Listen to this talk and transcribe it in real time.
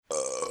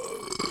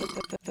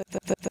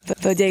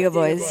Bodega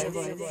Boys.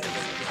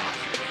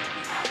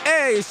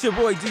 Hey, it's your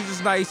boy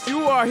Jesus Nice.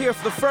 You are here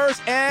for the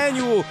first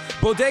annual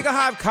Bodega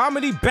Hive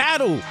Comedy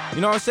Battle.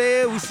 You know what I'm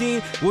saying? We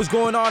seen what's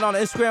going on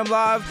Instagram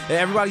Live, and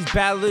everybody's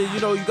battling. You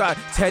know, you got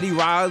Teddy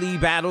Riley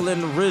battling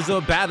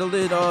RZA,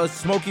 battling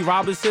Smokey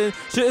Robinson.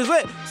 Shit is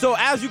lit. So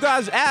as you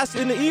guys asked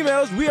in the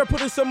emails, we are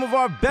putting some of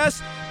our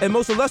best and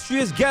most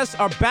illustrious guests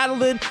are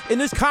battling in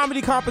this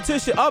comedy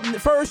competition. Up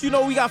first, you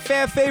know, we got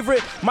fan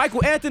favorite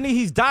Michael Anthony.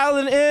 He's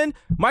dialing in.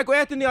 Michael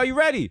Anthony, are you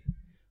ready?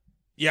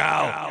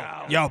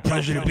 Yo,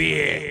 pleasure to be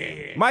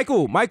here.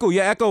 Michael,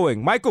 you're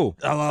echoing. Michael.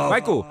 Hello.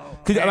 Michael,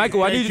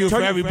 Michael, I need you to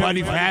turn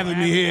everybody for having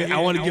me here. I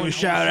want to give a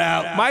shout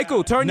out.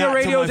 Michael, turn your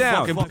radio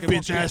down. To my fucking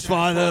bitch ass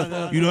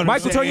father. You know what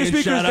Michael, I'm saying? turn your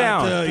speakers shout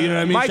down. Out to, you know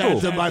what I mean?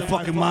 Michael. Shout out to my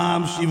fucking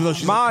mom, even though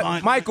she's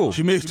Michael.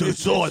 She makes good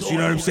sauce. You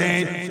know what I'm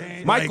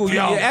saying? Michael, like,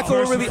 you're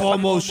echoing really.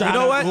 Foremost, you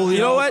know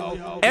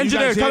what?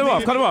 Engineer, cut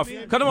him off.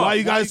 Why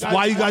you guys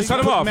cut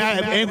him off?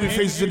 Mad, have angry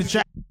faces in the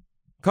chat?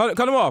 Cut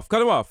him off.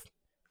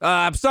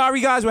 I'm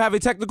sorry, guys. We're having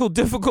technical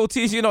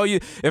difficulties. You know,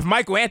 if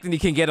Michael Anthony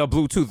can get a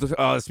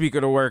Bluetooth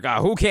speaker to work,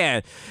 who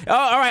can?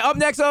 All right, up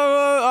next,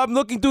 I'm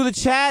looking through the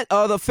chat.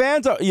 The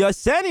fans are...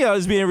 Yesenia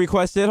is being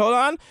requested. Hold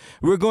on.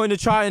 We're going to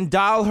try and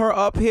dial her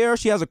up here.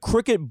 She has a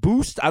Cricket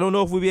Boost. I don't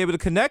know if we'll be able to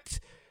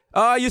connect.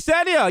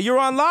 Yesenia, you're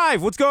on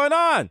live. What's going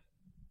on?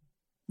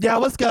 Yeah,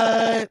 what's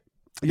good?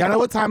 Y'all know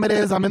what time it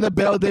is. I'm in the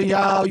building,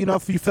 y'all. You know,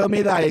 if you feel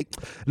me, like,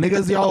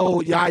 niggas,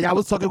 y'all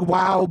was talking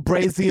wild,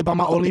 brazy about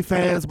my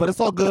OnlyFans, but it's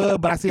all good.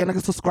 But I see a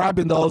niggas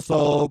subscribing, though,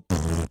 so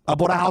I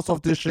bought a house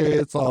off this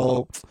shit,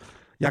 so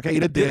y'all can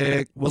eat a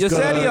dick. What's good?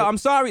 Yesenia, I'm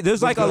sorry.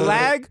 There's like a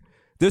lag.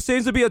 There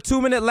seems to be a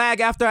 2-minute lag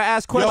after I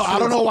ask questions. Yo, I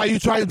don't know why you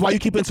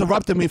keep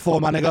interrupting me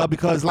for, my nigga,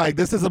 because, like,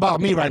 this is about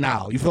me right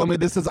now. You feel me?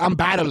 I'm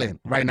battling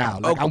right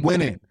now. Like, I'm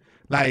winning.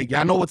 Like,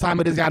 y'all know what time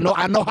it is. I know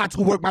how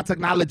to work my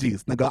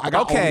technologies, nigga. I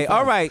got okay,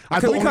 all right.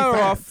 Can we cut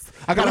her off?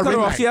 I got a ring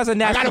light. She has a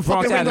nasty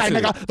Bronx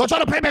attitude. Nigga. Don't try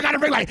to play me. I got a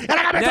ring light.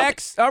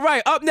 Next. All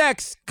right, up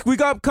next. We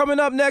got coming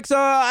up next.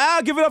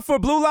 I'll give it up for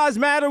Blue Lives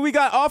Matter. We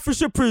got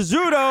Officer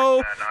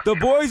Prizzuto, the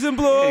boys in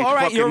blue. All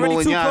right, you're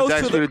already too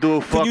close to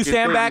the... Can you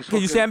stand back?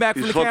 Can you stand back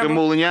from the camera? These fucking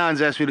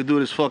Moulignans asked me to do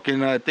this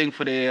fucking thing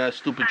for their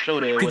stupid show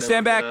there. Can you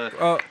stand back?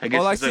 All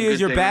I see is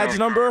your badge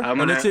number,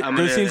 and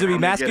there seems to be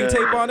masking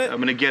tape on it. I'm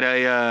gonna get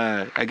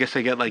I guess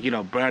I get like,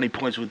 brownie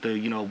points with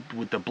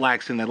the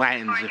blacks and the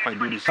Latins if I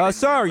do this.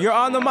 Sir, you're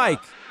on the mic.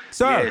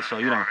 Sir. Yeah,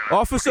 so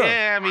Officer.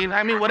 Yeah,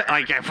 I mean, what would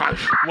I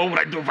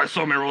do if I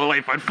saw him in real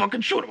life? I'd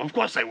fucking shoot him. Of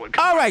course I would.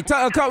 All right,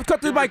 cut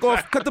the mic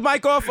off. Cut the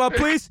mic off,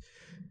 please.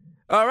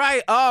 All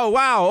right. Oh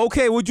wow.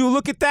 Okay. Would you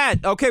look at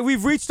that? Okay,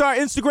 we've reached our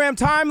Instagram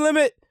time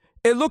limit.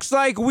 It looks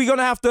like we're going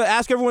to have to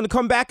ask everyone to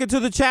come back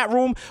into the chat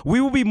room. We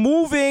will be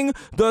moving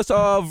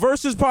the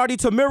versus party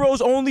to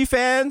Miro's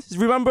OnlyFans.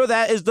 Remember,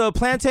 that is the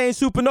Plantain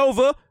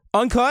Supernova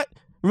Uncut.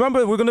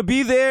 Remember, we're going to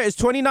be there. It's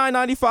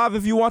 $29.95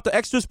 if you want the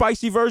extra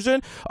spicy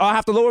version. I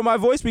have to lower my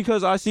voice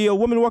because I see a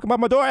woman walking by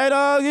my door and,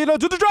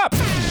 do the drop.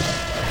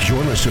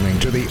 You're listening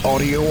to The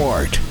Audio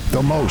Art,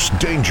 the most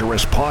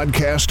dangerous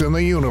podcast in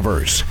the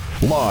universe.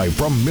 Live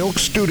from Milk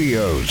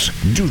Studios.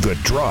 Do the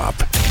drop.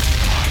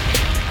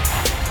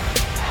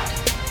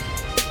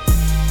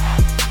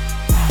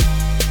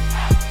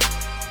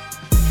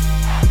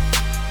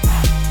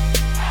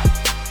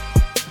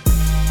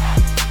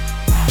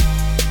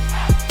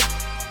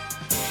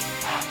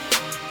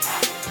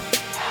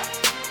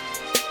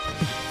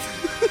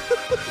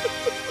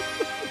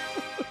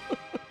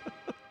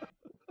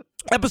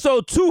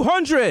 Episode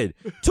 200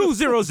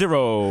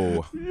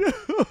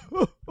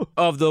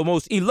 of the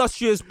most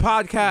illustrious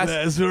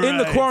podcast in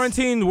the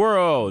quarantine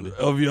world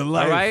of your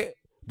life. All right,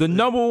 the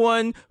number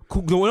one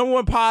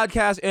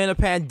podcast in a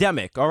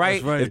pandemic. All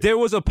right, right. If there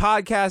was a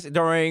podcast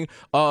during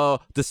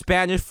the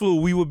Spanish flu,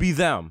 we would be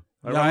them.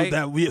 All right,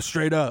 that we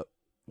straight up.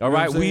 All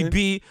right, we'd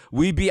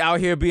be out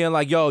here being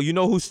like, yo, you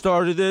know who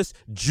started this?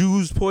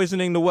 Jews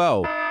poisoning the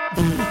well.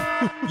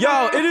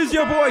 Yo, it is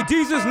your boy,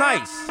 Jesus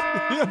Nice.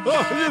 Yo,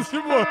 it's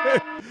your boy.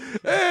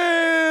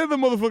 Hey, the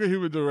motherfucking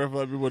human giraffe.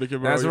 Everybody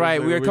came That's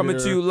right. We are coming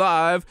to you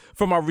live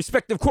from our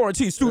respective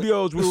quarantine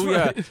studios.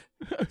 Where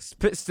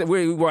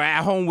we're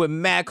at home with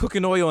mad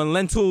cooking oil and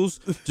lentils,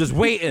 just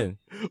waiting.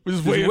 We're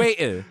just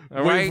waiting.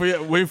 All right?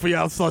 Waiting for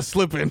y'all to start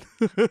slipping.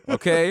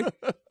 Okay.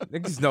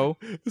 Niggas know.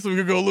 So we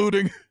can go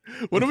looting.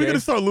 When are we going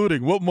to start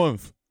looting? What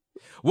month?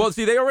 Well,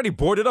 see, they already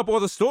boarded up all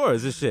the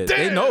stores and shit. Damn.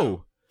 They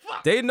know.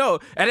 They know.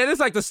 And then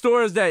it's like the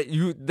stores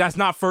that's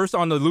not first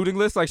on the looting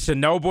list, like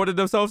Chanel boarded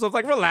themselves up.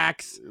 Like,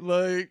 relax.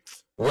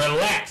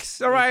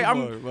 Relax. All right.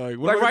 I'm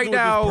right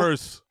now.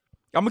 Purse?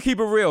 I'm gonna keep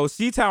it real.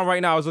 C-Town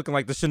right now is looking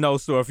like the Chanel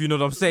store, if you know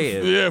what I'm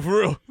saying. Yeah, for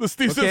real.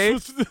 Okay?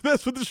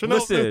 That's what the Chanel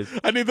Listen. is.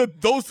 I need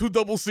those two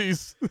double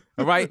C's.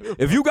 All right.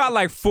 If you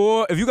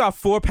got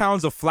 4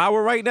 pounds of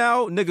flour right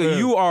now, nigga, Yeah.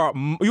 you are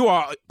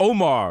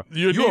Omar.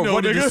 You are Nino,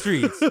 running the nigga.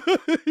 streets.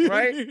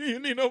 Right? You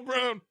Nino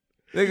Brown.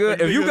 Nigga,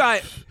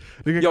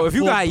 if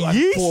you got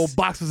yeast, 4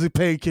 boxes of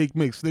pancake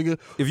mix, nigga.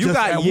 if you Just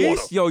got add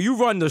yeast, water. yo, you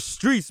run the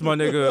streets, my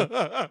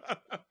nigga.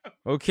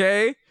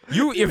 Okay?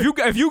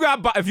 If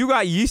you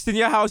got yeast in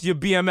your house, you're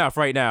BMF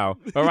right now.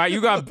 All right,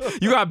 you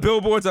got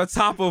billboards on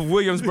top of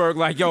Williamsburg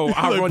like, yo,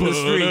 I Like, run the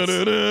streets.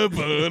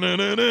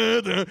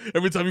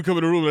 Every time you come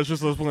in the room, that's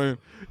just us playing.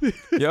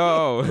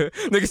 Yo,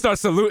 niggas start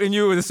saluting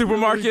you in the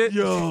supermarket.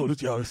 Yo, this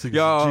nigga's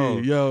Yo.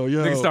 a G. Yo.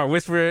 Niggas start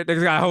whispering.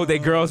 Niggas gotta hold their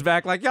girls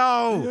back like,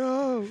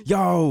 yo.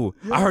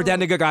 I heard that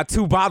nigga got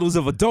 2 bottles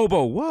of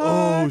adobo. What?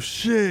 Oh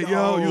shit,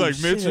 yo. You like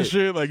Mitch and shit.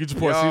 shit? Like you just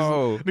pour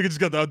Yo. season. Nigga just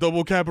got the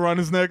adobo cap around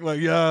his neck.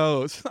 Like,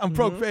 yo, I'm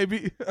broke,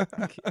 baby.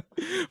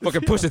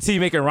 Fucking Pusha T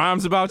making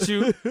rhymes about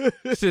you.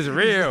 Shit's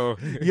real.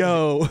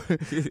 Yo,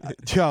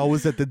 I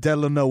was at the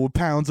Delano with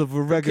pounds of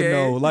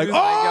oregano. Okay. Like, He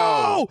was like,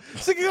 oh,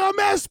 this nigga got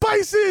mad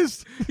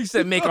spices. He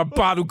said, make our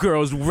bottle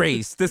girls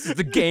race. This is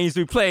the games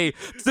we play.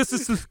 This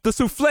is the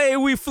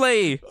souffle we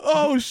flay.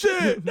 Oh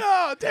shit,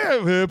 no,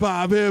 damn, hip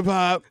hop.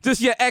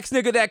 Just your ex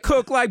nigga that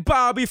cook like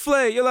Bobby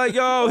Flay. You're like,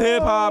 yo,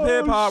 hip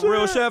hop,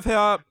 real shit. chef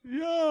hop.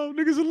 Yo,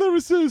 niggas a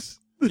lyricist.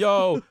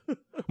 Yo,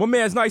 my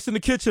man's nice in the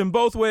kitchen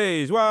both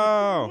ways.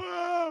 Wow.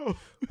 Wow.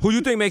 Who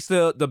you think makes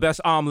the best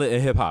omelet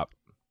in hip hop?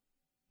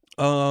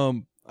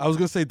 I was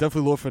gonna say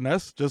definitely Lord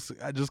Finesse, just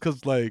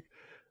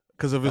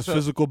because of his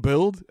physical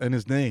build and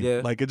his name.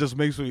 Yeah. Like it just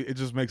makes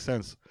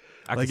sense.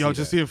 I Like can yo, see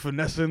just that. seeing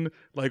finessing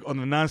like on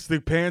the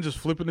non-stick pan, just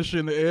flipping the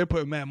shit in the air,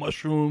 putting mad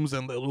mushrooms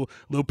and little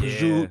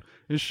prosciutto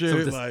and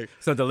shit.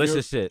 Some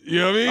delicious shit. You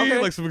know what I mean? Okay.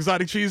 Like some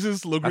exotic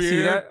cheeses, little I see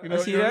Gruyere. that. You know, I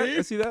see you know what that. I mean?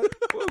 I see that.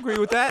 We'll agree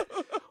with that.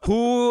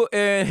 Who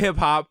in hip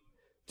hop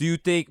do you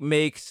think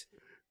makes,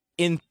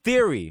 in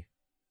theory,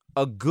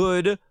 a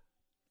good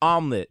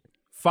omelet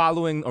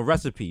following a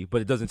recipe,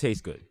 but it doesn't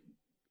taste good?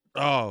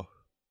 Oh,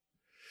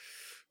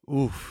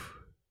 oof.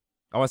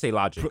 I want to say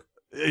Logic.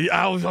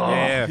 I was,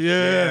 Yeah.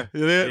 yeah.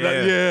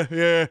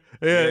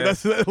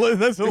 That's a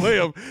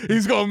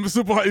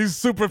layup. He's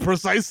super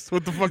precise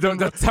with the fucking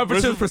The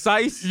temperature's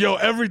precise. Yo,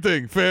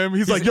 everything, fam.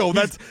 He's like, no,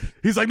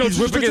 He's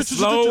whipping it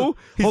slow.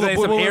 He's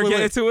letting some air get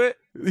into it.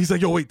 He's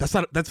like, yo, wait, that's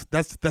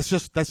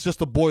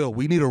just a boil.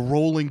 We need a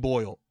rolling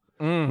boil.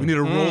 We need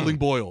a rolling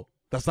boil.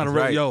 That's not a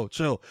real. right. Yo,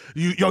 chill.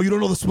 You don't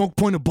know the smoke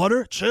point of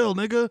butter? Chill,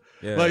 nigga.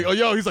 Yeah. Like, oh,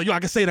 yo, he's like, yo, I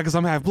can say that because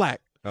I'm half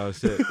black. Oh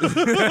shit.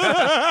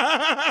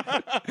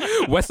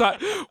 West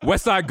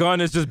Side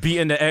Gun is just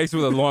beating the eggs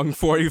with a long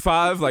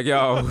 45. Like,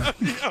 yo.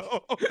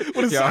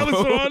 With a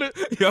silencer on it.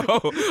 Yo.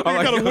 You I'm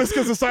like, got a whisk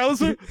as a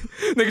silencer?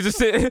 nigga just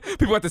sitting,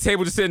 people at the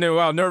table just sitting there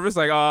wow, nervous,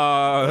 like,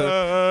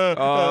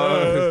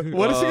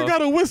 What if she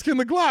got a whisk in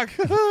the Glock?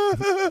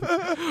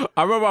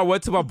 I remember I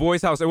went to my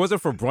boy's house. It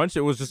wasn't for brunch,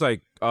 it was just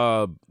like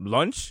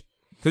lunch.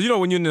 Because you know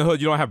when you're in the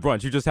hood, you don't have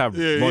brunch. You just have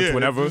lunch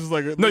whenever. It's just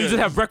like you just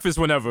have breakfast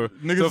whenever.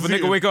 Niggas So if a is nigga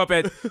eating. wake up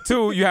at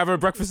 2, you have a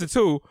breakfast at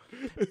 2.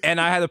 And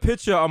I had a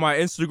picture on my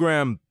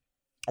Instagram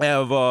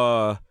of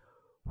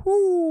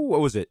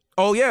what was it?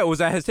 Oh yeah, it was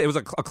at his. It was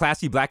a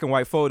classy black and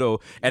white photo,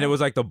 and it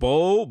was like the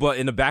bowl, but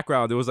in the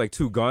background there was like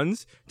 2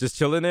 guns just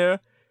chilling there.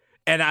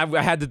 And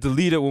I had to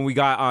delete it when we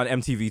got on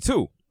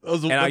MTV2,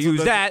 and I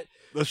used that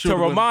to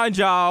remind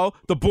y'all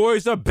the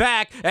boys are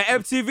back at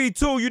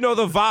MTV2. You know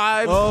the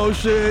vibes. Oh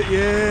shit,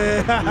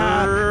 yeah.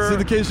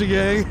 Syndication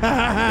gang.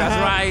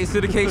 That's right,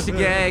 syndication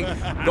gang.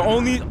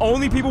 The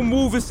only people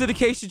moving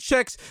syndication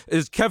checks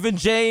is Kevin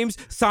James,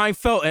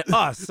 Seinfeld, and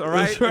us. All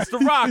right, that's The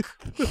Rock.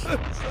 Yo,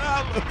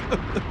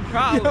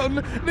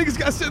 niggas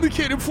got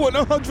syndicated for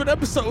 100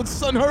 episodes.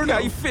 Son heard How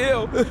of. you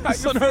feel? How you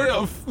Son feel? heard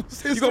of.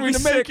 You gonna be History in the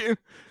sick. making.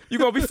 You're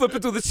gonna be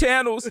flipping through the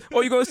channels.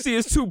 All you're gonna see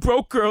is 2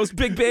 broke girls,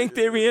 Big Bang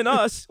Theory, and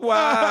us.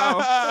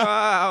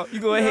 Wow.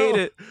 You're gonna hate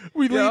it.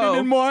 We Yo. leaning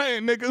in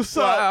Martin, nigga. What's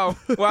up?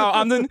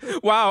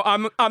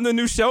 I'm the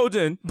new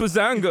Sheldon.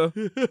 Bazanga.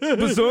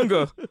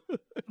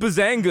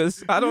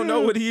 Bazangas. I don't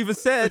know what he even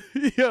said.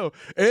 Yo,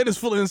 and it's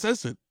fully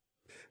uncensored.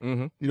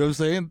 Mm-hmm. You know what I'm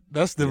saying?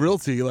 That's the real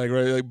tea, like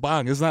right, like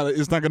bang. It's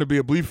not gonna be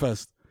a bleed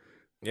fest.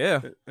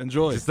 Yeah.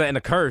 Enjoy. Just letting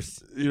a curse.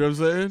 You know what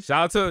I'm saying?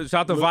 Shout out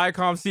to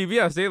Viacom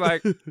CBS. They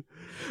like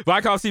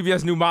Viacom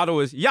CBS new motto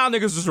is y'all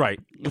niggas was right.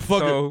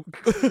 Fuck So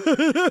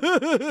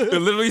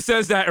it literally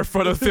says that in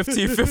front of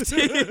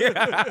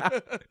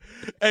 1550.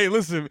 Hey,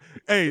 listen.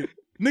 Hey,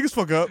 niggas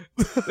fuck up.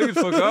 Niggas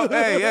fuck up.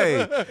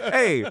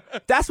 Hey,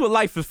 that's what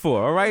life is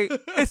for, all right?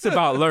 It's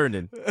about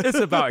learning. It's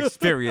about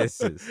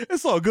experiences.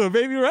 It's all good,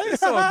 baby, right?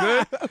 It's all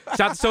good.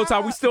 Shout out to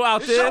Showtime. We still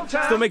out there.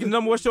 Still making the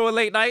 #1 show at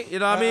late night. You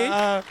know what I mean?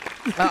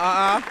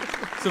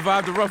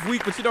 Survived a rough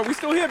week, but you know, we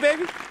still here,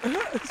 baby.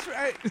 That's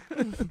right.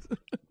 You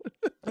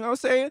know what I'm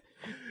saying?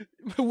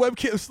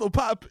 Webcam's still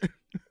popping.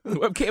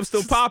 Webcam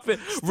still popping,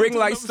 ring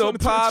light still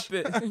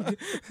popping.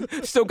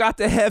 Still got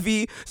the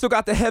heavy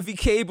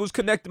cables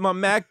connected to my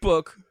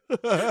MacBook.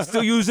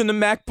 Still using the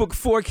MacBook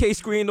 4K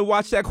screen to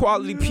watch that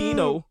quality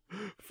Pinot.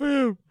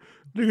 Fam,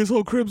 niggas'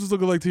 whole cribs is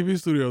looking like TV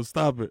studios.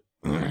 Stop it.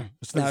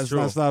 It's not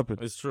stopping.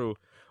 It's true.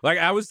 Like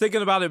I was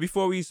thinking about it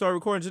before we started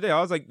recording today.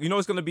 I was like, you know,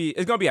 it's gonna be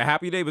a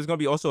happy day, but it's gonna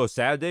be also a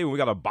sad day when we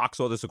gotta box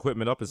all this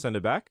equipment up and send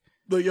it back.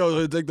 Like,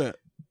 yo, take that.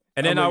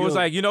 And then I was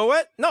like, you know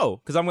what? No,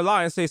 because I'm gonna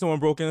lie and say someone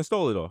broke in and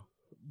stole it all.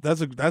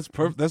 That's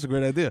perfect. That's a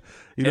great idea.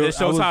 You know, And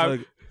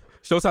then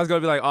Showtime's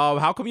gonna be like,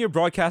 how come you're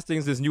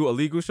broadcasting this new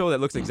illegal show that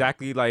looks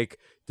exactly like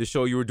the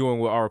show you were doing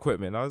with our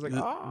equipment? I was like,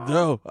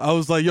 No, I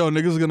was like, yo,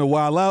 niggas are gonna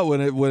wild out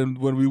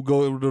when we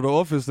go to the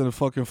office and the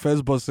fucking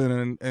feds bust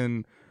in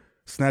and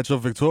snatch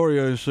up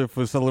Victoria and shit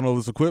for selling all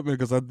this equipment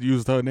because I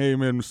used her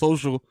name in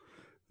social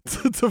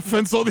to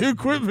fence all the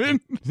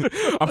equipment.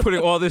 I'm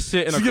putting all this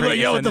shit in a She's crate. like,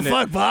 yo, what the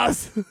fuck,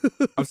 boss?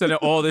 I'm sending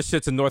all this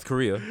shit to North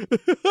Korea.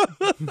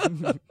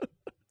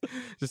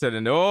 Just said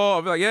no.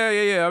 I'll be like,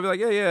 yeah. I'll be like,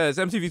 yeah. It's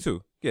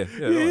MTV2. Yeah.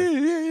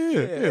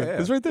 Yeah.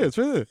 It's right there.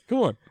 Come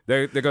on.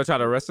 They're gonna try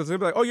to arrest us. They'll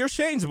be like, oh, you're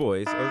Shane's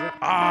boys. I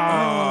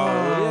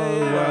was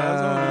like,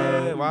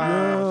 yeah.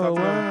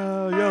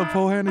 Wow. Yo,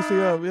 pull Hennessy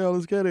up. Yo,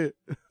 let's get it.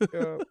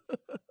 Yeah.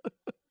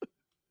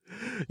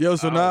 Yo,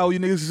 so now you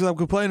niggas stop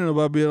complaining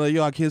about being like,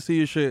 yo, I can't see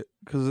your shit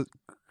because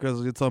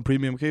it's on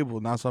premium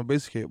cable, not on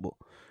basic cable.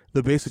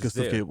 The basicest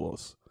of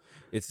cables.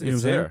 It's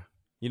there.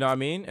 You know what I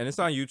mean? And it's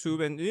on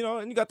YouTube, and you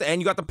got the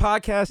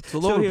podcast. It's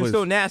all over the place.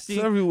 Still nasty.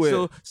 It's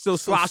everywhere. Still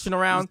sloshing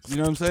around. You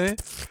know what I'm saying?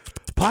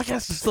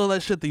 Podcast is still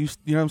that shit that you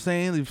know what I'm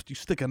saying? If you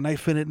stick a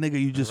knife in it,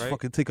 nigga, you just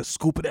fucking take a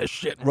scoop of that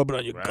shit and rub it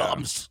on your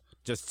gums.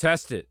 Just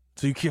test it.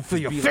 So you can't feel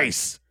your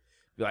face.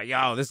 Be like,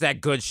 yo, this is that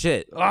good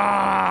shit. Yo,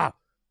 I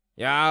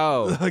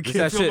this can't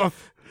that feel shit.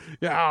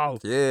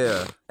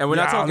 Yeah. And we're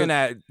not talking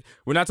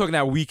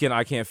that weekend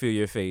I can't feel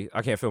your face.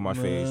 I can't feel my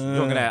face. We're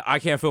talking that I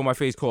can't feel my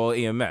face called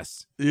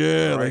EMS.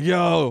 Yeah, like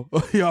yo,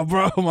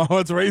 bro, my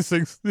heart's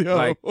racing. Yo.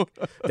 Like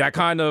that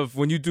kind of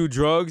when you do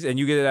drugs and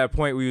you get to that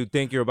point where you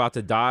think you're about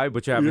to die,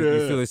 but you're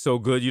feeling so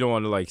good you don't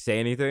want to like say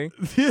anything.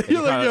 Yeah,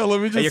 you're like, yo, let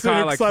me just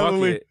say it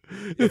silently. Fuck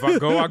it. If I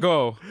go, I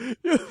go.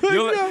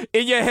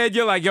 In your head,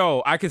 you're like,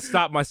 yo, I can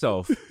stop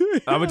myself.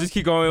 I'm gonna just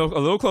keep going a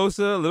little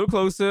closer, a little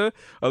closer,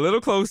 a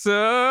little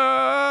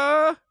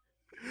closer.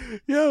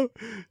 Yo,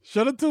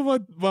 shout out to my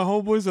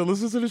homeboys that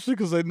listen to this shit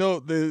because I know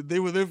they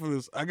were there for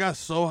this. I got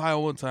so high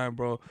one time,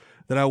 bro,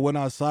 that I went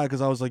outside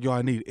because I was like, yo,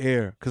 I need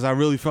air. Because I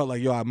really felt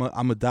like, yo, I'm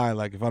gonna die.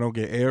 Like, if I don't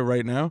get air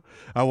right now.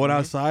 I went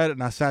outside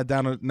and I sat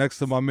down next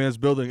to my man's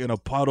building in a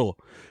puddle,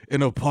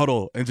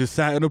 and just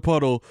sat in a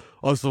puddle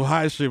on some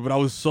high shit. But I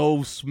was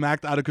so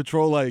smacked out of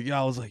control. Like, yo,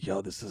 I was like,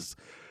 yo,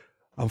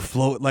 I'm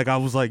floating. Like, I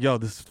was like, yo,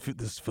 this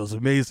feels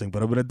amazing,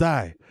 but I'm gonna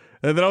die.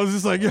 And then I was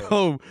just like,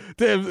 yo,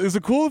 damn, is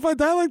it cool if I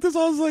die like this?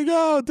 I was like,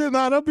 yo, damn,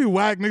 nah, that'd be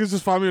whack. Niggas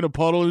just find me in a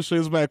puddle and shit.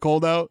 It's mad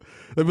cold out.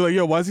 They'd be like,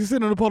 yo, why is he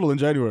sitting in a puddle in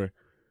January?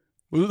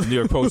 New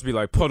York Post be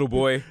like, Puddle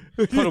Boy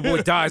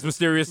dies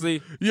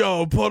mysteriously.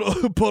 Yo,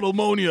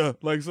 puddlemonia.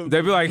 Like,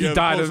 they'd be like, he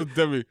died of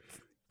Demi.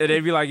 And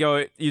they'd be like,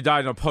 yo, you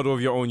died in a puddle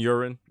of your own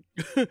urine.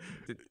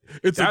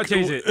 I'll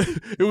change it.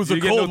 It was a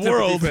cold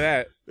world. For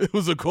that. It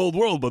was a cold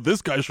world, but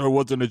this guy sure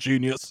wasn't a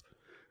genius.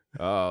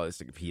 Oh, this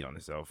nigga peed on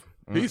himself.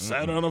 He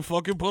sat on a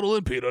fucking puddle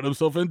and peed on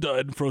himself and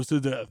died and froze to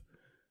death.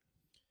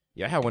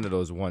 Yeah, I had one of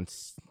those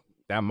once.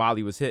 That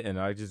Molly was hitting.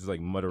 I just like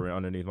muttering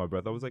underneath my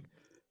breath. I was like,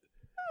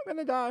 I'm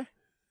gonna die.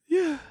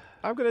 Yeah.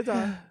 I'm gonna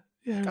die.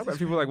 Yeah.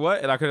 People were like,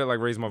 what? And I couldn't like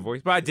raise my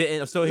voice. But I didn't.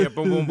 I'm still here.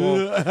 Boom, boom,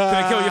 boom.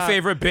 Couldn't kill your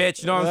favorite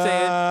bitch. You know what I'm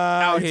saying?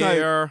 Out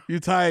here. You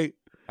tight.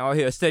 Out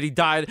here, a steady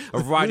diet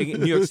of riding in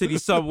New York City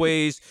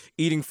subways,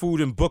 eating food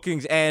in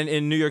bookings and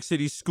in New York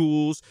City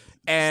schools,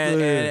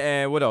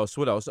 and what else?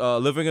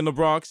 Living in the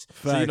Bronx,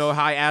 Facts. so you know,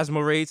 high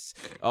asthma rates.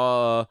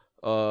 All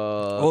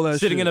that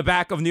sitting shit. in the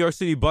back of New York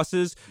City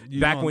buses,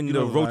 when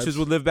the roaches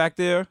would live back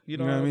there. You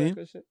know what I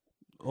mean?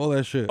 All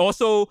that shit.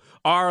 Also,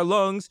 our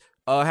lungs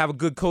have a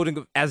good coating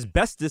of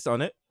asbestos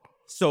on it,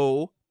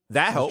 so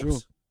that helps. True.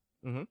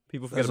 Mm-hmm.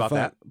 People forget about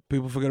that.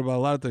 People forget about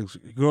a lot of things.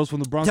 Girls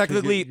from the Bronx.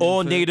 Technically,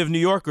 all native New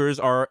Yorkers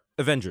are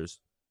Avengers.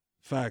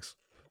 Facts.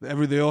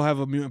 They all have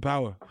a mutant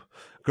power.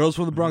 Girls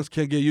from the Bronx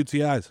can't get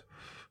UTIs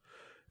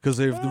because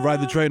they ride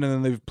the train and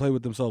then they play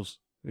with themselves.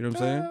 You know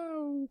what I'm saying?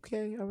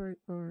 Okay, all right.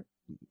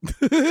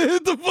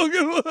 Hit the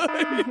fucking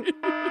line.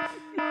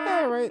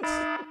 All right.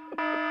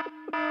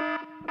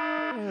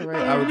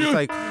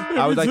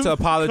 I would like to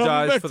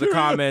apologize for the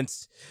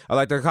comments. I'd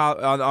like to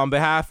on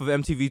behalf of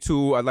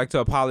MTV2. I'd like to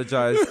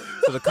apologize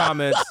for the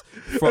comments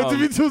from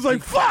MTV2's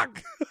like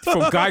fuck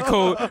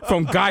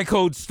from Guy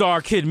Code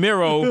star Kid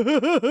Miro.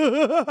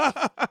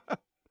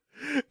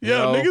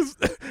 Yeah,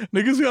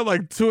 niggas got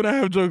like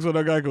 2.5 jokes on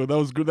that Guy Code. That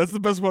was good. That's the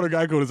best part of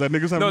Guy Code is that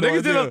niggas have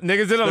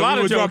niggas did a lot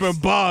of jokes. Dropping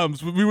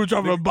bombs. We were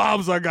dropping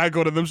bombs on Guy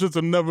Code, and them shits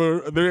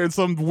are they're in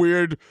some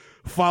weird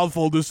file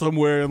folder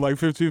somewhere in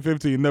like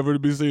 1515, never to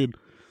be seen.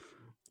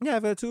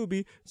 Never to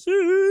be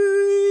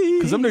seen.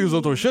 Because them niggas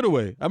don't throw shit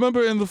away. I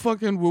remember in the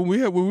fucking when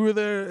we were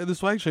there in the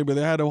swag chamber,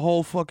 they had a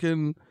whole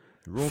fucking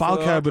file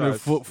cabinet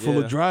full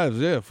of drives,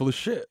 full of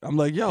shit. I'm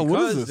like, yo,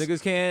 what is this?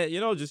 Niggas can't,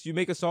 just you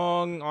make a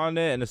song on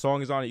it and the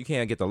song is on it, you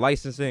can't get the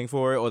licensing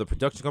for it, or the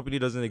production company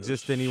doesn't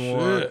exist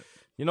anymore. Shit.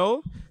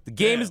 The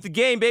game is the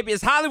game, baby.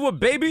 It's Hollywood,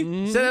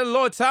 baby. Said that a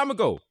long time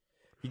ago.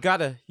 You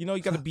gotta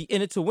be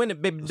in it to win it,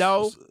 baby,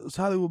 dog. It's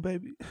Hollywood,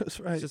 baby. That's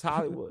right. It's just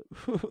Hollywood.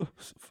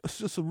 It's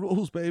just the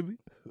rules, baby.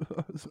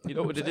 You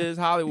know what it is,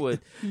 Hollywood.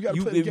 You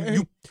gotta play the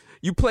game.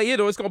 You play it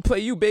or it's gonna play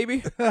you,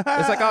 baby.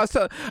 It's like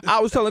I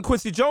was telling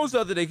Quincy Jones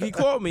the other day. He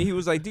called me. He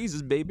was like,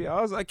 "Jesus, baby."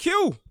 I was like,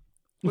 "Q,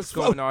 what's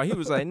going on? He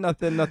was like,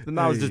 nothing.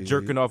 I was just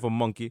jerking off a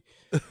monkey.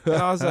 And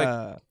I was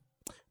like,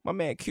 my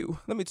man Q,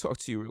 let me talk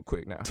to you real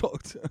quick now.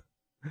 Talk to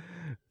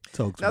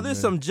Now, me, there's man.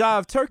 some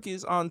jive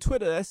turkeys on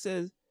Twitter that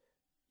says,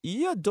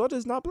 your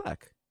daughter's not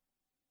black.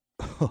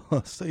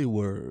 Say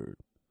word.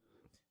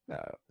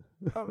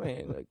 I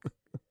mean, like,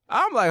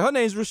 I'm like, her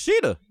name's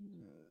Rashida.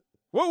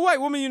 What white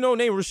woman you know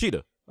named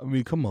Rashida? I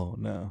mean, come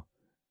on now.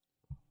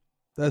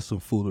 That's some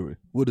foolery.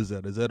 What is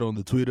that? Is that on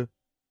the Twitter?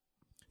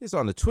 It's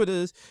on the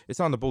Twitters. It's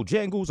on the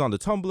Bojangles, on the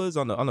Tumblrs,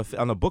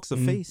 on the Books of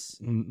Face.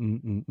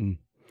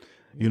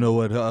 You know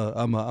what?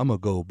 I'm a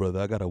go, brother.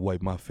 I gotta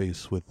wipe my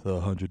face with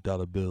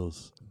 $100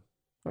 bills.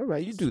 All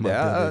right, you It's do my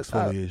that.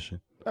 daily exfoliation.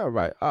 All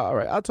right.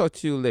 I'll talk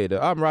to you later.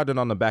 I'm riding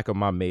on the back of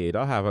my maid.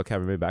 I'll have her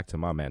carry me back to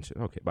my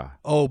mansion. Okay, bye.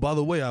 Oh, by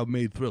the way, I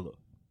made Thriller.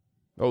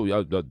 Oh,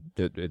 yeah,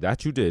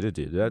 that you did. It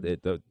did.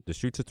 The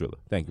streets of Thriller.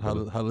 Thank you.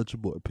 Holla at your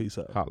boy. Peace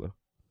out. Holla.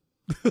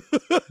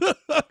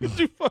 Yo,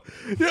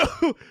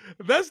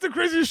 that's the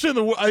craziest shit in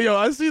the world. Yo,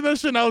 I see that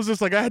shit and I was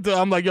just like,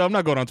 I'm like, yo, I'm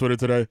not going on Twitter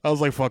today. I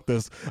was like, fuck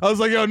this. I was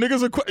like, yo,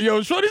 niggas are,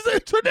 yo, shorty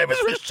said her name is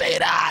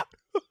Rashida.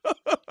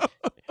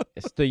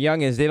 It's the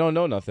youngins. They don't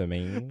know nothing,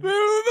 man.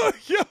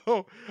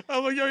 Yo,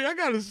 I'm like, yo, y'all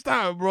gotta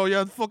stop, bro.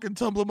 Y'all fucking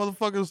Tumblr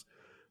motherfuckers.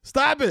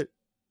 Stop it.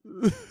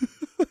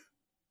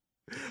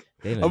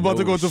 I'm about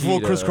to go into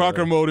full Chris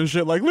Crocker mode and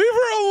shit. Like, leave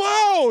her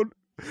alone.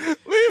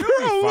 Leave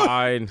her alone.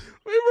 Fine. Leave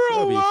her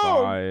It'll alone. be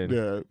fine.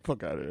 Yeah,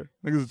 fuck out of here.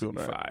 Niggas is doing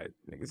that. Fine.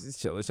 Niggas is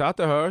chilling. Shout out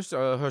to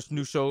her. Her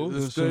new show.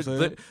 It's That's what I'm good.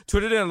 saying.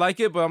 Twitter didn't like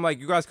it, but I'm like,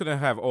 you guys couldn't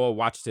have all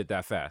watched it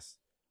that fast.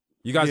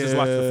 You guys just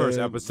watched the first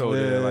episode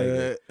and didn't like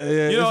it.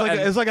 Yeah, You know,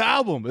 it's like an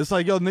album. It's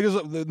like, yo,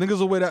 niggas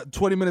will wait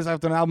 20 minutes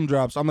after an album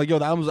drops. I'm like, yo,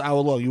 the album's an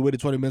hour long. You waited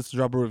 20 minutes to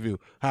drop a review.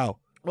 How?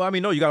 Well, I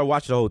mean, no, you gotta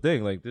watch the whole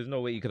thing. Like, there's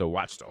no way you could have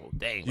watched the whole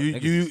thing.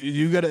 Like,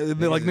 You gotta,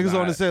 like, niggas not-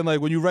 don't understand, like,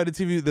 when you write a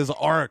TV, there's an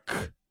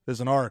arc. There's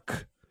an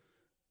arc.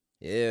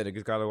 Yeah,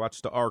 niggas gotta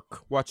watch the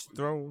arc. Watch the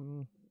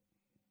throne.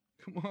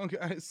 Come on,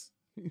 guys.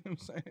 You know what I'm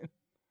saying?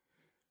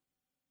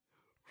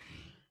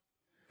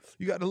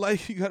 You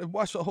gotta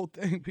watch the whole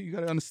thing, but you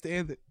gotta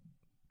understand it.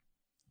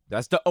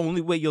 That's the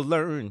only way you'll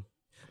learn.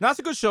 Now, it's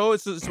a good show.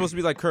 It's supposed to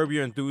be like Curb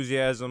Your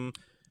Enthusiasm.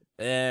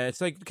 And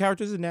it's like the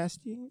characters are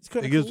nasty. It's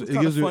kind of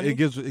cool. It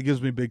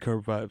gives me big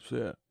Curb vibes.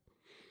 Yeah.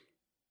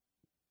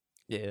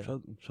 Yeah.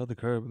 Shut the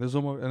Curb. There's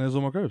no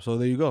more Curb. So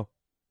there you go.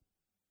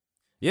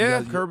 Yeah,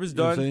 You got- Curb is you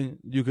know what I'm done.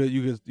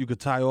 saying? You could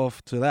tie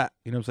off to that.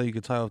 You know what I'm saying? You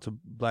could tie off to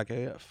Black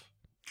AF.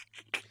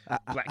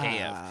 Black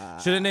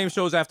AF. Should have named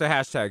shows after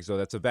hashtags though.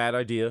 That's a bad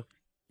idea.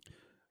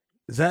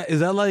 Is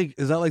that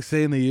like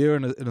saying the year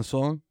in a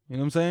song? You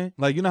know what I'm saying?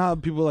 Like, you know how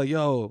people are like,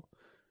 yo,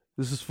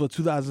 this is for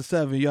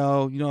 2007,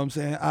 yo. You know what I'm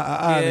saying?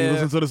 And you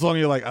listen to the song, and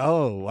you're like,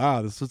 oh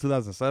wow, this was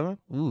 2007.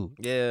 Ooh,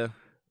 Yeah.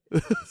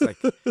 It's like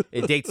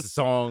it dates the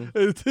song.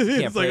 it's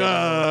play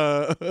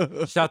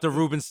like Shout out to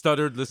Ruben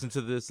Studdard. Listen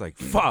to this. Like,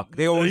 fuck.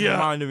 They always Yeah.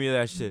 reminded me of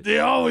that shit. they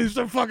always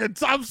say fucking.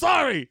 I'm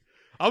sorry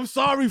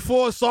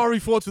for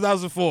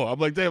 2004. I'm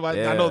like, damn, I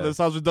know Yeah. that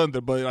sounds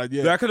redundant, but like,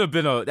 yeah, That could have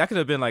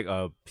been like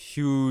a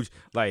huge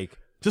like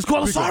just call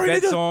it Freak sorry,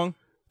 Vet nigga. song.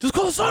 Just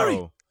call it sorry.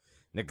 Oh,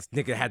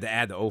 nigga had to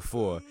add the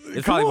 04. It's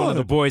Come probably one of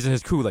the on. boys in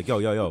his crew. Like, yo,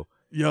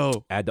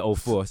 Yo, add the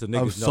 04. So niggas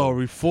I'm know.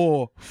 sorry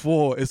for.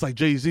 It's like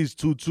Jay-Z's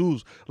 2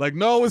 2s. Like,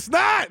 no, it's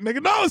not,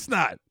 nigga. No, it's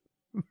not.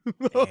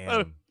 No,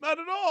 Damn. not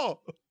at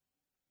all.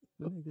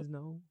 The niggas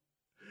know.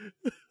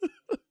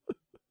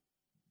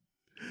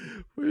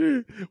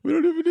 We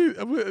don't even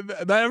need.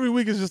 Not every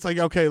week is just like,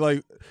 okay,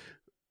 like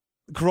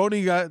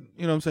Corona got.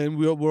 You know what I'm saying?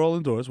 We're all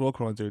indoors. We're all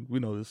quarantined. We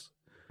know this.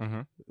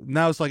 Mhm.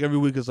 Now it's like every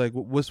week is like,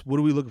 what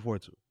are we looking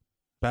forward to?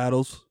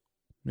 Battles.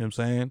 You know what I'm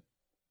saying?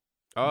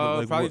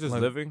 Like, Probably what- just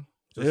like- living.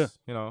 Just,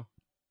 you know,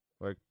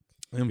 You know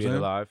what I'm being saying?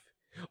 alive.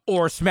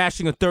 Or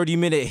smashing a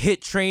 30-minute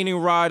hit training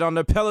ride on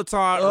the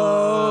Peloton.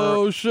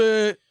 Oh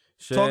shit.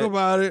 Shit. Talk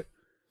about it.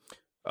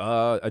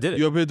 I did it.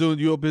 You up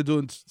here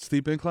doing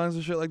steep inclines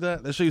and shit like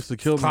that? That shit used to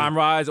kill me. Climb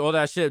rides, all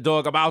that shit,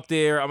 dog. I'm out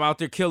there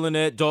killing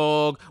it,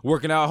 dog.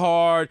 Working out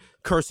hard,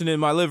 cursing in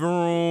my living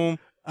room.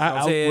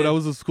 When I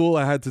was in school,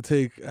 I had to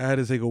take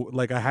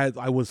mandatory.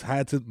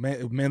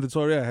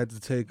 I had to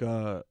take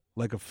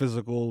like a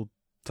physical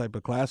type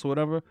of class or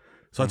whatever.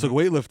 So I took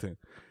weightlifting,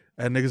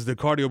 and niggas did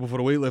cardio before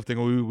the weightlifting.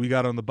 And we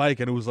got on the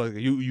bike, and it was like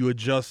you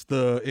adjust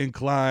the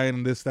incline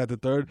and this, that, the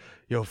third.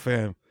 Yo,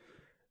 fam,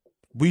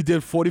 we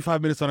did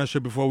 45 minutes on that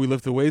shit before we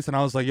lifted weights, and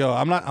I was like, yo,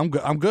 I'm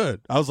good.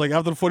 I was like,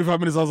 after the 45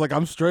 minutes, I was like,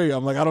 I'm straight.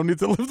 I'm like, I don't need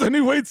to lift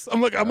any weights.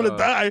 I'm like, I'm gonna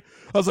die.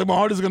 I was like, my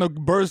heart is gonna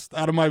burst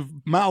out of my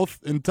mouth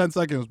in 10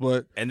 seconds.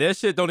 But And that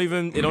shit don't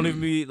even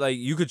be like,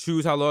 you could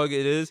choose how long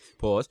it is.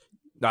 Pause.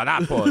 No,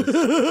 not pause.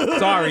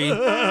 Sorry.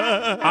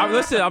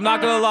 Listen, I'm not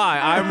gonna lie.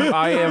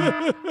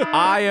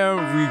 I am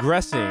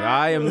regressing.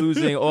 I am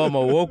losing all my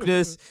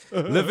wokeness.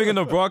 Living in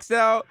the Bronx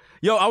now.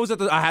 Yo,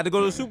 I had to go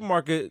to the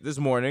supermarket this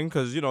morning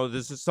because, you know,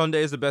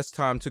 Sunday is the best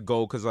time to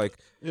go because like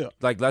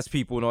less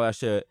people and all that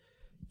shit.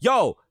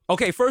 Yo,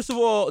 okay, first of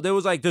all,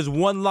 there's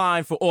one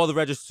line for all the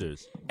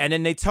registers, and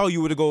then they tell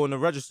you where to go in the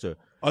register.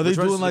 are they Which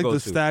doing register like to go the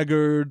to.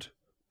 staggered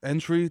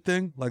entry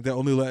thing? Like they're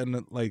only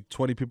letting like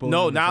 20 people.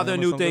 No, in at a now time their or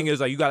new something? thing is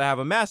like you gotta have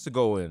a mask to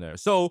go in there.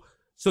 So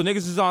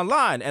niggas is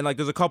online, and like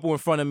there's a couple in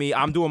front of me.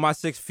 I'm doing my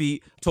 6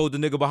 feet. Told the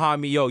nigga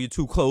behind me, yo, you're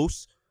too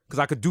close. Because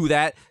I could do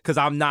that, because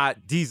I'm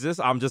not Jesus.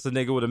 I'm just a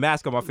nigga with a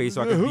mask on my face,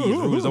 so I can be as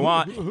rude as I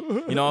want.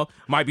 You know,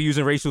 might be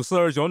using racial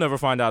slurs. You'll never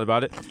find out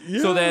about it.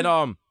 Yeah. So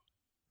then,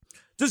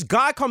 this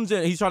guy comes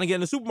in. He's trying to get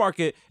in the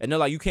supermarket, and they're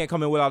like, you can't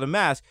come in without a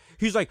mask.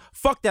 He's like,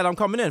 fuck that, I'm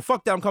coming in.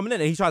 Fuck that, I'm coming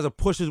in. And he tries to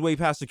push his way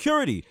past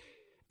security.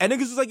 And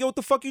niggas is like, yo, what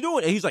the fuck you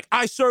doing? And he's like,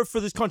 I serve for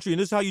this country, and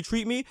this is how you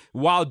treat me?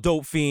 Wild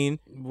dope fiend.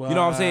 Wow. You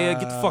know what I'm saying?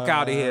 Get the fuck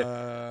out of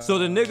here. So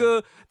the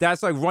nigga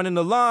that's like running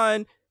the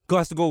line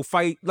has to go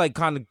fight, like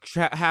kind of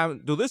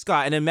handle this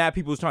guy, and then mad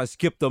people was trying to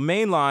skip the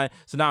main line.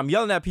 So now I'm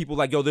yelling at people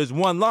like, yo, there's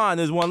one line,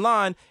 and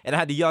I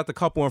had to yell at the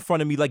couple in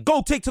front of me like,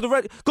 go to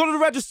the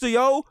register,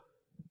 yo.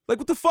 Like,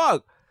 what the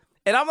fuck?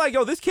 And I'm like,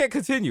 yo, this can't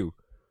continue.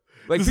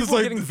 Like, This is people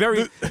are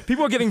like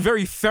people are getting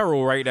very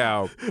feral right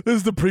now. This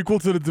is the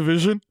prequel to The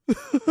Division.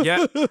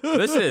 Yeah,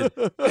 listen.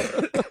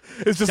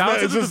 It's just Shout out mad,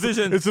 to it's The just,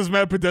 Division. it's just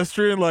mad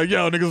pedestrian. Like,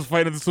 yo, niggas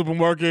fighting at the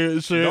supermarket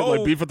and shit. No.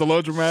 Like beef at the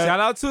laundromat. Shout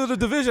out to The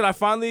Division. I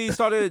finally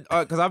started,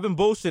 because I've been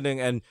bullshitting,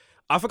 and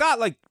I forgot,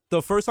 like,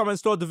 the first time I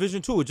installed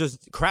Division 2, it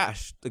just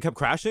crashed. It kept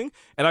crashing,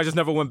 and I just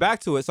never went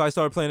back to it, so I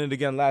started playing it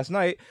again last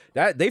night.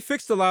 They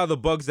fixed a lot of the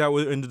bugs that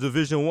were in the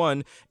Division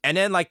 1, and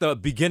then, like, the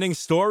beginning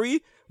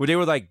story, where they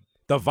were like,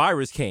 the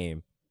virus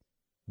came,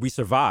 we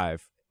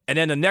survived. And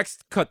then the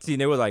next cutscene,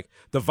 they were like,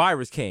 the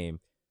virus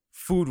came,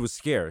 food was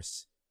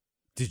scarce.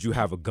 Did you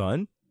have a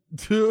gun?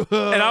 And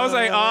I was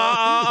like,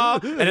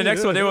 And the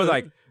next one, they were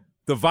like,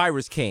 the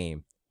virus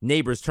came,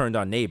 neighbors turned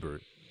on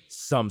neighbors.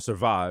 Some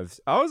survived.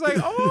 I was like,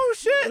 oh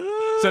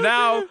shit.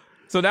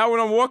 So now when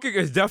I'm walking,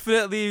 it's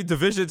definitely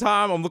Division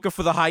time. I'm looking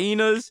for the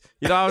hyenas.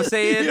 You know what I'm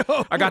saying?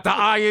 Yo. I got the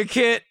iron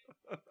kit.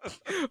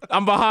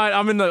 I'm behind.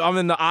 I'm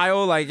in the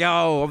aisle. Like,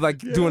 yo, I'm like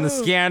doing the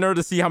scanner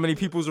to see how many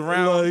people's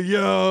around. Like,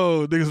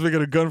 yo, niggas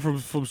making a gun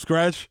from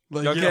scratch.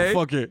 Like, Okay. yeah,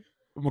 fuck it.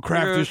 I'm gonna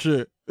craft this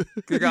shit.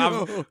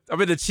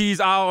 I'm in the cheese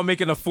aisle. I'm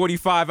making a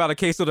 45 out of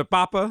queso de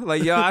papa.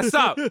 Like, yo, what's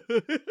up?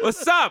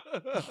 What's up?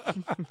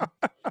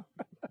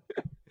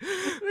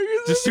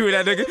 Just shooting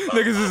at niggas.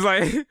 Niggas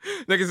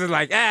is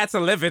like, it's a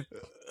living.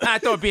 I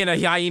thought being a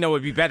hyena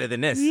would be better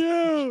than this.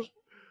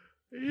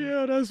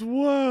 Yeah, that's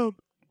wild.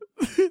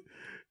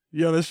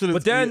 Yo, that shit is.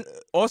 But then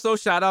also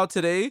shout out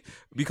today,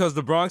 because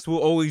the Bronx will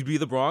always be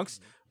the Bronx.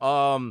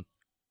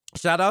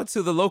 Shout out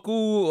to the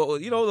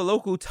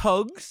local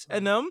thugs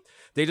and them.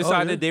 They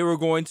decided they were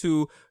going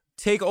to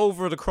take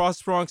over the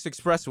Cross Bronx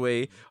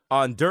Expressway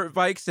on dirt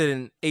bikes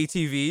and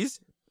ATVs,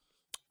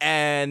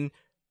 and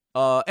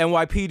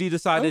NYPD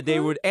decided they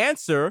would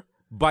answer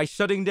by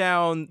shutting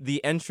down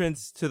the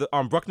entrance to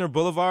on Bruckner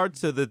Boulevard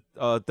to the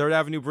 3rd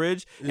Avenue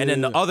Bridge, and then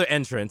the other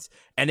entrance,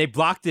 and they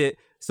blocked it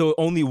so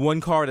only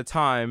one car at a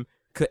time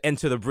could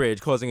enter the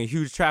bridge, causing a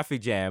huge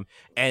traffic jam.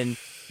 And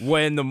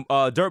when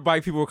the dirt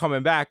bike people were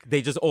coming back,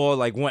 they just all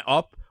like went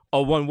up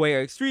a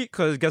one-way street,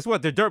 because guess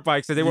what? They're dirt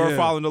bikes, and they weren't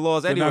following the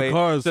laws They're not anyway.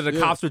 cars, So the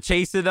cops were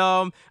chasing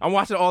them. I'm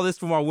watching all this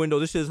from our window.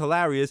 This shit is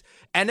hilarious.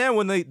 And then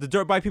when the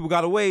dirt bike people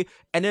got away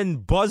and then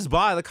buzzed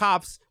by the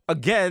cops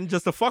again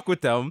just to fuck with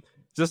them,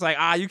 just like,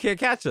 you can't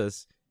catch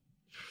us.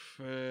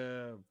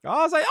 Fam.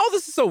 I was like, oh,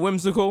 this is so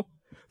whimsical.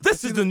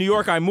 This is the New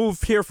York I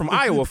moved here from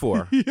Iowa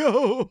for.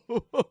 Yo,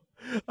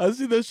 I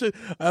see that shit.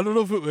 I don't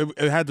know if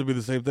it had to be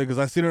the same thing, because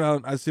I seen it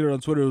on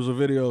Twitter. It was a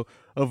video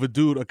of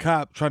a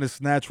cop trying to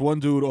snatch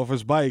one dude off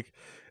his bike,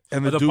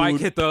 and the dude, bike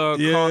hit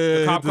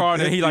the cop car,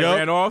 and then he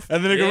ran off.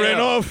 and then the nigga ran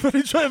off,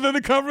 and then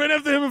the cop ran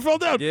after him and fell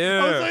down.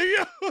 Yeah. I was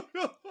like,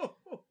 yo.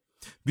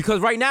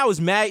 Because right now it's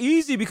mad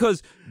easy,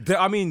 because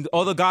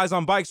all the guys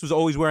on bikes was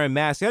always wearing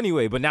masks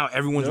anyway, but now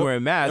everyone's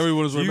wearing masks.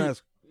 Everyone's wearing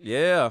masks.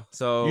 Yeah,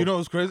 so You know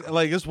what's crazy?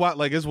 Like, it's wild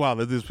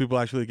that there's people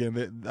actually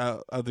getting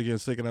out there getting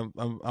sick, and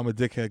I'm a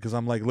dickhead, because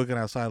I'm like looking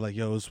outside like,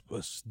 yo,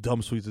 it's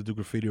dumb sweet to do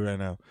graffiti right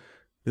now.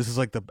 This is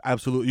like the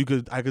absolute.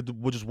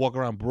 We'll just walk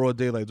around broad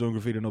daylight doing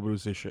graffiti and nobody would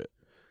say shit.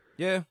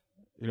 yeah,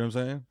 You know what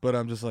I'm saying? But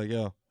I'm just like,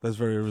 yo, that's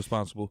very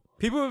irresponsible.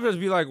 people would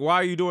just be like, "Why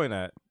are you doing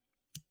that?"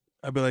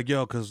 I'd be like,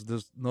 yo, because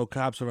there's no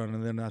cops around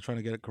and they're not trying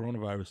to get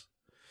coronavirus.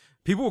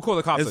 People will call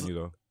the cops It's- on you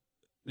though.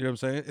 You know what I'm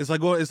saying? It's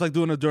like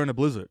doing it during a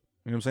blizzard.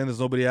 You know what I'm saying? There's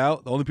nobody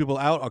out. The only people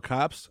out are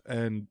cops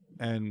and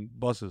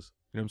buses.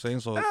 You know what I'm saying?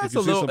 So if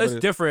you see somebody,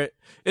 It's different.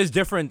 It's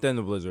different than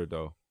the blizzard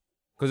though,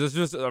 because it's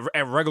just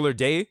a regular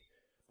day.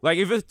 Like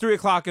if it's 3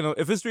 o'clock in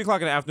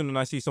the afternoon and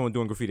I see someone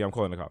doing graffiti, I'm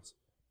calling the cops.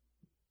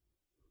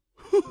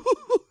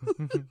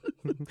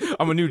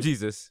 I'm a new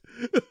Jesus.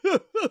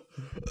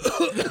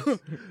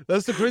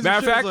 that's the crazy Matter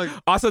of shit. fact, Like,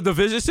 also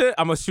division shit,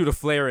 I'm gonna shoot a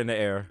flare in the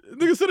air.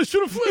 nigga said to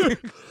shoot a flare.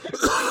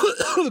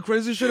 The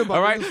crazy shit about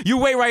All right, you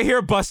wait right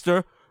here,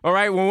 Buster. All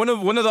right, when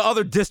one of the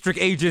other district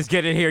agents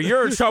get in here,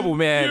 you're in trouble,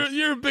 man.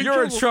 You're in big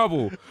You're in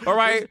trouble. All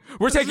right,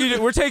 we're taking you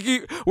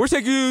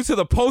to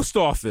the post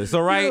office.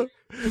 All right.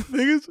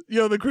 Niggas,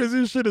 yo, the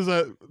craziest shit is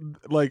that,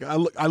 like, I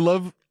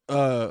love,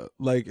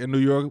 like, in New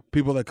York,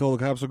 people that call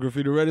the cops on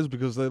graffiti writers,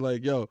 because they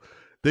like, yo,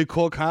 they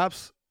call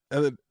cops,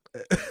 and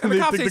And the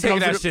cops ain't taking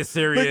that shit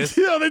serious.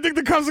 Like, they think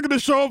the cops are gonna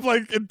show up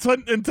like in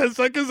 10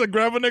 seconds and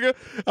grab a nigga.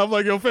 I'm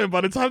like, yo, fam,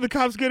 by the time the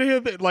cops get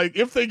here, like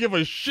if they give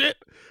a shit,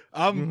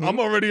 I'm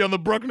already on the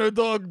Bruckner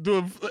dog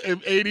doing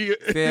 80 in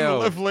the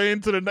left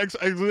lane to the next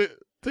exit.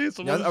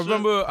 I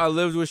remember I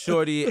lived with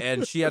Shorty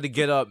and she had to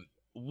get up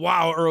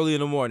early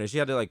in the morning. She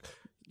had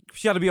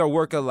to be at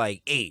work at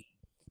like 8.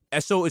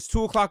 And so it's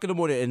 2:00 in the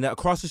morning, and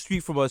across the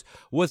street from us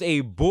was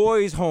a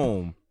boys'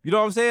 home. You know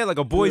what I'm saying? Like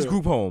a boys'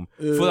 group home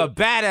for the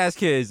badass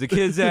kids, the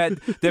kids that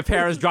their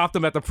parents dropped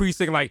them at the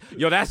precinct. Like,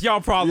 yo, that's y'all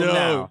problem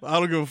now. I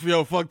don't give a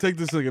yo, fuck, take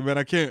this nigga, man.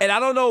 I can't. And I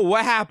don't know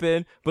what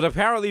happened, but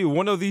apparently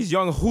one of these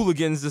young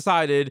hooligans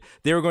decided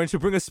they were going to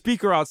bring a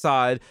speaker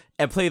outside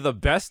and play the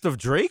best of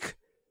Drake.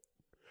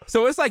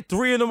 So it's like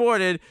 3 in the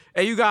morning,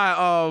 and you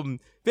got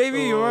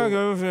Baby, you are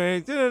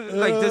going to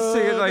like this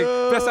singing like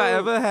best I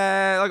ever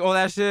had, like all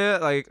that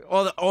shit, like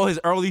all his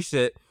early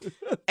shit.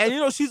 And you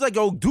know, she's like,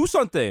 yo, do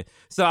something.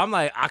 So I'm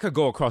like, I could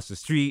go across the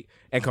street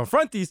and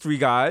confront these 3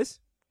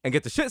 guys and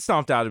get the shit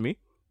stomped out of me.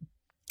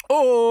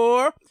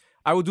 Or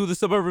I will do the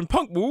suburban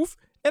punk move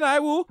and I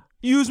will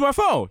use my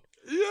phone.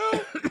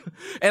 Yeah.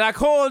 And I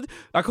called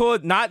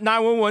not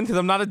 911 because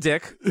I'm not a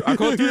dick. I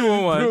called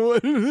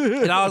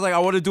 311 and I was like, I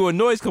want to do a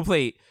noise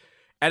complaint.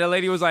 And the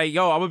lady was like,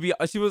 yo,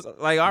 she was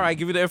like, all right,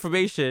 give me the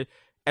information.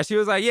 And she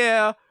was like,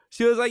 yeah.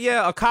 She was like,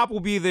 yeah, a cop will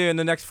be there in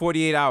the next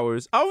 48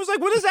 hours. I was like,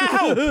 what does that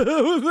help?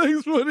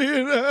 Next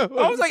 48 hours.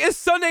 I was like, it's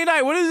Sunday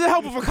night. What does it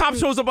help if a cop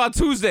shows up on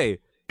Tuesday?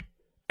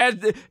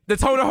 And the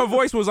tone of her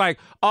voice was like,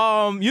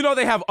 you know,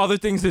 they have other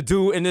things to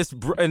do in this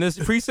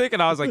precinct.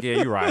 And I was like,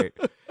 yeah, you're right.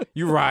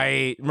 You're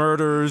right.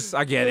 Murders.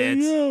 I get it.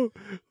 Yo,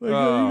 like,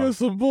 yo, you got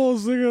some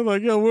balls, nigga.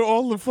 Like, yo, we're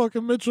all in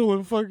fucking Mitchell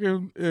and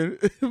fucking...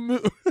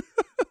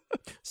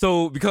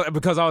 So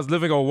because I was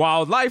living a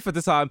wild life at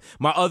the time,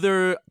 my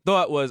other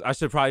thought was I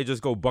should probably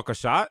just go buck a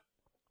shot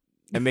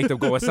and make them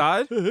go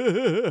aside.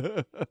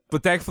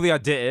 But thankfully I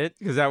didn't,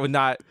 because that would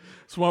not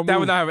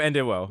have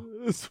ended well.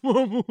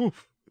 Smart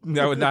move.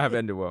 That would not have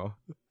ended well.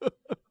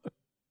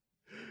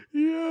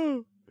 Yeah.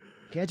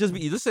 Can't just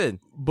be busting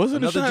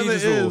a shot in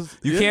the air.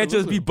 You can't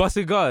just be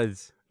busting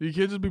guns. You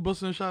can't just be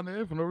busting a shot in the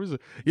air for no reason.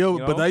 Yo,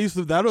 but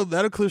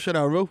that'll clear shit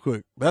out real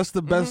quick. That's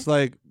the best.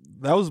 Like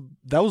that was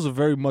a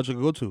very much a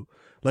go-to.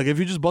 Like if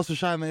you just bust a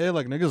shot in the air,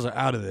 like niggas are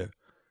out of there.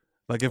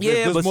 Like if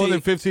there's more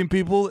than 15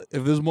 people,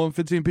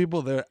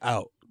 they're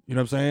out. You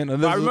know what I'm saying?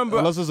 I remember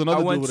unless there's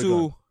another dude with a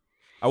gun.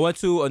 I went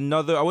to a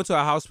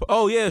house.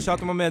 Oh yeah, shout out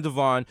to my man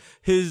Devon.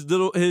 His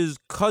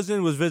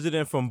cousin was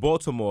visiting from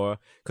Baltimore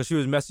because she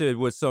was messing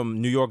with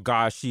some New York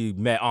guy she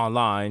met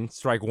online,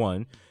 strike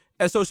one.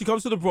 And so she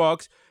comes to the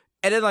Bronx,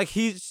 and then like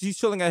she's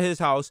chilling at his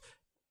house,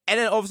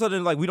 and then all of a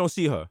sudden like we don't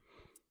see her.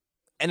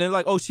 And then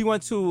like, oh, she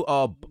went to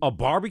a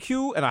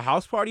barbecue and a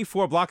house party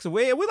 4 blocks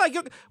away. And we're like,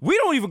 we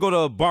don't even go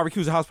to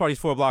barbecues and house parties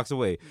 4 blocks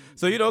away.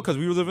 So, you know, because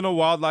we were living a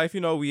wild life,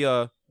 you know, we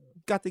got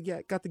the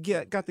gat.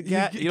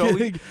 You know,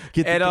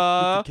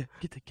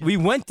 we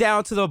went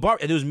down to the bar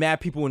and there was mad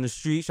people in the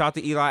street. Shout out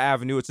to Eli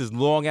Avenue. It's this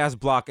long ass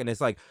block and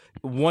it's like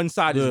one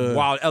side is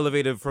wild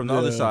elevated from the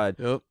other side.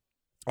 Yep.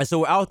 And so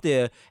we're out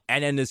there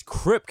and then this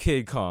Crip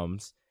kid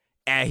comes.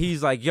 And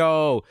he's like,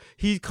 yo,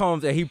 he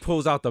comes and he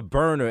pulls out the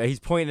burner and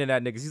he's pointing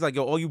at niggas. He's like,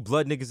 yo, all you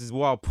blood niggas is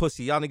wild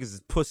pussy. Y'all niggas is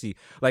pussy.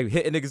 Like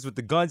hitting niggas with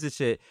the guns and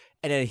shit.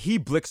 And then he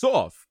blicks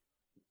off.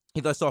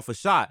 He lets off a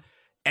shot.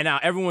 And now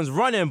everyone's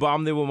running, but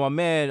I'm there with my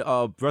man,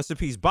 rest in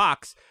peace,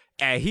 Box.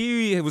 And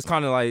he was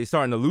kind of like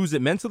starting to lose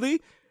it mentally.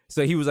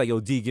 So he was like,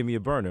 yo, D, give me a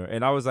burner.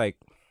 And I was like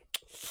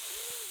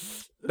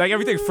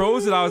everything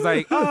froze and I was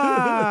like, look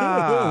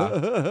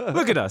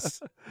at us.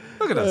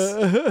 Look at us.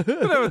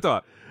 I never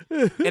thought.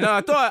 And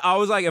I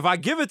was like, if I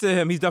give it to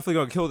him, he's definitely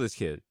gonna kill this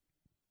kid.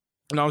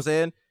 You know what I'm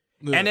saying?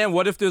 Yeah. And then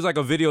what if there's like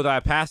a video that I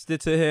passed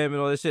it to him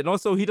and all this shit? And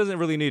also, he doesn't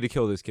really need to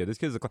kill this kid. This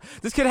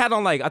kid had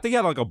on like, I think he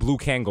had like a blue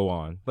Kango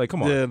on. Like,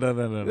 come on. Yeah, no.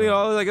 You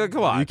know, like,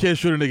 come on. You can't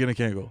shoot a nigga in a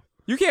Kango.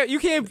 You can't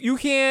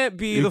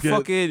be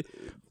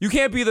you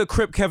can't be the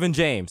Crip Kevin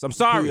James. I'm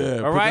sorry.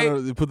 Yeah, all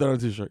right. Put that on a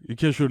t-shirt. You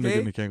can't shoot a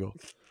nigga in a Kango.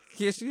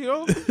 You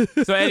know?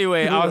 So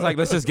anyway, I was like,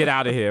 let's just get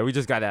out of here. We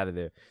just got out of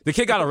there. The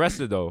kid got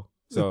arrested though.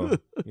 So,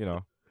 you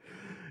know.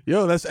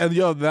 Now don't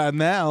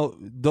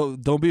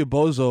be a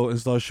bozo and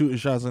start shooting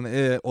shots in the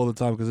air all the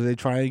time because they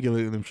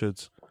triangulate them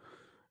shits.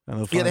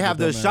 Yeah, they have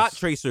the shot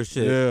tracer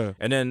shit. Yeah.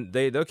 And then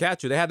they'll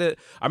catch you. They had it.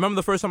 I remember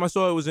the first time I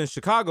saw it was in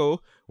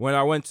Chicago when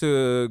I went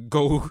to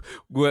go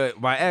with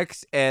my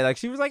ex and like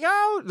she was like,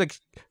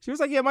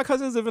 yeah, my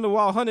cousins live in the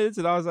wild hundreds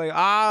and I was like,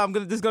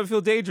 this is gonna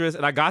feel dangerous.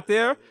 And I got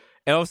there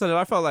and all of a sudden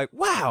I felt like,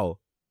 wow,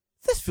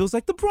 this feels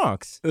like the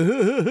Bronx.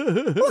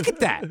 Look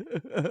at that.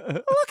 Look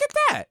at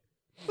that.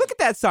 Look at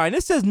that sign.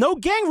 It says no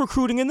gang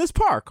recruiting in this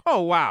park.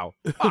 Oh, wow.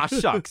 Ah,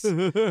 shucks.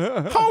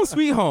 Home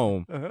sweet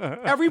home.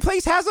 Every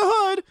place has a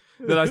hood.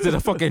 Then I did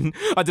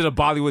a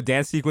Bollywood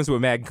dance sequence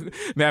with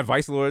mad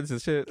Vice Lords and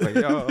shit. Like,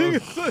 yo.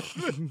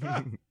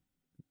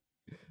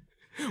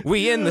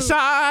 We in the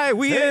shy.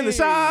 We in the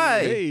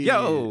shy.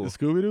 Yo.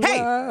 Scooby-Doo. Hey,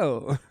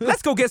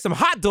 let's go get some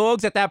hot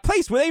dogs at that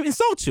place where they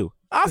insult you.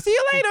 I'll see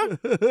you later.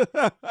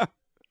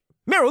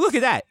 Miro, look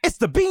at that. It's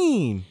the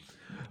bean.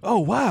 Oh,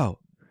 wow.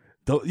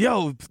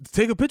 Yo,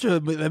 take a picture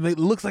of it. It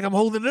looks like I'm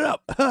holding it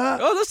up.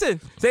 Oh,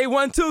 listen. Say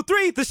 1, 2,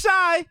 3, the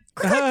shy.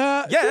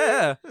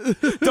 Yeah.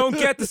 Don't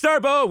get the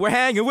Sturbo. We're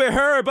hanging with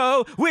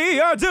Herbo. We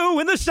are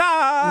doing the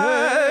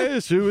shy. Hey,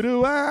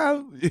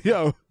 shoot-a-wow.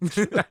 Yo.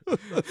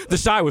 The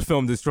Shy was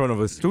filmed in front of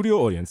a studio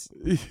audience.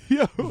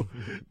 Yo.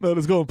 No,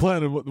 let's go and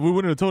plan it. We're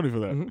winning a Tony for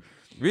that.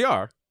 Mm-hmm. We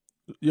are.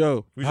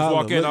 Yo. We just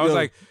walk in. I was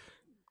like,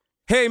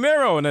 hey,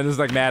 Miro. And then there's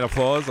like mad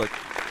applause. Like,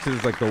 it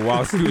was like the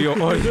wild studio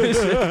audience.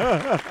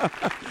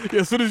 Yeah,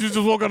 as soon as you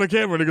just walk on the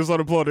camera, niggas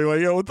start applauding.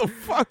 Like, yo, what the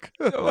fuck?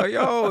 I'm like,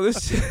 yo,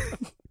 this shit.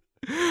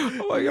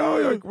 I'm like, yo,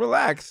 like,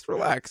 relax.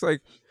 Like, I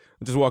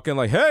just walk in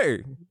like,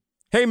 hey,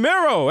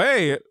 Miro,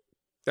 hey.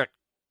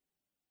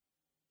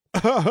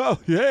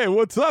 Hey,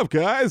 what's up,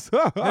 guys?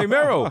 Hey,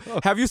 Miro,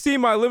 have you seen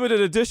my limited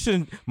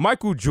edition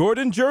Michael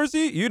Jordan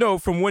jersey? You know,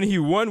 from when he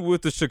won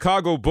with the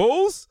Chicago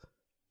Bulls?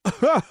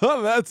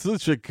 That's a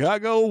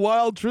Chicago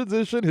Wild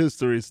tradition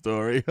history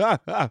story. The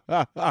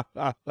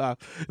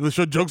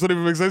show jokes don't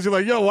even make sense. You're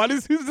like, yo, why do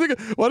these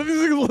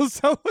niggas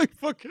sound like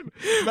fucking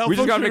We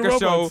just gotta make a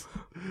robots? show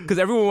because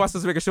everyone wants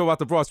us to make a show about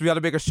the Bronx. We gotta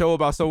make a show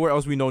about somewhere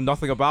else we know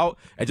nothing about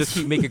and just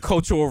keep making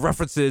cultural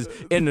references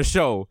in the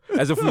show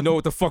as if we know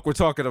what the fuck we're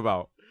talking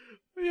about.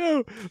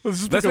 Yo,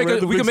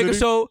 We can make a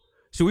show.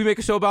 Should we make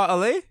a show about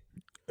LA?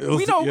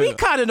 We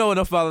kind of know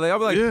enough about LA. I'm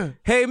like,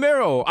 hey,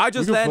 Miro, I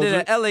just landed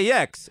at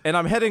LAX and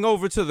I'm heading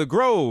over to the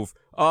Grove.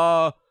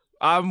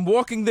 I'm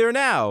walking there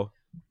now.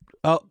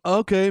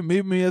 Okay,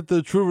 meet me at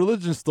the True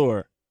Religion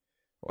store.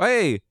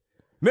 Hey,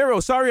 Miro,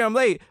 sorry I'm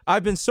late.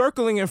 I've been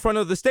circling in front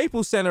of the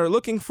Staples Center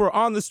looking for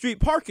on-the-street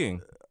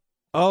parking.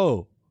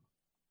 Oh,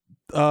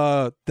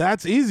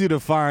 that's easy to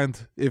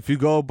find. If you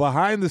go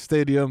behind the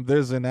stadium,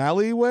 there's an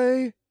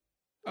alleyway.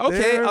 Okay,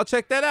 there. I'll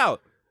check that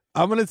out.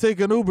 I'm going to take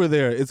an Uber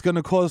there. It's going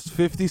to cost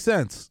 50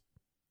 cents.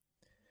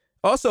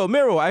 Also,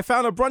 Miro, I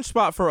found a brunch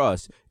spot for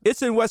us.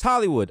 It's in West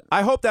Hollywood.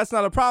 I hope that's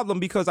not a problem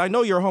because I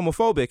know you're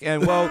homophobic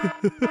and, well...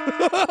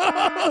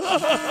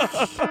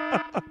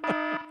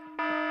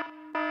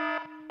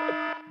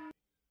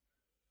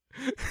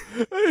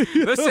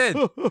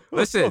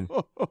 Listen.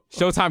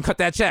 Showtime, cut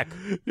that check.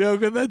 Yo,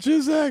 cut that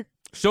check.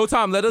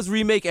 Showtime, let us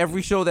remake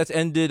every show that's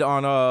ended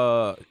on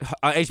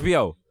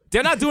HBO.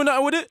 They're not doing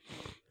nothing with it.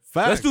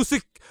 Facts. Let's do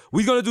 6...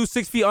 We're going to do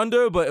 6 Feet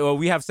Under, but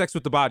we have sex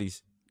with the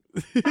bodies.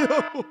 Yo.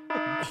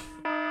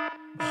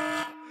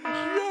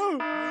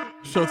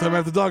 Showtime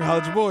After Dark, holla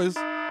at your boys.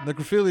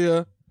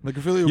 Necrophilia.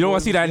 You don't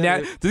want to see that?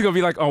 This is going to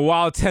be like a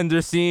wild,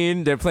 tender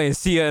scene. They're playing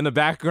Sia in the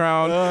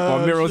background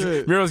while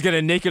Miro's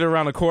getting naked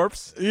around a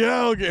corpse.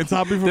 Yo, getting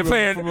Tommy from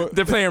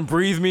They're playing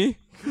Breathe Me.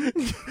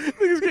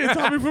 Niggas getting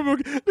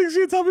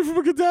Tommy from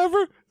a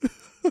cadaver.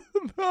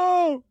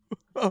 No.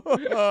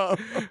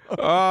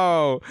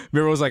 Oh,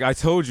 Miro's like, I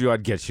told you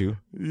I'd get you.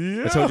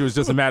 Yeah. I told you it was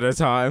just a matter of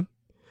time.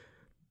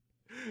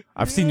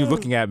 I've seen you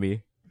looking at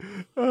me.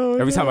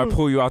 Every time I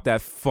pull you out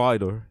that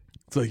fighter,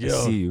 it's like, I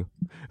yo, see you.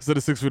 Instead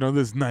of 6 feet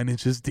under, it's 9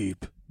 inches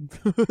deep.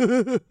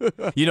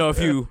 You know, if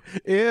you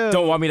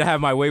don't want me to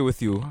have my way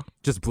with you,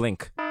 just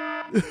blink.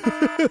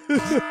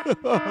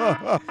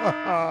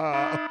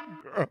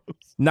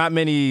 Not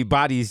many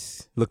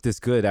bodies look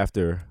this good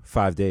after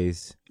 5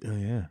 days. Oh,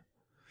 yeah.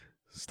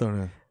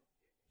 Starting.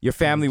 Your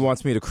family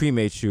wants me to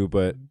cremate you,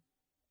 but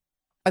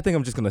I think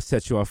I'm just going to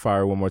set you on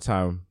fire one more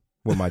time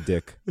with my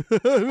dick.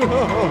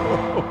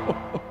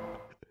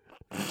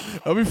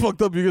 I'll be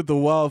fucked up. You get the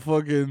wild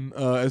fucking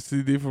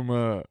STD from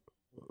a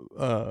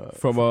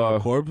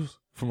corpse.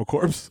 From a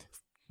corpse.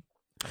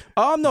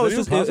 No, it's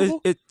just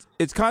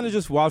it's kind of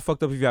just wild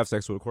fucked up if you have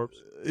sex with a corpse.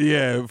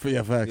 Yeah,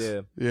 facts.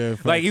 Yeah,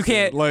 facts. Like you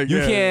can't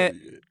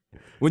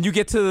when you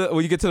get to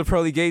the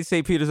pearly gates,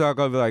 St. Peter's not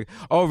gonna be like,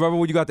 oh, remember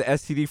when you got the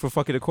STD for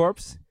fucking a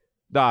corpse?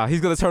 Nah,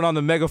 he's gonna turn on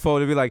the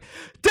megaphone and be like,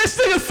 this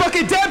nigga's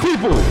fucking dead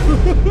people.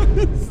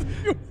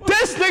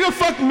 This nigga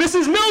fucked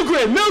Mrs.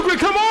 Milgren. Milgren,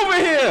 come over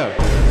here.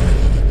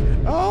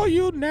 Oh,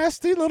 you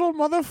nasty little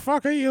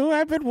motherfucker, you.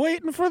 I've been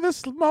waiting for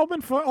this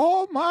moment for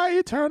all my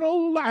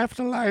eternal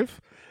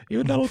afterlife.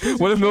 You little piece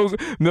What if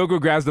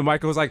Milgren grabs the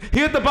mic and was like,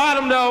 he at the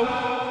bottom though?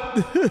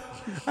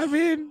 I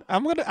mean,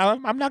 I'm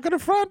not gonna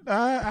front.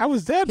 I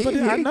was dead, but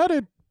I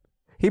nutted.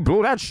 He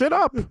blew that shit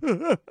up.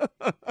 And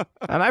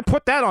I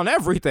put that on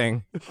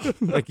everything.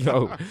 Like,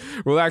 yo,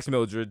 relax,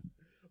 Mildred.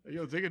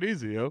 Yo, take it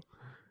easy, yo.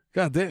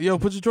 God damn, yo,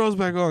 put your drawers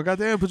back on. God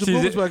damn, put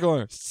your clothes back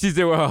on. She's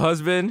there with her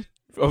husband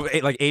of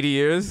like 80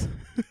 years.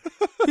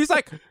 He's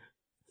like,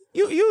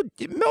 you,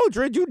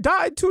 Mildred, you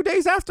died 2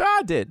 days after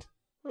I did.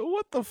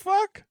 What the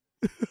fuck?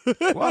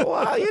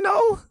 Well, you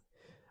know,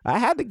 I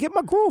had to get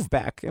my groove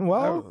back. And,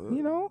 well,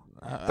 you know,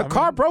 the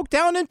car broke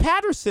down in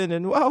Patterson.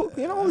 And, well,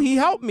 you know, he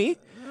helped me.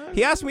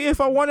 He asked me if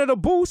I wanted a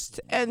boost,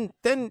 and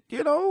then,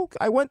 you know,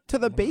 I went to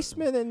the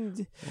basement,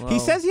 and he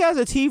says he has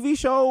a TV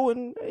show,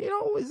 and, you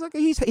know, it's like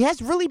he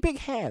has really big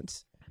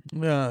hands.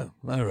 Yeah,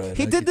 all right.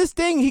 He did this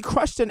thing. He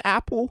crushed an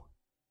apple.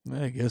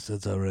 I guess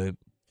that's all right.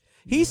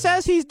 He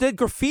says he did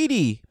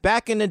graffiti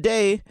back in the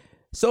day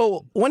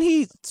So when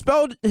he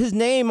spelled his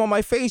name on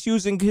my face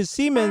using his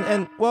semen,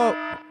 and well,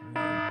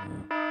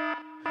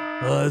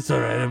 it's all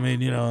right. I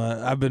mean, you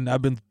know, I've been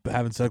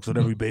having sex with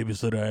every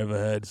babysitter I ever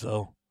had,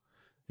 so,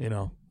 you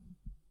know.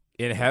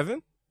 in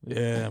heaven,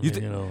 Yeah, I mean,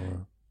 you know.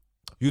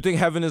 you think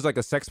heaven is like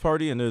a sex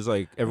party and there's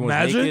like everyone's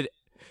Imagine. naked,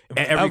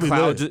 and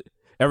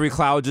every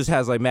cloud just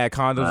has like mad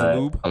condoms and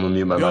lube. I'm gonna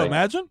mute my Yo, mic.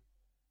 imagine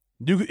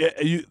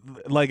you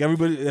like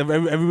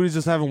everybody's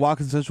just having wild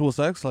consensual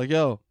sex. Like,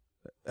 yo,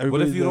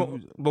 What if you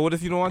everybody's- don't? But what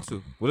if you don't want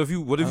to? What if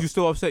you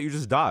still upset? You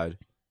just died.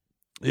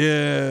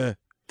 Yeah.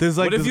 There's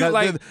like, What if you,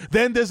 like-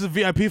 then there's a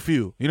VIP for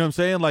you. You know what I'm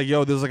saying? Like,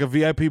 yo, there's like a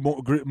VIP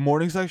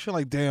morning section.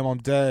 Like, damn, I'm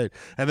dead.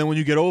 And then when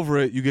you get over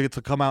it, you get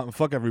to come out and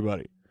fuck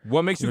everybody.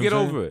 What makes you know get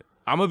what I'm over it?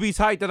 I'm gonna be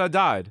tight that I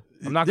died.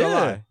 I'm not gonna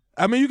lie.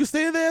 I mean, you can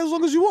stay in there as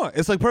long as you want.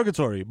 It's like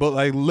purgatory, but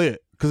like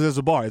lit because there's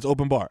a bar. It's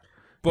open bar.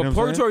 But You know what I'm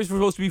saying? purgatory is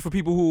supposed to be for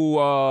people who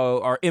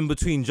are in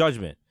between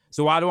judgment.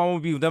 So why do I want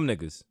to be with them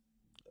niggas?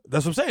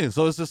 That's what I'm saying.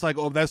 So it's just like,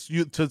 oh, that's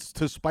you to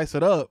spice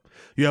it up.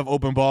 You have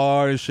open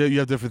bar and shit. You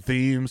have different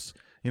themes.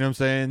 You know what I'm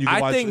saying? You can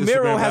I watch think Instagram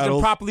Miro hasn't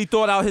battles. properly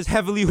thought out his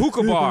heavily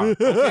hookah bar.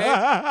 Okay?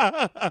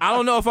 I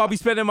don't know if I'll be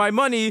spending my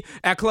money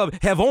at Club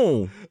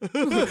Heaven,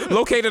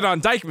 located on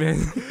Dykeman.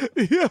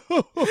 Yo,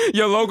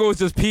 Your logo is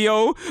just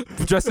P.O.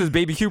 dressed as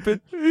Baby Cupid.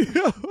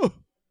 yo,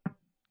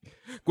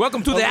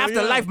 Welcome to the Oh,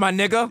 afterlife, yeah. my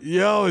nigga.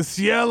 yo, it's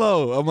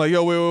yellow. I'm like,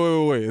 yo,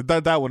 wait.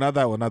 Not that one.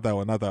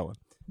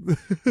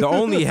 The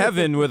only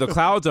heaven where the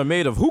clouds are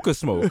made of hookah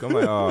smoke. I'm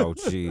like, oh,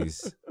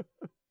 jeez.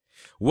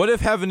 What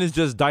if heaven is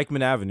just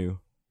Dykeman Avenue?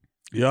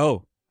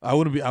 Yo, I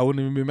wouldn't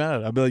even be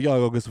mad. I'd be like, yo, I'll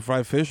go get some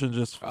fried fish and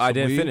just. I some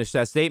didn't weed. finish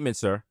that statement,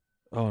 sir.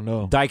 Oh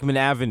no. Dykeman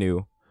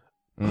Avenue.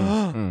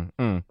 In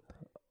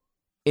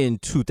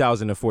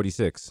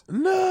 2046.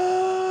 No.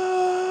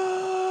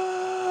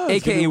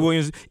 AKA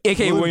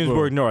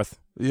Williamsburg North.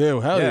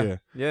 Yeah, hell yeah.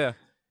 Yeah.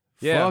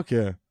 Yeah. Fuck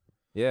yeah.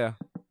 Yeah.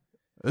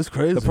 It's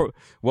crazy.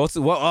 Wait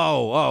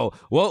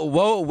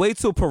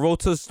till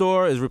Perota's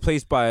store is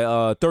replaced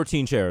by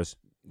 13 chairs.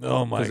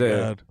 Oh my 'Cause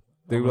god.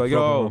 they I'm were like, gonna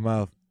throw up yo. in my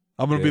mouth.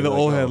 I'm gonna Yeah, be the like,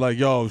 old yo. head, like,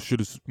 yo,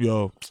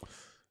 yo.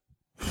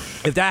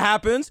 If that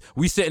happens,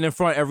 we sitting in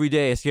front every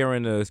day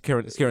scaring the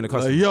customers.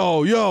 Like,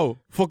 yo,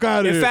 fuck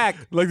out of In here.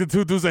 fact- like the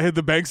two dudes that hit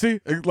the Banksy,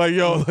 like,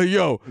 yo,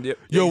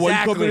 Yeah, why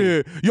you coming exactly.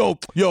 here? Yo,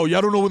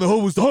 y'all don't know when the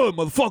hood was the hood,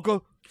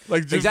 motherfucker.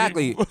 Like, just,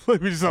 Exactly.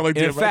 Like, we just sound like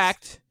In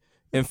DMX.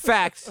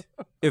 fact,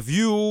 if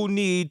you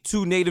need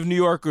two native New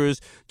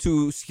Yorkers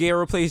to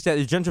scare a place that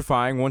is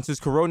gentrifying once this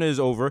corona is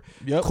over,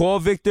 Yep. call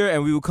Victor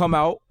and we will come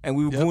out and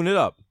we will goon it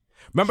up.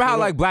 Remember how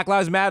like Black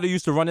Lives Matter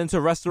used to run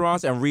into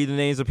restaurants and read the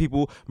names of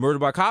people murdered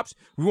by cops?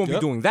 We won't be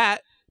doing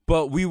that,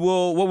 but we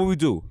will. What will we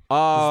do?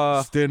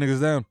 Stare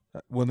niggas down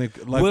when they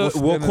like. We'll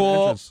stand in the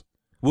call- entrance.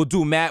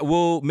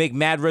 We'll make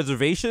mad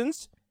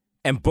reservations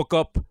and book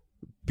up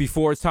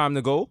before it's time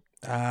to go.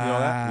 You know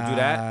that? We do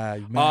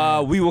that.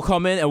 Man. We will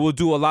come in and we'll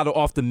do a lot of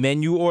off the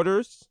menu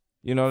orders.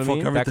 You know what Fuck I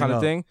mean? That everything kind of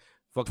up. thing.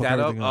 Fuck that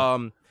everything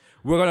up.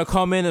 We're gonna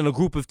come in a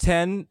group of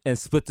 10 and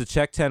split the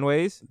check 10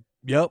 ways.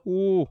 Yep.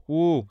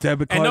 Ooh.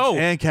 Debit And cards no.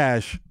 and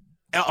cash.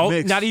 Oh,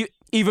 Mixed. not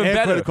even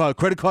And better.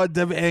 credit card,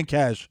 debit, and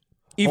cash.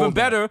 Even All that.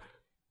 better.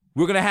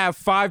 We're gonna have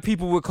 5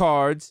 people with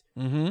cards,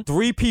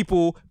 3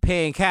 people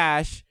paying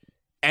cash,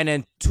 and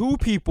then 2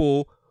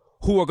 people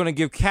who are gonna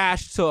give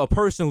cash to a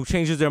person who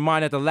changes their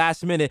mind at the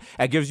last minute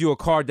and gives you a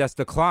card that's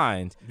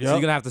declined. So Yep.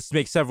 you're gonna have to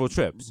make several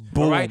trips.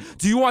 Boom. All right?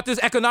 Do you want this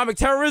economic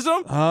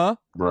terrorism? Huh?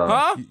 Bro.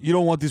 Huh? You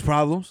don't want these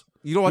problems.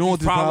 You don't want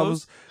these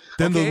problems?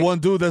 Then Okay. the one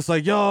dude that's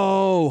like,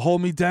 yo,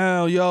 hold me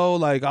down, yo,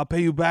 like I'll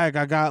pay you back.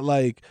 I got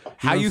like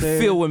How you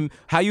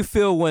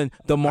feel when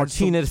the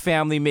Martinez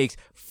family makes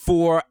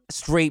 4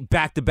 straight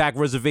back-to-back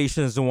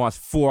reservations and wants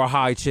 4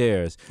 high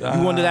chairs? You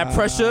under that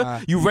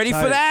pressure? You ready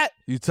for tight. that?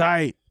 You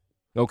tight.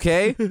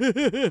 Okay.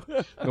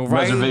 All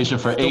right. Reservation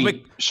for 8.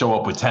 make- Show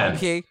up with 10.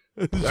 Okay.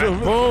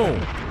 Boom.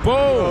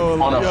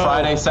 Boom. On a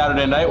Friday,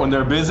 Saturday night when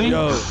they're busy.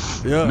 Yo,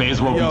 May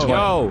as well be 20.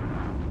 Yo.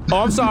 Oh,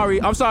 I'm sorry.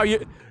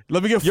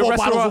 Let me get Your 4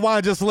 bottles restaurant- of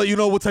wine just to let you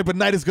know what type of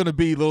night it's gonna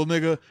be, little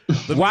nigga. Let me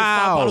get 5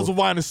 Wow. bottles of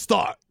wine to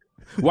start.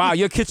 Wow,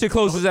 your kitchen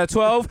closes at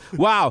 12?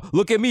 Wow,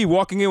 look at me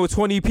walking in with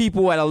 20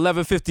 people at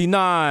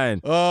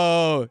 11:59.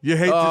 Oh, you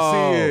hate to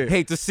see it.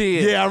 Hate to see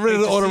it. Yeah, I'm ready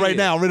Hate to order see right it.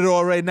 now. I'm ready to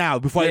order right now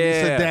before I even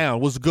Yeah. sit down.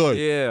 What's good?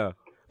 Yeah.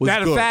 Was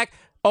Matter of good. fact,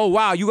 oh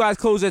wow, you guys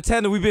closed at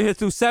 10 and we've been here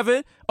through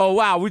 7? Oh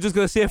wow, we're just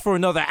gonna sit here for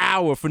another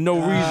hour for no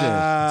reason.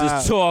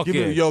 Just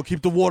talking.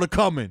 Keep the water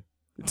coming.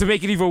 To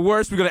make it even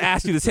worse, we're gonna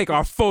ask you to take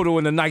our photo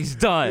in the nice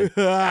done. You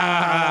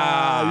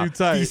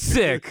tight. Be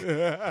sick.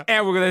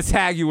 And we're gonna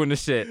tag you in the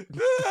shit.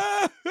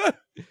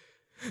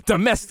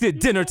 Domestic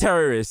dinner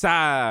terrorists.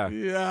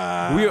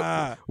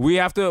 Yeah.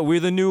 We're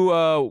the new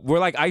we're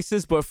like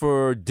ISIS but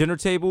for dinner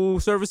table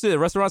services at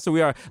restaurants, so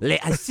we are les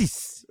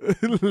ISIS.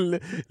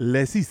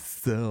 Les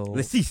so.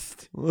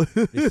 Lesist.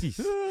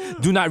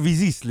 Do not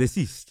resist,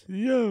 lesist.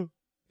 Yo.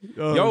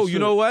 Oh, Yo, shit. you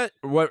know what?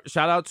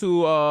 Shout out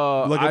to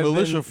Like a I've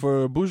militia been-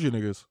 for bougie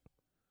niggas.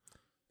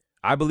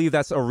 I believe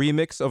that's a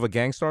remix of a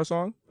Gangstar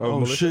song.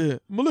 Oh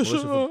shit, Militia!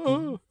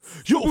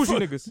 Yo, Bougie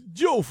niggas.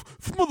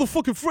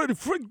 Motherfucking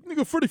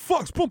Freddie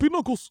Fox, Pumpy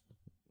Knuckles.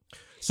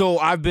 So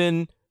I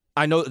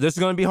know this is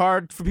gonna be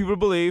hard for people to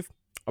believe.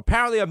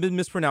 Apparently, I've been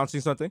mispronouncing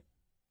something.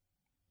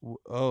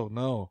 Oh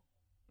no.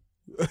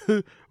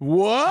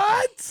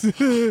 What?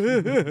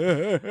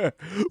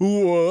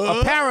 What?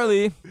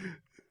 Apparently,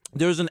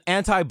 there's an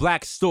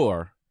anti-black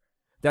store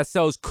that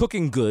sells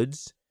cooking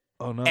goods,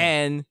 Oh no.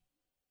 and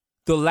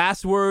the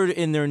last word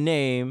in their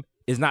name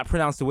is not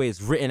pronounced the way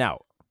it's written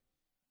out.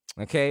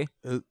 Okay?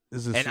 Is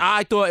this, And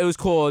I thought it was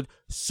called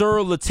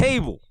Sur La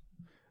Table.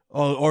 Sur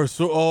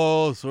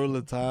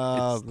La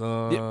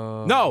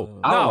Table. No,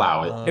 I'll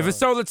allow it. If it's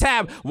Sur La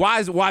Tab, why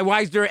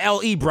is there an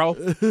LE, bro?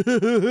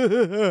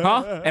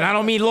 Huh? And I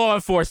don't mean law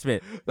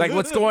enforcement. Like,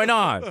 what's going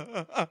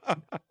on?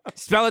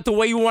 Spell it the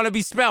way you want to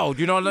be spelled.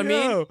 You know what I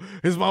mean? Yo,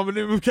 his mama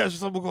named him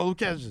Cassius. I'm gonna call him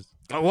Cassius.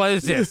 What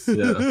is this?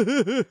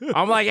 Yeah.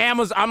 I'm like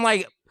Amazon. I'm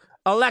like,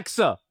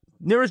 Alexa,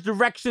 nearest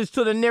directions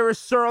to the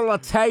nearest Sur La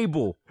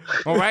Table.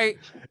 All right?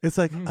 It's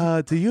like,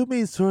 do you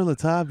mean Sur La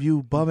Table,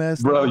 you bum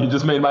ass? Bro, you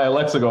just made my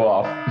Alexa go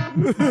off.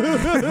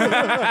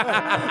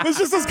 It's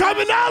just this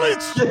common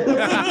knowledge.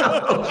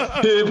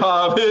 Hip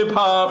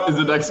hop is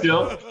the next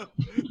skill.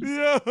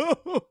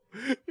 Yo.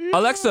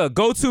 Alexa,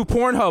 go to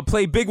Pornhub,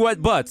 play Big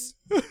Wet Butts.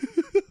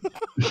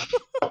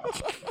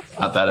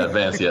 Not that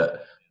advanced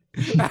yet.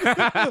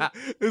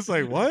 It's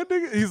like, what,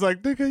 nigga? He's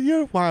like, nigga,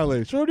 you're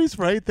wildin'. Shorty's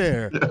right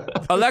there.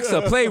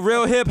 Alexa, play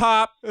real hip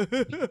hop.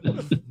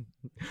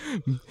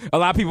 A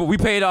lot of people, we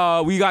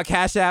got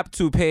Cash App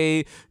to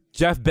pay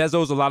Jeff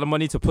Bezos a lot of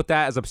money to put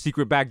that as a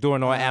secret backdoor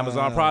in all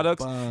Amazon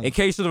products. Bang. In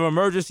case of an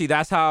emergency,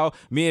 that's how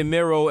me and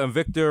Miro and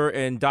Victor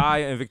and Di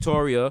and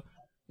Victoria,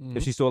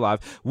 if she's still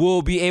alive,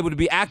 will be able to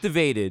be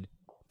activated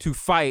to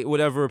fight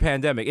whatever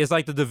pandemic. It's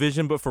like The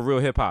Division, but for real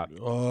hip hop.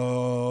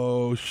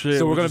 Oh shit.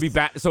 So we're gonna be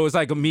back. So it's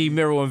like me,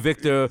 Miro, and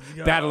Victor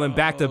battling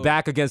back to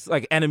back against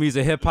like enemies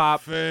of hip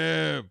hop.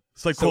 Fam.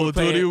 It's like So Call we're of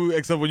Duty, playing-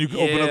 except when you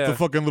open up Yeah. the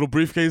fucking little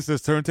briefcase,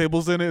 there's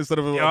turntables in it instead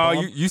of a Oh,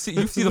 bomb. you see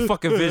the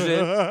fucking vision,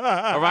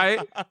 all right?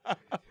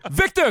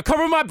 Victor,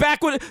 cover my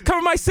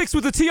six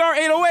with the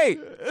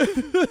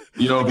TR-808.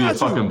 You know, it'd be a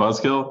fucking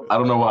buzzkill. I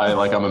don't know why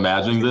I'm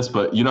imagining this,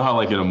 but you know how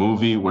like in a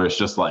movie where it's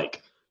just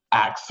like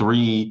Act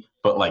 3,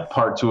 but like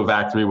Part 2 of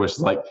Act 3, which is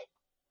like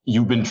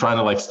you've been trying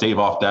to like stave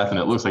off death and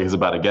it looks like he's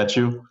about to get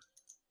you.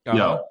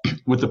 Yo,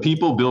 with the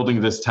people building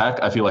this tech,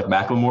 I feel like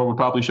Macklemore would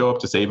probably show up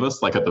to save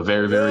us, like at the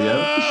very, very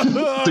end,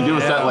 to give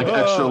us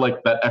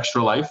that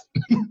extra life.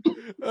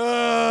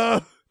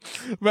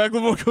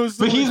 Macklemore goes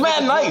to But he's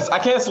mad nice. I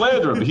can't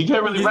slander him. But he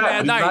can't really He's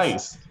rap. mad But he's nice.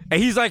 nice.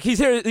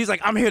 And he's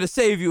like, I'm here to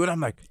save you, and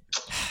I'm like,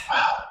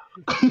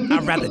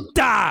 I'd rather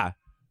die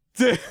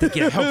to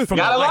get help from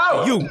Gotta a like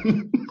allow you.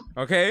 it.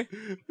 Okay?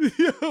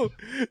 Yo,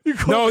 you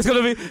call No, it's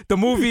gonna be the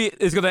movie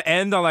is gonna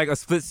end on like a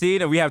split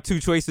scene, and we have two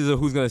choices of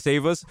who's gonna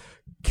save us: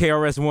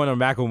 KRS-One or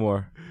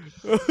Macklemore.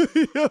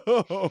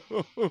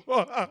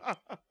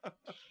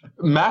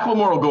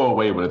 Macklemore will go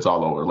away when it's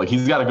all over. Like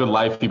he's got a good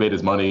life. He made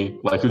his money.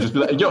 Like he'll just be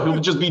like, yo, he'll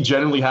just be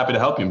genuinely happy to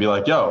help you and be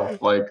like, yo,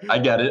 like I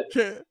get it.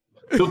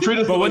 He'll treat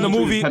us But when like the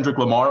he treated movie- Kendrick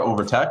Lamar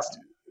over text.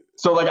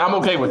 So like I'm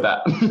okay with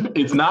that.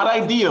 It's not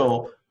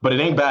ideal, but it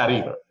ain't bad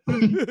either.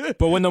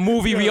 But when the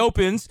movie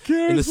reopens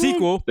in the KRS-One.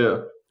 sequel,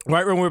 Yeah.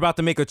 right when we're about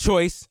to make a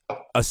choice,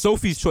 a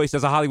Sophie's choice,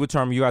 that's a Hollywood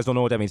term. You guys don't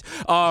know what that means.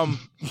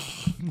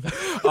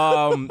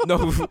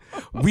 No,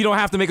 we don't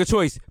have to make a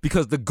choice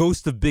because the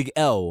ghost of Big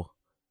L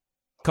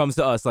comes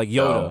to us like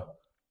Yoda.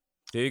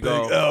 There you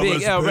go.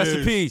 Big L, rest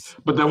in peace.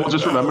 But then we'll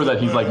just remember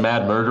that he's like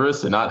mad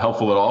murderous and not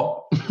helpful at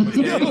all.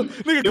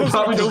 Nigga He'll comes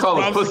probably and just call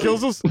us kills, pussy.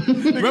 kills us.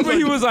 Remember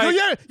he was like,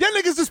 yo, yeah,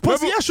 niggas is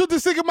pussy. I shoot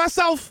this nigga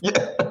myself.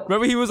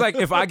 remember he was like,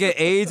 if I get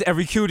AIDS,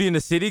 every cutie in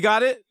the city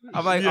got it.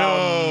 I'm like,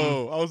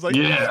 Yo, I was like,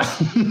 Yeah.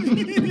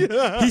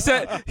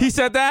 He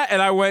said that, and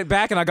I went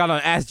back and I got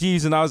on Ask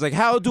Jeeves, and I was like,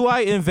 how do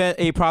I invent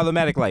a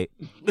problematic light?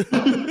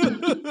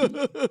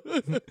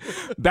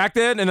 Back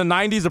then in the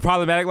 90s, the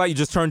problematic light, you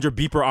just turned your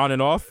beeper on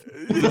and off.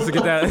 Just to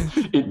get that.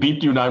 It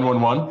beeped you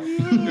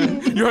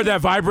 911. You heard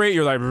that vibrate,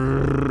 you're like,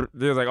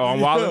 they're like, oh, I'm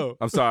wilding. Yo.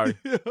 I'm sorry.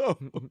 Yo.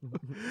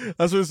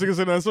 That's what the singer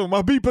said in that song.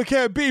 My beeper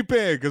can't beep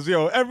it. Because,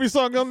 yo, every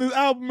song on this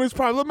album is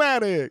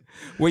problematic.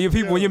 When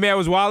your man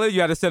was wilding,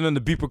 you had to send him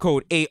the beeper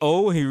code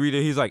AO. He read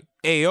it. He's like,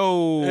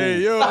 AO.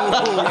 Hey, yo.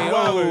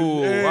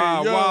 AO. Hey,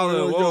 wow, yo,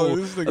 wildin'. yo, Whoa.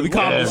 this nigga Let me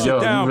calm Yeah, this shit yo,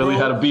 down, you really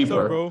bro. had a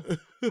beeper. What's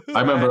up, bro?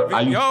 I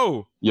remember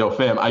Yo. Yo,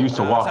 fam, I used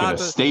to walk Shout out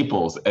into to-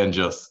 Staples and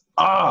just,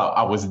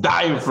 I was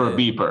dying for a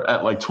beeper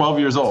at like 12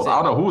 years old. I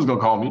don't know who was going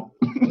to call me.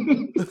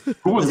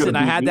 Who was Listen, going to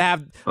I had to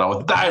have But I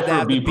was dying for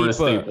a the beeper at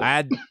Staples.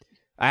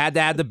 I had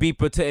to have the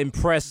beeper to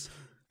impress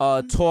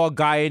tall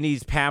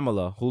Guyanese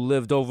Pamela who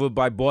lived over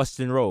by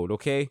Boston Road,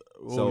 okay?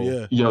 Oh,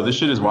 yeah. Yo, this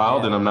shit is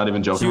wild, and I'm not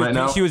even joking right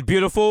now. She was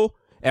beautiful,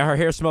 and her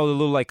hair smelled a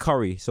little like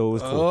curry, so it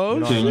was cool. Oh, you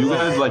know? Can you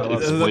guys like That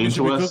explain means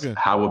you to be us cooking.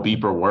 how a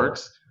beeper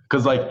works?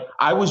 Because like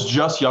I was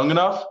just young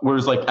enough,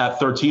 whereas like at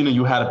 13 and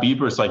you had a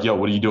beeper, it's like, yo,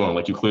 what are you doing?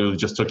 Like you clearly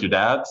just took your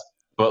dad's.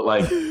 but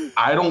like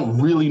I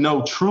don't really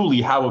know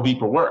truly how a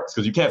beeper works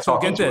because you can't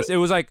talk Get into this. it. It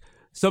was like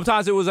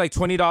sometimes it was like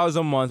 $20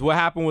 a month. What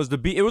happened was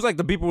it was like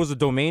the beeper was a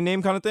domain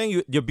name kind of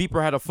thing. Your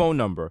beeper had a phone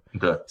number.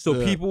 Okay.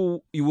 So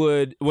people,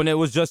 when it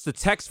was just the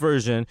text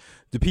version,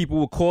 the people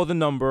would call the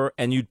number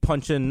and you'd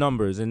punch in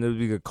numbers and there'd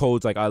be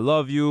codes like I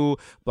love you,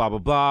 blah, blah,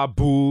 blah,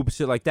 boob,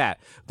 shit like that.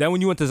 Then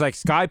when you went to like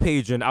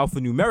SkyPager and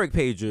alphanumeric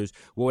pagers,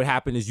 what would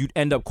happen is you'd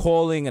end up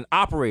calling an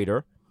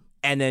operator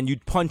and then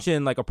you'd punch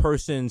in like a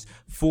person's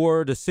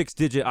 4 to 6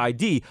 digit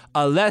ID,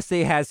 unless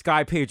they had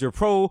SkyPager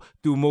Pro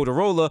through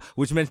Motorola,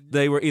 which meant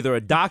they were either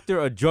a doctor,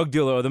 a drug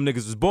dealer, or them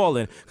niggas was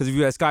balling. Because if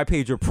you had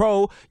SkyPager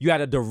Pro, you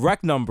had a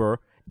direct number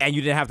and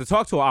you didn't have to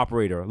talk to an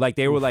operator. Like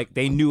they were like,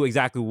 they knew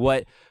exactly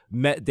what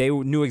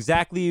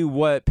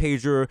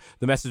pager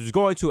the message was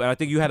going to. And I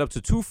think you had up to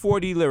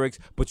 240 lyrics,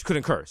 but you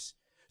couldn't curse.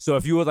 So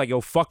if you were like,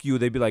 yo, fuck you,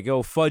 they'd be like,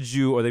 yo, fudge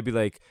you, or they'd be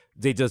like,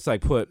 they just like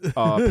put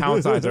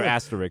pound signs or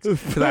asterisks.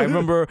 Because I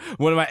remember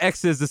one of my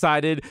exes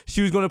decided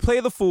she was going to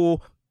play the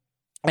fool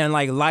and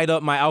like light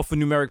up my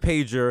alphanumeric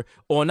pager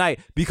all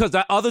night. Because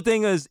the other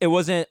thing is, it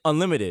wasn't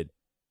unlimited.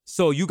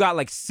 So you got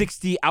like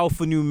 60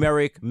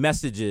 alphanumeric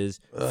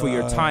messages for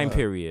your time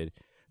period.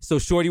 So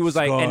Shorty was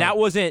like, and that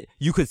wasn't,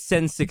 you could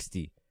send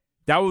 60.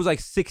 That was like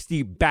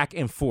 60 back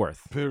and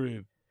forth.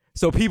 Period.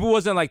 So people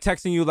wasn't like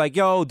texting you like,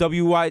 yo,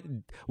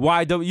 WYD,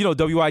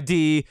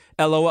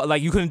 LOL.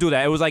 Like you couldn't do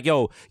that. It was like,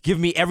 yo, give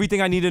me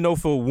everything I need to know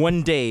for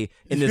one day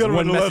in this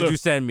one message you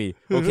send me.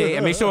 Okay.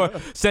 And make sure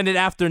send it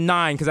after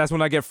 9 because that's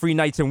when I get free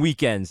nights and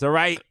weekends. All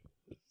right.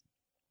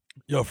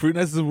 Yo, free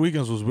nights and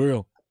weekends was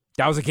real.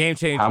 That was a game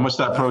changer. How much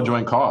that Pro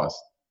joint cost?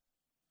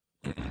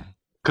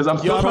 Because I'm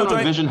still trying to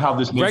envision how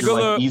this makes it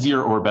like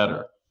easier or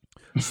better.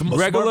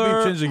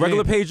 Regular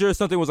pager,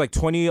 something was like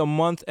 20 a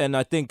month, and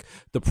I think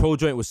the Pro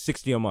joint was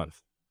 60 a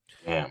month.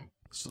 Damn.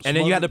 And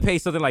then you had to pay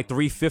something like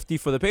 $350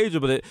 for the pager,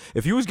 but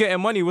if you was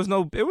getting money, it was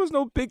no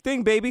big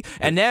thing, baby.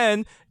 And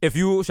then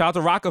shout out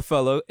to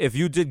Rockefeller, if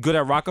you did good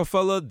at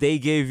Rockefeller, they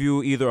gave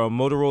you either a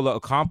Motorola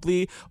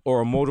Accompli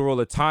or a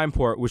Motorola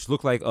Timeport, which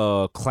looked like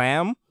a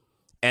clam.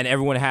 And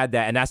everyone had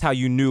that, and that's how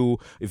you knew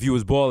if you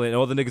was balling.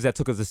 All the niggas that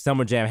took us to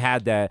Summer Jam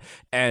had that.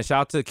 And shout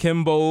out to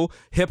Kimbo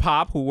Hip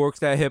Hop, who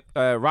works at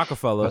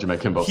Rockefeller.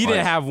 He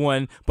didn't have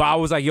one, but I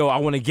was like, yo, I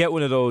want to get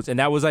one of those. And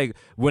that was like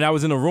when I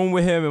was in a room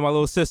with him and my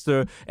little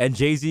sister, and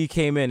Jay-Z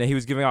came in, and he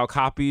was giving out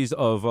copies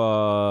of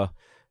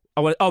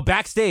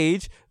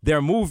Backstage,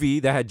 their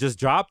movie that had just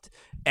dropped.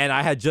 And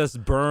I had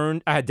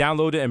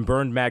downloaded and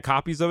burned mad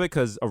copies of it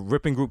because a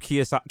ripping group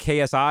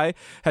KSI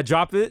had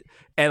dropped it.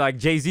 And like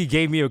Jay-Z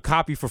gave me a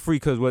copy for free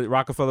because what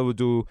Rockefeller would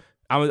do,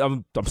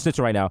 I'm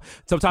snitching right now.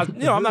 Sometimes,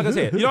 I'm not going to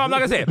say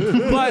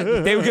it.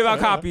 But they would give out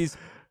copies.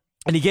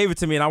 And he gave it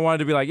to me, and I wanted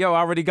to be like, yo, I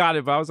already got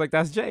it. But I was like,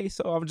 that's Jay,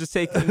 so I'm just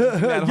taking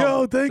that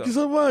Yo, thank you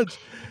so much.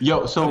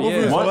 Yo, so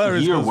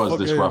what year was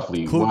this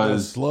roughly?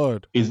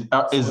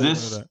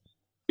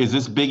 Is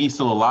this Biggie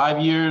Still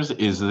Alive years?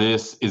 Is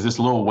this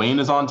Lil Wayne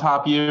is on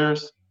top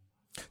years?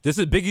 This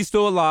is Biggie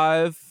Still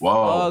Alive.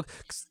 Whoa.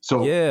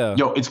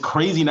 Yo, it's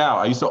crazy now.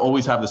 I used to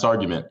always have this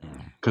argument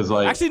because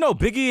like actually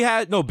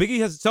Biggie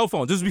has cell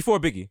phones. This is before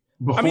Biggie.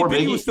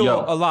 Biggie was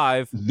still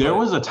alive. There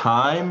was a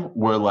time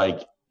where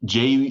like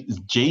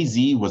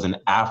Jay-Z was an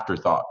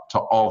afterthought to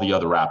all the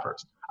other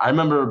rappers. I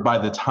remember by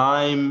the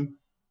time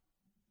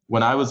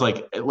when I was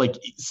like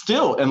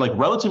still and like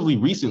relatively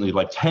recently,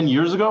 like 10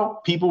 years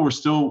ago, people were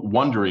still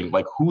wondering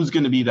like who's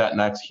going to be that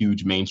next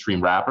huge mainstream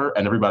rapper,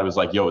 and everybody was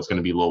like, "Yo, it's going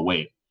to be Lil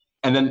Wayne."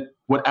 And then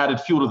what added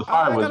fuel to the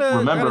fire was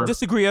I gotta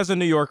disagree as a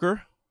New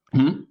Yorker.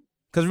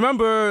 Because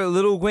remember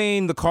Lil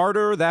Wayne, the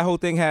Carter, that whole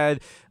thing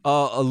had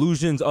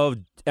allusions of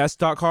S.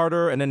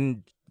 Carter, and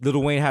then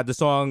Lil Wayne had the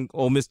song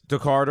 "Oh Mr.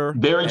 Carter."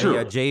 Very true. He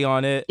had Jay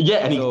on it.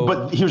 Yeah,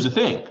 but here's the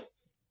thing.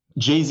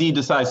 Jay-Z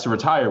decides to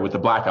retire with the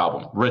Black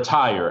Album.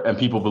 Retire, and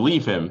people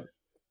believe him.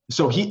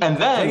 So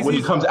when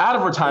he comes out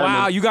of retirement,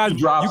 wow, you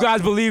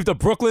guys believe the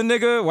Brooklyn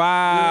nigga?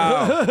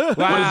 Wow. What does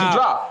he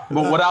drop?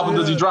 What album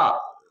does he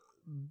drop?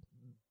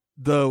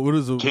 What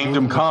is it?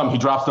 Kingdom Come. He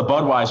drops the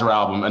Budweiser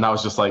album, and I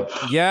was just like,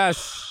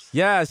 yes.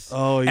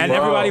 Oh, yeah. And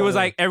everybody was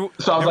like,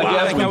 so I was like,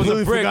 yeah, I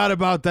completely forgot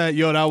about that.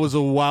 Yo, that was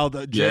a wild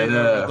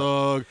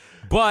dog.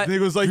 But he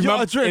was like, yo,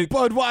 I drink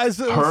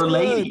Budweiser. Her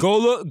lady.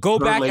 Go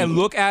back and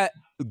look at.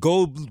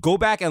 Go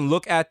back and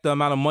look at the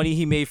amount of money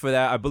he made for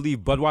that. I believe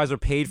Budweiser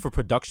paid for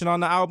production on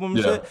the album.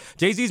 Yeah.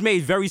 Jay-Z's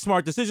made very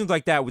smart decisions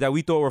like that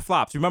we thought were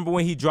flops. Remember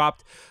when he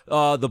dropped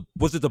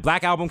the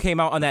Black Album came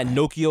out on that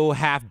Nokia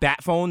half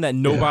bat phone that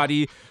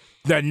nobody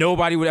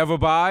would ever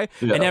buy?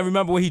 Yeah. And then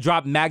remember when he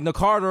dropped Magna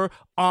Carta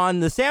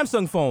on the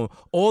Samsung phone?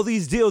 All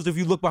these deals, if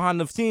you look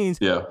behind the scenes,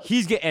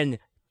 he's getting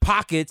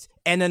pockets,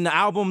 and then the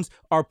albums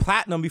are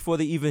platinum before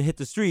they even hit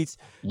the streets.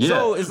 Yeah.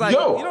 So it's like,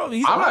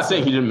 I'm not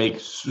saying he didn't make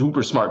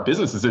super smart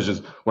business decisions.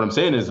 What I'm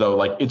saying is though,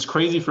 like, it's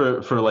crazy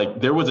for like,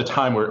 there was a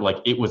time where like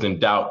it was in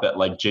doubt that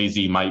like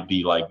Jay-Z might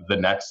be like the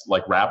next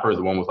like rapper,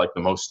 the one with like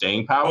the most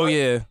staying power. Oh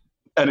yeah.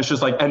 And it's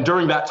just like, and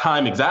during that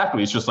time,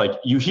 exactly, it's just like,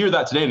 you hear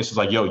that today and it's just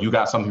like, yo, you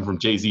got something from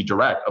Jay-Z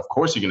direct. Of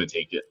course you're going to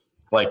take it.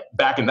 Like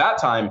back in that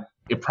time,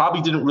 it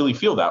probably didn't really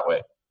feel that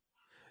way.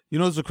 You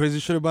know what's the crazy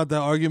shit about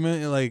that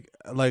argument?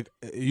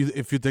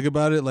 If you think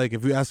about it, like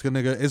if you ask a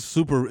nigga, it's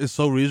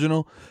so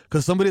regional.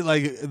 Cause somebody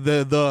like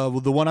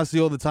the one I see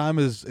all the time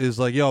is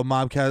like, yo,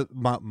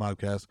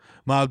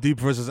 Mobb Deep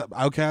versus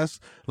Outkast.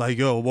 Like,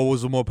 yo, what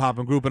was the more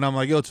popping group? And I'm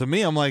like, yo, to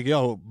me, I'm like,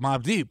 yo,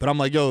 Mobb Deep. But I'm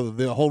like, yo,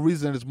 the whole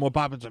reason it's more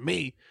popping to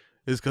me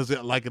is because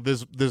like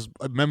there's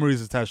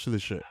memories attached to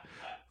this shit.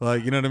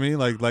 Like, you know what I mean?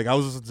 Like I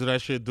was listening to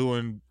that shit,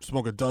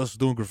 smoking dust,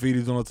 doing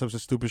graffiti, doing all types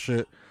of stupid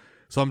shit.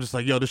 So I'm just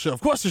like, yo, this shit. Of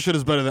course, this shit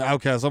is better than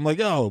Outkast. I'm like,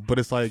 yo, but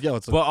it's like, yo,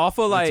 it's. But off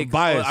of like,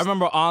 bias. I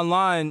remember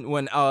online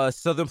when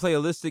Southern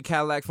Playalistic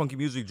Cadillac Funky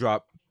Music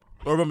dropped.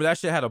 I remember that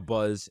shit had a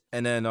buzz,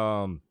 and then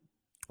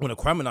when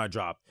Aquemini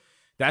dropped,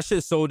 that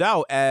shit sold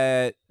out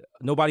at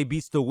Nobody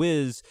Beats the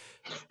Wiz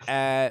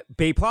at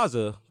Bay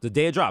Plaza the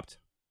day it dropped.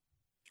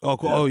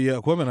 Oh yeah,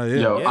 Aquemini.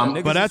 Yeah,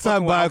 Yo, by that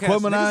time, by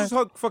Aquemini, niggas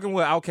was fucking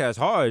with Outkast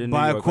hard in New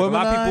by York. Like,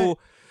 Aquemini.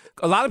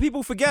 A lot of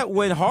people forget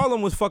when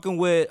Harlem was fucking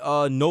with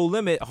No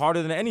Limit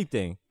harder than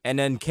anything. And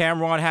then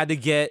Cameron had to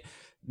get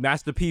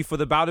Master P for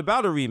the Bout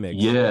remix.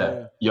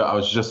 Yeah, I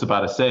was just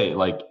about to say,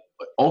 like,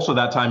 also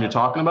that time you're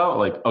talking about,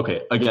 like,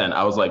 okay, again,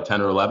 I was like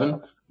 10 or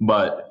 11,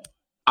 but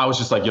I was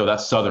just like, yo,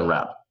 that's Southern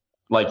rap.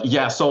 Like,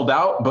 yeah, sold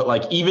out, but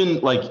like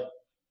even like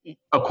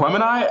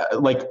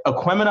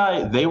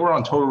Aquemini, they were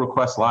on Total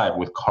Request Live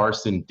with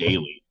Carson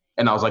Daly.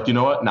 And I was like, you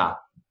know what? Nah,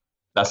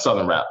 that's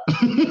Southern rap.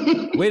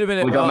 Wait a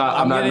minute. Like,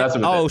 I'm not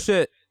messing with it. Oh,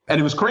 shit.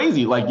 And it was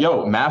crazy. Like,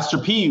 yo, Master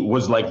P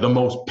was like the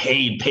most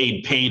paid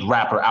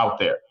rapper out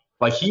there.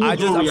 Like, he was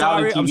doing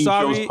reality TV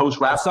shows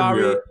post-rap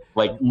career.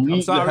 Like,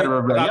 I'm sorry.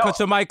 I'll cut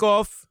your mic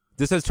off.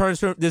 This has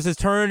turned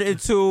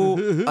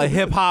into a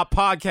hip hop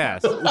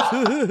podcast.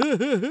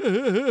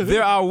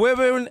 There are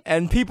women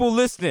and people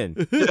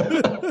listening,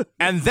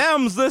 and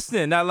them's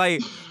listening. Now,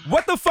 like,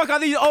 what the fuck are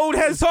these old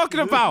heads talking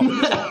about?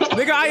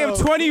 Nigga, I am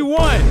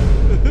 21.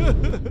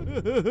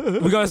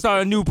 We're gonna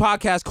start a new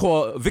podcast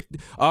called Victor's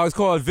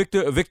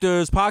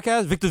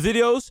Podcast, Victor's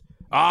Videos.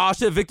 Oh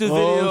shit, Victor's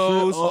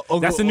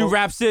Videos. That's the new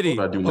Rap City.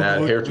 I do mad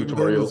hair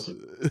tutorials.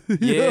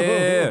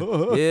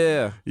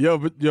 Yeah. Yo,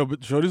 but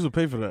shorties will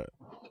pay for that.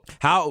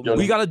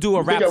 We gotta do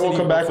a Rap City. I City. will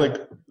come back like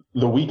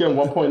the Weekend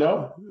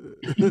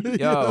 1.0.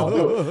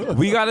 Yo,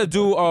 we gotta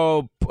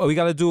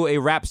do a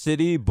Rap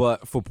City,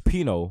 but for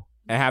Pino,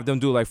 and have them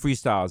do like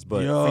freestyles,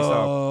 but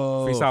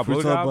freestyle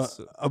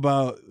blowjobs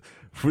about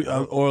free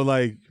or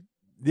like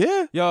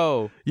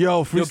Yo,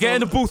 freestyle. get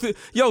in the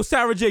booth. Yo,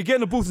 Sarah J, get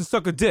in the booth and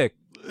suck a dick.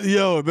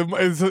 Yo,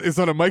 it's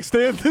on a mic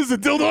stand. There's a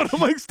dildo on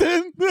a mic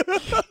stand.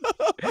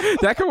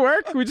 That could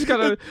work. We just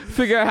gotta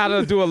figure out how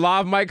to do a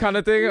live mic kind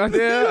of thing out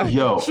there.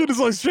 Yo, shit is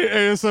like straight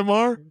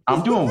ASMR.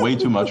 I'm doing way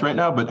too much right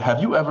now, but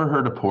have you ever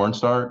heard a porn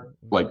star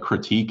like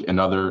critique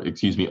another,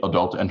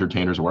 adult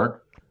entertainer's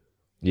work?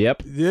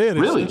 Yep. Yeah, they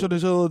really? hate on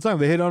each other all the time.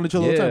 They hate on each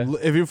other all the time.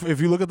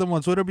 If you look at them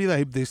on Twitter,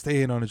 they stay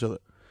hating on each other.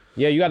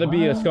 Yeah, you got to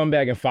be a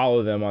scumbag and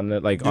follow them on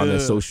on their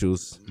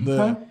socials.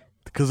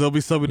 Because they'll be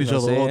subbing each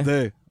other all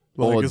day.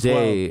 All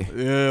day. Wild.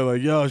 Yeah,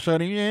 like, yo,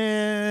 shorty,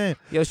 yeah.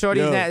 Yo,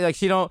 shorty's not, like,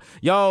 she don't,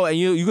 and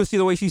you can see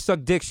the way she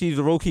suck dick. She's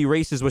low-key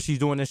racist, but she's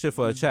doing this shit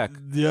for a check.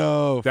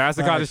 Yo. That's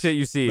the kind of shit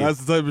you see.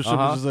 That's the type of shit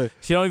that you say.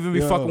 She don't even be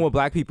fucking with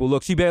black people.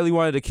 Look, she barely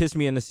wanted to kiss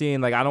me in the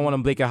scene. Like, I don't want to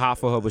make it hot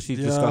for her, but she's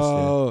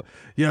disgusting.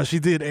 Yeah, she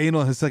did anal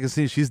in her second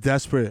scene. She's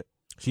desperate.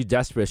 She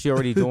desperate. She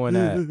already doing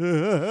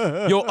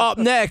that. Yo, up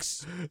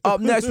next,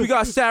 we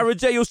got Sarah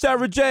J. Yo,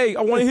 Sarah J,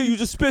 I want to hear you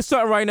just spit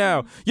something right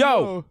now.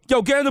 Yo,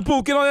 get in the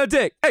booth. Get on that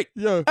dick. Hey,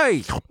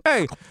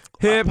 hey.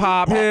 Hip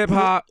hop.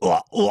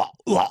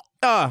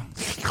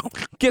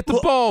 Get the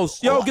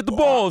balls. Yo, get the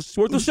balls.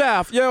 Work the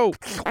shaft. Yo.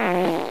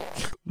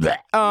 Dick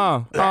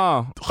hop.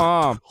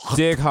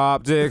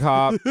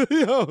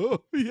 Yo.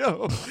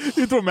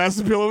 You throw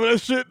Master Pill over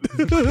that shit.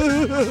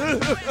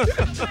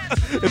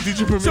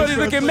 So they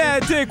looking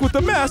mad dick with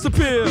the Master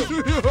Pill.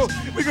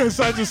 We go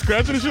inside just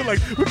scratching and shit like.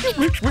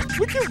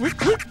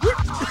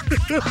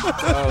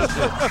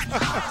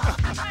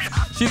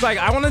 She's like,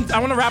 I want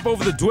to rap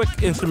over the Dwick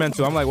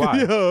instrumental. I'm like,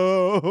 why?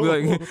 Yo.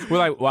 We're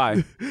like,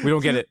 why? We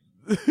don't get it.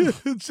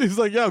 She's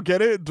like, yo,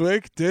 get it,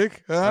 Dwick,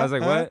 dick. I was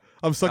like, what?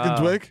 I'm sucking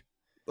Dwick.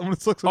 I'm gonna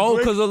suck some Dwick. Oh,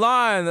 Dwick. because the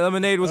line,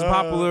 lemonade was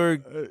popular.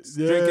 Drink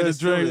it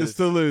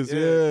still is.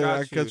 Yeah,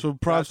 I catch some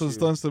props and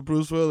stunts to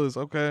Bruce Willis.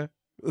 Okay.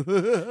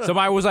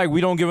 Somebody was like,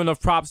 we don't give enough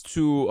props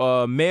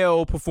to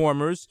male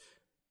performers.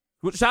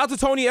 Shout out to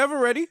Tony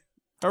Eveready.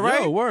 All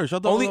right. Yo, word.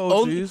 Shout out to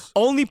OGs.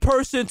 Only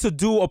person to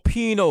do a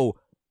Pino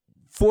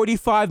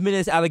 45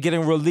 minutes out of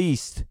getting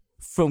released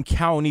from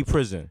county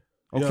prison.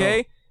 Okay.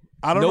 Yo,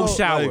 I don't know. No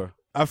shower. Like,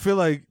 I feel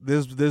like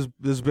there's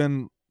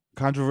been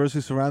controversy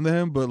surrounding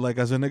him, but like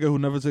as a nigga who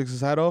never takes his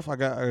hat off, I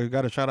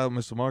got to shout out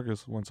Mr.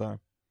 Marcus one time.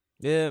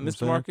 Yeah,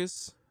 Mr.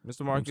 Marcus. You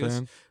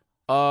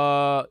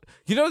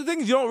know the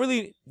thing is you don't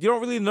really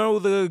know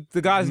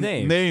the guy's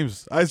name.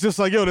 Names. It's just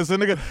like, yo, there's a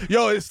nigga.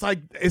 Yo,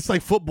 it's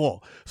like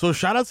football. So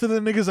shout out to the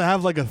niggas that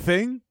have like a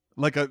thing,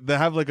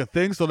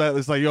 so that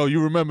it's like, yo,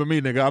 you remember me,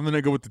 nigga? I'm the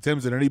nigga with the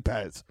Timbs and the knee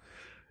pads.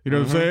 You know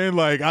what I'm saying?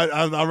 Like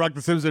I rock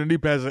the Simpson and knee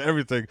pads and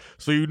everything,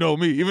 so you know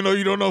me. Even though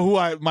you don't know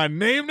my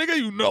name,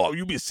 nigga,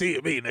 you be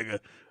seeing me, nigga.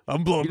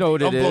 I'm blowing. You know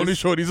what I'm it blowing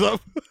is. these shorties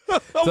up.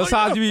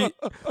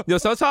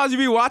 Sometimes you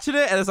be watching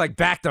it and it's like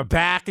back to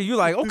back, and you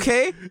like,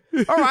 okay,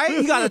 all right,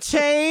 he got a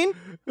chain.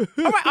 All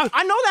right,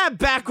 I know that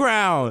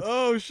background.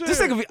 Oh shit! This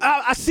nigga,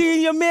 I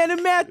seen your man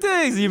in mad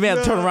things. And your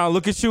man turn around,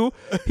 look at you.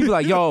 He be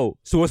like, yo,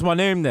 so what's my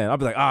name then? I'll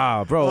be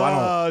like, bro, I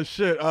don't. Oh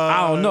shit!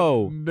 I don't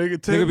know.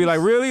 Nigga, Tim. Nigga be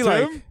like, really?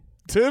 Tim? Like,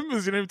 Tim?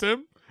 Is your name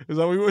Tim? Is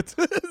that what you went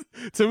to?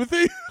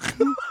 Timothy?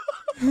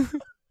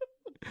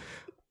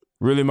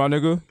 really, my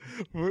nigga?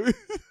 Niggas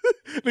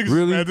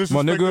Really? mad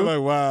My nigga?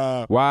 Like,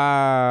 wow.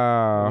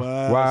 Wow.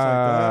 It's like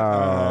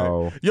that.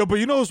 All right. Yo, but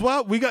you know what's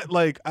wild? We got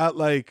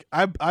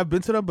I've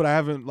been to them, but I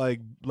haven't I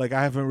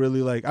haven't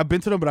really I've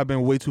been to them, but I've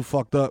been way too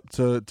fucked up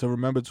to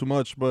remember too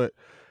much. But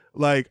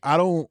like I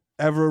don't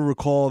ever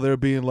recall there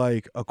being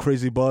like a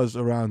crazy buzz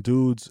around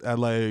dudes at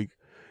like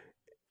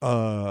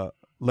the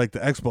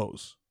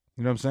expos.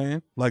 You know what I'm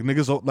saying? Like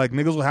niggas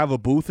will have a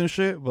booth and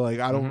shit, but like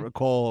I don't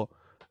recall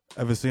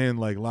ever seeing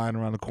like lying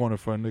around the corner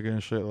for a nigga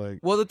and shit. Like,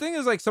 Well, the thing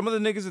is, like, some of the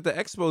niggas at the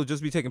expo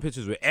just be taking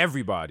pictures with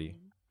everybody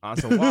on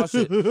some wild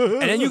shit.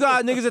 And then you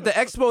got niggas at the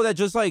expo that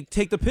just like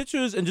take the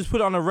pictures and just put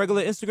it on a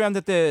regular Instagram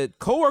that their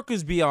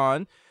coworkers be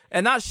on.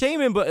 And not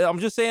shaming, but I'm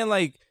just saying,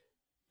 like,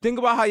 think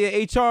about how your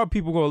HR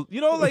people go, you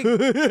know, like,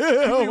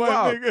 oh my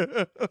wow.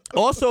 nigga.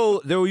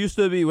 Also, there used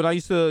to be, when I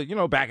used to, you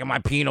know, back in my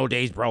Pinot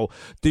days, bro,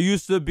 there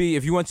used to be,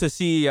 if you went to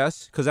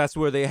CES, because that's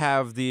where they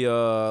have the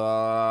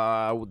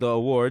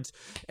awards,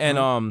 and,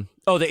 the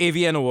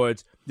AVN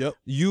Awards. Yep.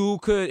 You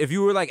could, if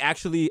you were like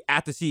actually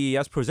at the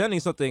CES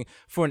presenting something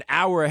for an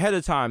hour ahead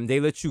of time,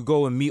 they let you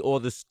go and meet all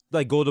this,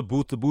 like go to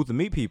booth and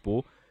meet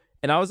people.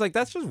 And I was like,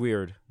 that's just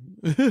weird.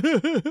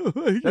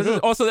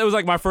 Also, it was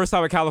like my first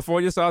time in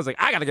California, so I was like,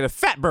 I gotta get a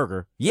fat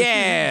burger.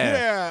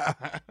 Yeah.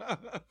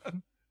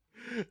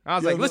 I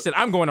was like, listen,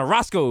 I'm going to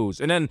Roscoe's,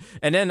 and then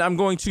I'm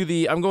going to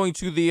the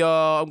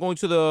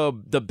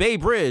Bay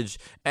Bridge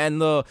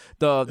and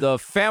the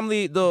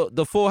family,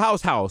 the Full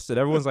House, and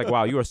everyone's like,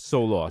 wow, you are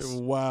so lost.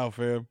 Wow,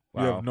 fam.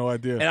 Wow. You have no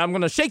idea. And I'm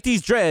gonna shake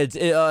these dreads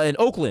in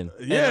Oakland.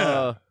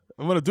 Yeah. And,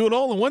 I'm gonna do it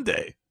all in one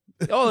day.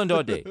 all in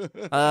one day.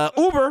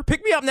 Uber,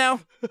 pick me up now.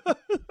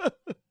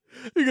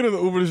 You get in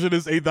the Uber, the shit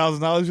is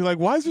 $8,000. You're like,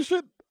 why is this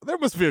shit? There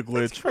must be a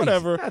glitch. crazy.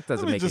 Whatever. That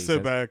doesn't Let me make just any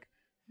sit sense.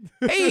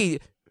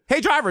 back. Hey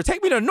driver,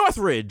 take me to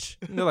Northridge.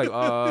 And they're like,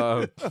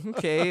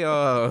 okay,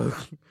 all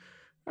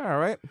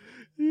right.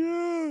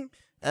 Yeah.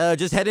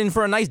 Just heading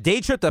for a nice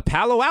day trip to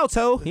Palo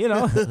Alto, you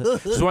know.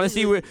 Just want to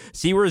see where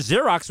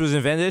Xerox was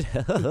invented.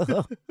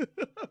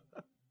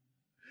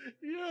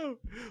 Yo,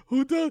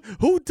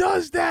 who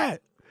does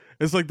that?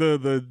 It's like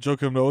the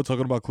Joakim Noah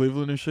talking about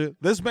Cleveland and shit.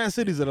 There's mad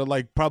cities that are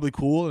like probably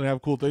cool and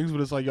have cool things, but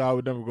it's like, yo, I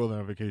would never go there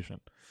on vacation.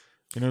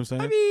 You know what I'm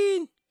saying? I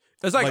mean,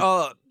 it's like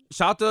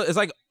it's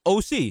like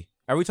OC.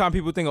 Every time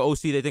people think of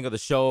OC, they think of the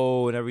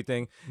show and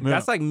everything. Yeah.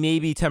 That's like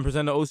maybe 10%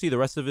 of OC. The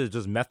rest of it is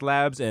just meth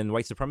labs and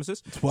white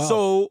supremacists. Wow.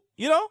 So,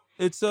 you know,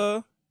 it's you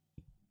know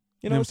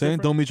what I'm it's saying?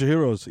 different. Don't meet your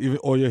heroes, even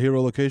or your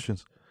hero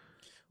locations.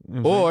 You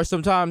know what I'm Or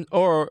sometimes,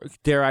 or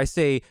dare I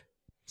say,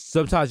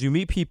 sometimes you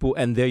meet people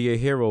and they're your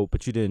hero,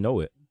 but you didn't know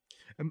it.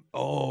 saying?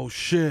 Oh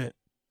shit.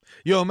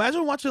 Yo,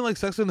 imagine watching like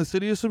Sex and the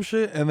City or some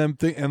shit, and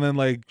then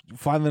like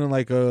finding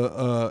like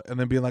and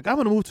then being like, I'm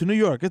gonna move to New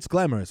York. It's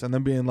glamorous, and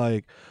then being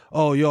like,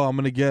 oh, yo, I'm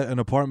gonna get an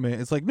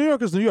apartment. It's like New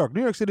York is New York.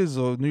 New York City is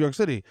New York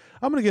City.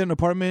 I'm gonna get an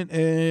apartment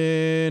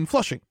in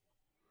Flushing,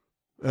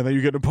 and then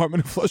you get an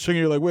apartment in Flushing, and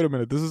you're like, wait a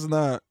minute, this is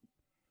not.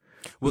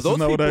 Well, This is those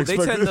not what I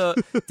people,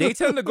 expected. they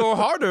tend to go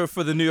harder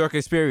for the New York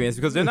experience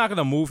because they're not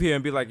gonna move here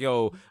and be like,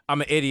 yo, I'm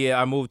an idiot.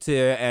 I moved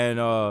here and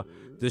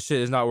this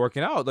shit is not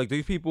working out. Like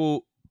these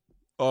people,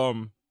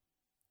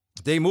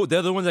 they move.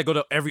 They're the ones that go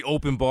to every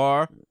open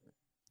bar.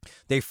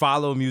 They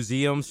follow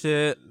museum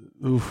shit.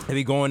 Oof. They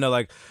be going to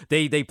like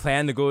they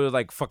plan to go to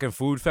like fucking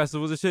food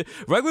festivals and shit.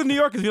 Regular New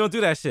Yorkers, we don't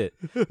do that shit.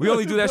 We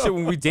only do that shit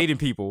when we dating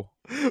people.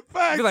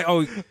 Facts. Be like,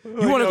 oh, you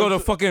want to go to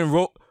fucking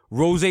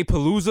Rose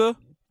Palooza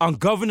on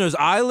Governor's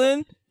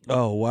Island?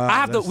 Oh wow. I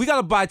have to. We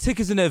gotta buy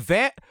tickets in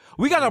advance.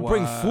 We gotta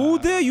bring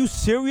food there. You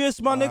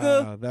serious, my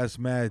nigga? Wow, that's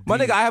mad. My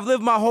deep. nigga, I have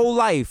lived my whole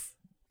life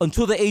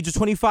until the age of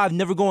 25,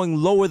 never going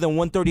lower than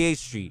 138th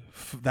Street.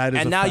 That is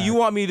And a now fact. you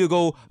want me to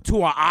go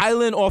to an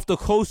island off the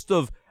coast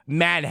of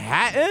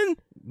Manhattan?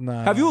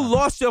 Nah. Have you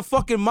lost your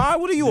fucking mind?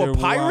 What are you, You're a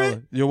pirate?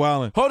 wildin'. You're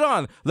wildin'. Hold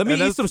on. Let me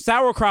And eat that's- some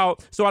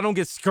sauerkraut so I don't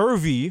get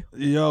scurvy.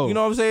 Yo. You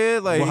know what I'm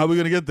saying? Like, well, how we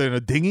gonna get there? In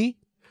a dinghy?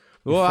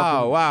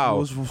 wow.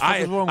 what's wrong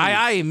with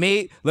I,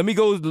 mate. Let me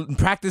go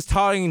practice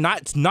tying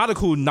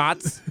nautical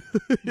knots.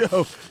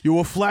 Yo,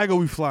 what flag are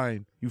we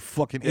flying? You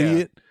fucking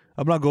idiot.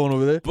 I'm not going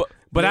over there.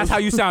 But that's how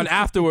you sound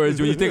afterwards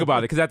when you think about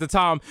it. Because at the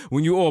time,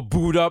 when you all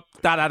booed up,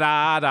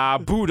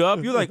 booed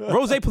up, you're like,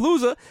 Rose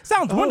Palooza.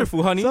 Sounds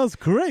wonderful, honey. Sounds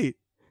great.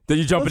 Then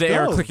you jump in the Let's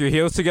air go. and click your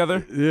heels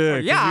together. Yeah,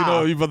 'cause yeah. you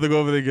know you about to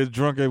go over there and get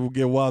drunk and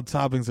get wild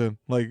toppings in.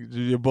 Like,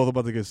 you're both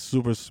about to get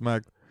super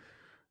smacked.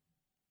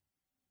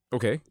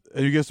 Okay.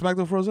 And you get smacked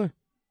on Froze? Oh,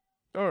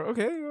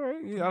 okay. All right.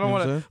 don't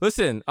want to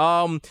listen.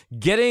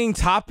 Getting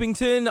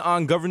Toppington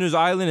on Governor's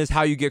Island is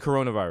how you get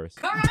coronavirus.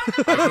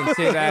 I can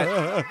say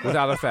that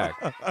without a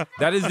fact.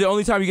 That is the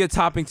only time you get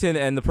Toppington,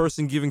 and the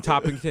person giving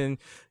Toppington,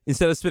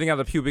 instead of spitting out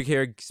the pubic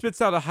hair,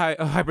 spits out a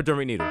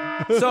hypodermic needle.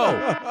 So,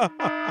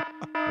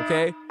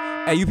 okay,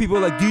 and you people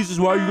are like, Jesus,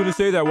 why are you gonna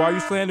say that? Why are you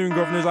slandering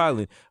Governor's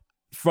Island?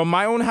 From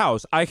my own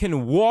house, I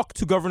can walk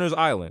to Governor's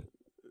Island.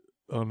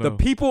 Oh, no. The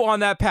people on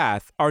that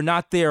path are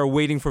not there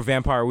waiting for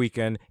Vampire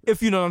Weekend,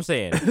 if you know what I'm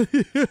saying.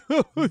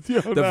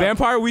 The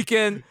Vampire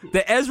Weekend,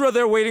 the Ezra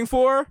they're waiting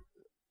for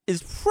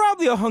is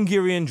probably a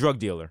Hungarian drug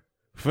dealer.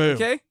 Fam,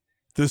 okay?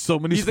 There's so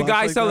many He's the spots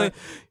guy like selling that.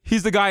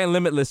 He's the guy in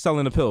Limitless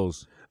selling the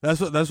pills.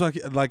 That's what I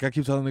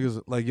keep telling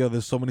niggas, like, yo,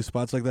 there's so many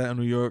spots like that in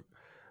New York.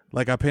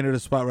 Like, I painted a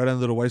spot right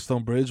under the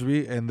Whitestone Bridge,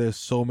 and there's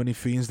so many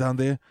fiends down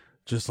there.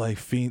 Just like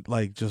Fiend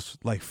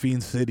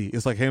City.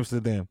 It's like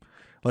Amsterdam.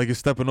 Like, you're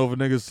stepping over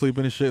niggas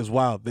sleeping and shit. It's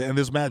wild. And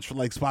there's match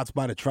like spots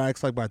by the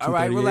tracks, like by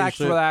 238. All right,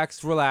 shit.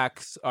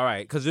 relax. All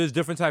right, because there's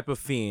different type of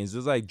fiends.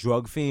 There's like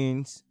drug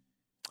fiends.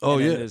 Oh,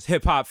 yeah. There's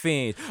hip hop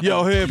fiends.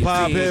 Yo, hip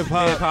hop.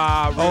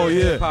 Oh,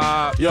 yeah.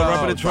 Hip-hop. Yo,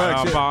 rapping the tracks.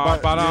 On the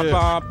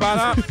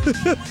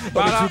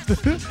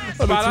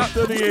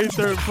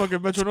 238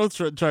 fucking Metro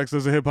North tracks,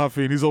 there's a hip hop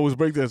fiend. He's always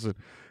breakdancing.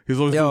 He's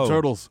always doing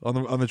turtles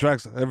on the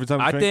tracks every time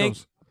the train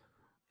comes.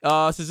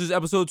 Since this is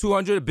episode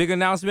 200, a big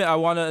announcement. I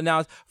want to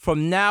announce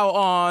from now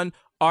on,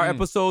 our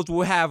episodes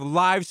will have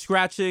live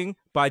scratching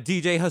by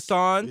DJ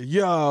Hassan.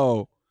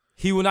 Yo.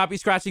 He will not be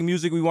scratching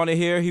music we want to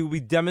hear. He will be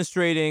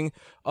demonstrating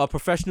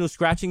professional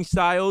scratching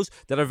styles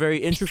that are very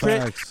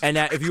intricate. Facts. And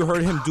that if you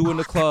heard him do in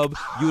the club,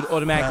 you would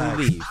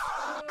automatically leave.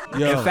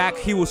 Yo. In fact,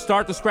 he will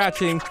start the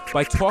scratching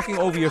by talking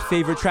over your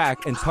favorite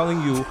track and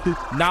telling you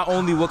not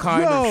only what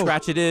kind of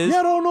scratch it is.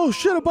 Yeah, don't know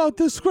shit about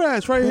this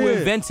scratch right who here.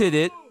 Invented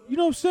it. You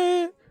know what I'm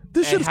saying?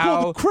 This shit is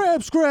called the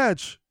crab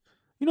scratch.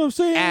 You know what I'm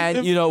saying?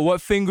 And you know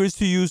what fingers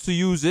to use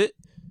it.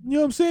 You know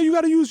what I'm saying? You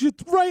got to use your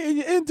right and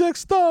your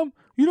index thumb.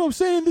 You know what I'm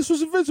saying? This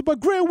was invented by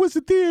Grand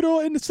Wizard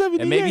Theodore in the 70s.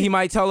 And maybe he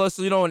might tell us,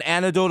 an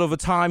anecdote of a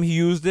time he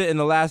used it in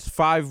the last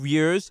 5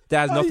 years that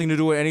has nothing to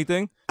do with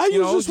anything. I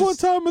used this one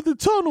time at the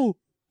tunnel.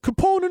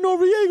 Capone and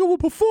Noriega were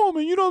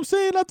performing. You know what I'm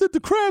saying? I did the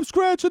crab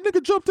scratch. A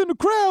nigga jumped in the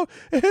crowd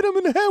and hit him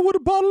in the head with a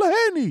bottle of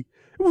Henny.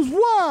 It was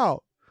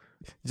wild.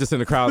 Just in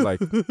the crowd like...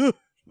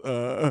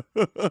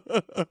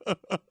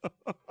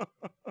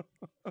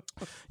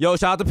 Yo,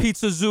 shout out to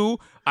Pizza Zoo.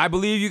 I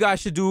believe you guys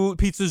should do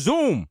Pizza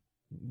Zoom.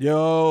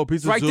 Yo,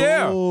 Pizza right Zoom.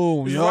 There.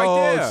 It's right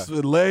there. It's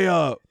a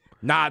layup.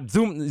 Nah,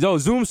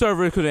 Zoom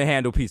server couldn't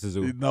handle Pizza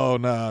Zoo. No,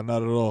 not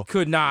at all.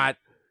 Could not.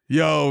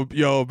 Yo,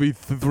 be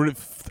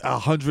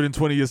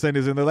 120 years in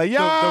and they're like,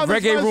 yo, the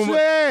reggae room.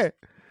 Shit.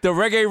 The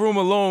reggae room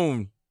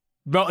alone.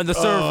 Melting the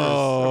servers.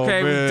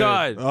 Okay, man. we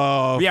done.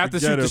 Oh, we have to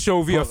shoot the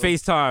show via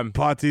FaceTime.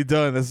 Party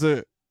done. That's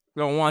it.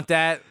 Don't want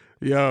that.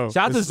 Yo.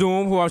 Shout out to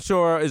Zoom, who I'm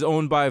sure is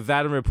owned by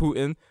Vladimir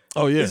Putin.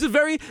 Oh yeah. It's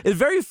very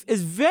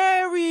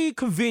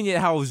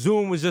convenient how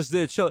Zoom was just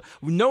there chill.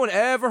 No one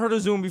ever heard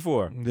of Zoom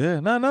before. Yeah,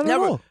 not at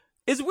all.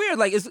 It's weird.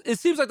 Like it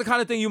seems like the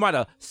kind of thing you might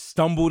have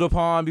stumbled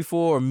upon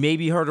before, or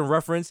maybe heard a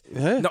reference.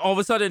 Yeah. Now all of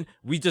a sudden,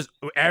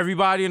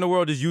 everybody in the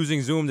world is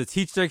using Zoom to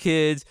teach their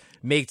kids,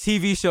 make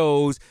TV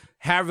shows,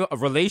 have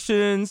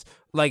relations,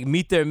 like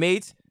meet their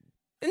mates,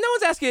 and no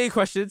one's asking any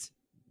questions.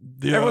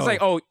 Yo. Everyone's like,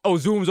 "Oh,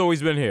 Zoom's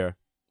always been here."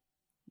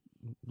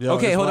 Yo,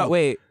 okay, hold on,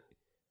 wait.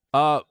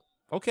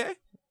 Okay.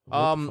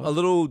 A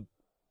little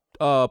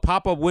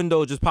pop-up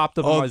window just popped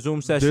up on my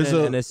Zoom session,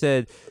 and it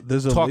said,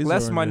 "Talk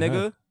less, my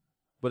nigga." Head.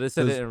 But it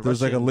said it in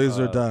there's Russian, like a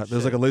laser dot.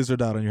 There's like a laser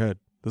dot on your head.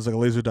 There's like a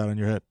laser dot on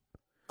your head.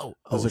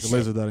 There's like a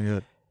laser dot on your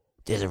head.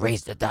 There's a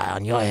laser dot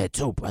on your head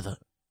too, brother.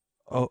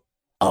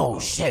 Oh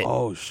shit.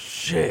 Oh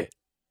shit.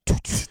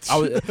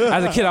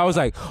 As a kid, I was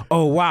like,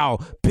 "Oh wow,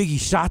 Biggie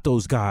shot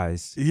those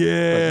guys."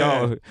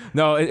 Yeah.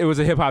 No, it was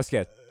a hip hop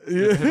sketch.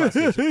 Yeah.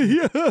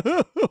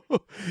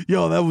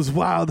 Yo, that was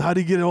wild. How'd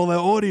he get all that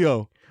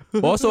audio?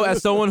 Also,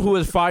 as someone who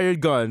has fired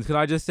guns, can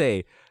I just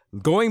say,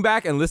 going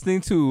back and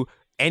listening to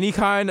any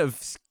kind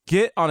of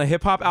skit on a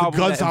hip hop album, the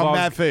guns sound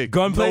mad fake.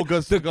 Gunplay, no,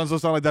 guns don't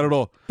sound like that at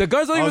all. The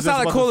guns don't even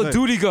sound like Call of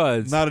Duty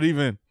guns. Not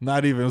even.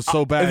 It was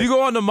so bad. If you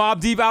go on the Mobb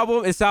Deep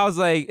album, it sounds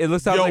like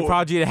like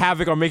Prodigy and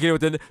Havoc are making it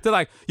with they're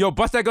like, yo,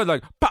 bust that gun,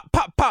 like pop,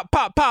 pop, pop,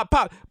 pop, pop,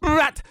 pop,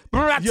 brat,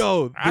 brat.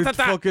 Yo,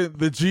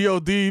 the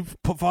G.O.D.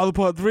 Father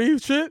Part 3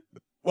 shit.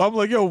 Well, I'm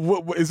like, yo,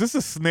 what, is this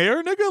a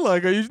snare, nigga?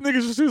 Like, are you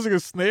niggas just using a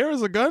snare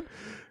as a gun?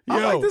 Yo,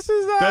 I'm like, this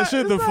is that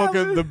shit.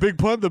 The big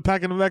pun, the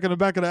pack in the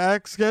back of the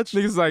act sketch.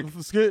 Niggas like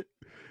skit.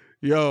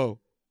 Yo,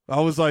 I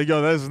was like,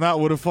 yo, that's not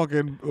what a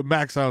fucking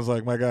Mac sounds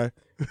like, my guy.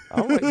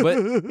 Like, but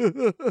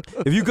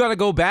if you gotta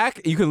go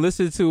back, you can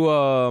listen to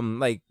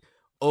like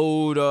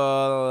old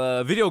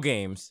video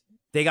games.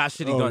 They got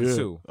shitty guns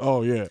too.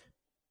 Oh yeah.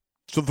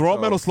 So throw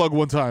out Metal Slug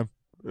one time.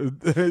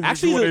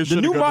 Actually, the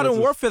new Modern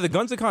Warfare, the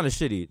guns are kind of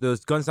shitty. The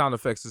gun sound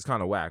effects is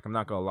kind of whack. I'm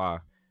not gonna lie.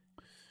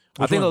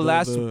 I think the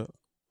last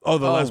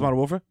Modern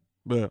Warfare.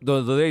 Yeah.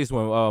 The latest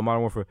one,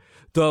 Modern Warfare,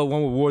 the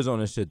one with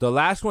Warzone and shit. The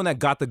last one that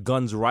got the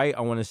guns right,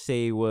 I want to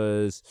say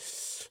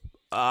was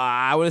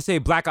I would say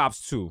Black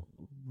Ops 2.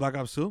 Black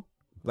Ops 2?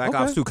 Black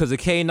Ops 2, because the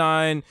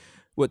K9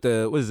 with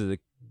the the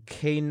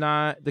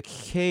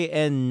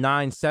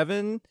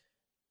KN97,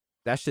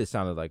 that shit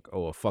sounded like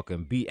a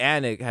fucking beat,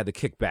 and it had the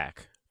kickback.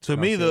 To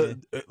me,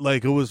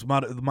 it was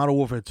Modern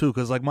Warfare 2,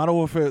 because like Modern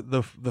Warfare,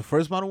 the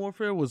first Modern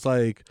Warfare was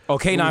like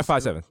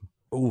K957.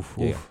 Oof,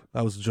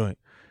 that was a joint.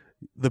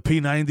 The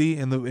P90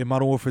 in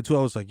Modern Warfare 2,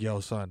 I was like, yo,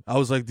 son. I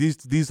was like,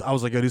 these. I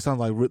was like, yo, these sound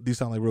like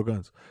real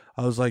guns.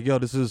 I was like, yo,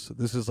 this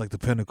is like the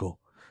pinnacle.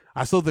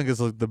 I still think it's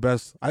like the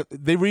best.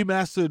 They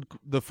remastered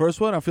the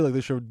first one. I feel like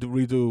they should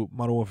redo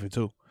Modern Warfare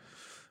 2.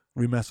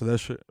 Remaster that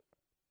shit.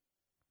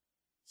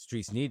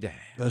 Streets need that.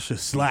 That shit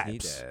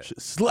slaps. Shit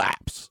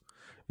slaps.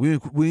 We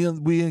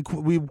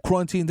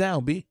quarantined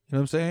down, B. You know what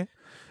I'm saying?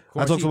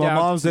 I talked to my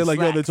moms. They're like,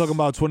 yo, they're talking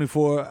about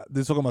 24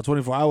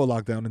 hour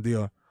lockdown in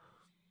DR.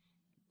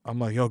 I'm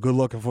like, yo, good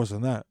luck enforcing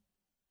that.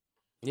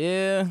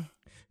 Yeah,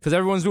 because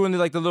everyone's doing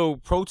like the little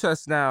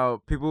protests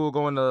now. People are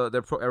going to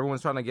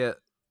everyone's trying to get.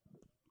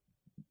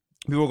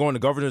 People are going to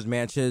governor's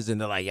mansions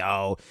and they're like,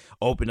 yo,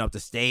 open up the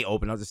state.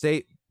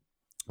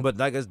 But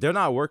like, they're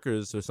not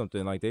workers or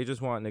something. Like, they just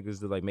want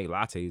niggas to like make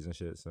lattes and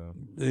shit. So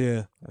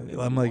yeah,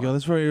 I'm like, yo,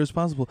 that's very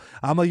irresponsible.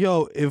 I'm like,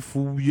 yo, if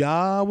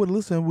y'all would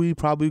listen, we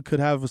probably could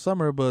have a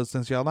summer. But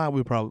since y'all not,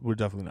 we're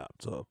definitely not.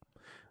 So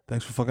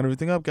thanks for fucking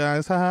everything up,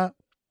 guys. Haha.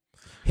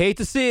 Hate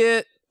to see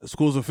it.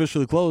 School's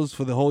officially closed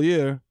for the whole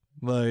year.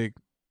 Like,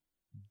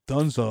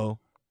 done so.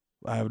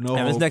 I have no. And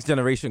hope. this next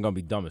generation gonna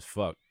be dumb as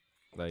fuck.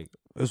 Like,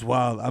 it's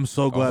wild. I'm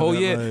so glad. Oh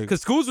yeah,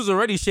 because schools was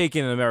already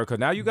shaking in America.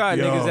 Now you got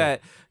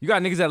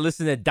niggas that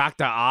listen to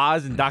Dr.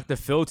 Oz and Dr.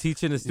 Phil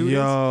teaching the students,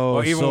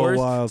 or even so worse,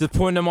 wild. just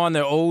putting them on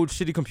their old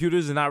shitty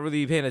computers and not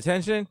really paying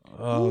attention.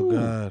 Oh Ooh.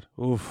 God,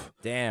 oof.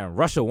 Damn,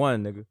 Russia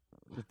won, nigga.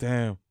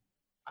 Damn.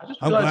 I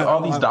just realized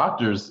all these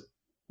doctors,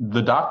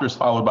 the doctor's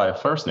followed by a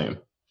first name,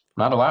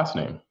 not a last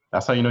name.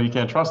 That's how you know you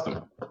can't trust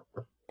them.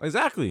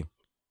 Exactly.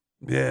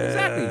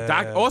 Yeah.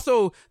 Exactly.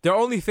 Also, they're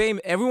only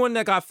famous. Everyone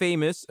that got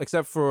famous,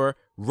 except for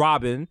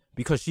Robin,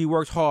 because she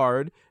works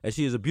hard and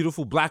she is a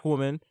beautiful black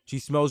woman. She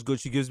smells good.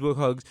 She gives good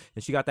hugs,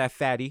 and she got that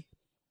fatty.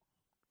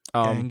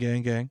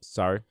 Gang.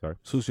 Sorry.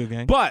 Susio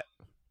gang. But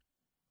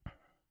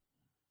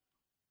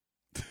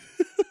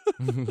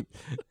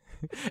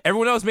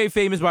everyone else made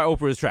famous by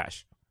Oprah is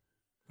trash.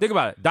 Think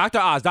about it. Dr.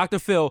 Oz, Dr.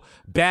 Phil,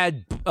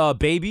 bad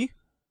baby.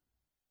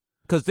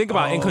 Because think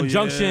about it, in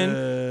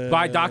conjunction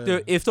by Dr.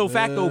 Ifto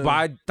Facto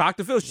by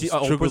Dr. Phil.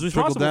 Oprah's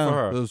responsible for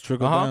her. It was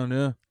trickled down,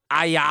 yeah.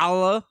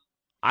 Ayala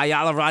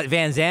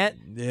Van Zant.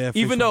 Yeah.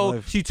 Even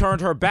though she turned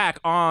her back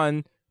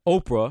on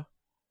Oprah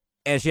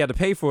and she had to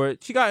pay for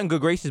it, she got in good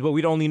graces, but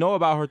we'd only know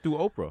about her through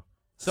Oprah.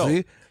 So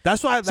see,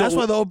 that's why the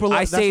Oprah.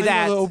 I say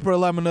that the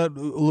Oprah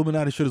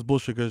Illuminati shit is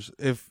bullshit. Because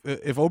if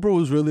Oprah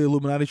was really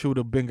Illuminati, she would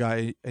have been got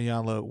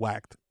Ayala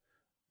whacked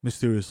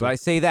mysteriously. But I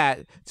say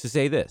that to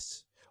say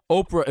this.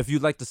 Oprah, if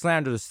you'd like the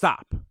slander to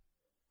stop,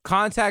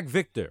 contact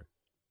Victor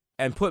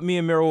and put me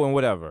and Miro and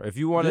whatever. If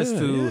you want us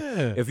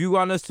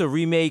to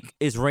remake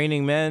It's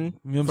Raining Men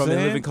from In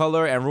Living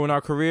Color and ruin our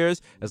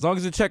careers, as long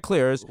as the check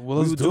clears, we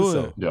will do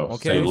so. Yo,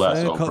 okay. Say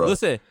less, Oprah.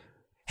 Listen,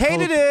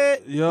 hated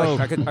it. Yo,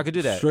 like, I could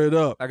do that. Straight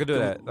up, I could do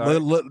that.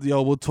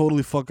 Yo, we'll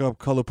totally fuck up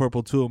Color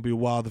Purple too and be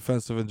wild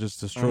defensive and just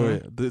destroy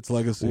its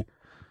legacy. You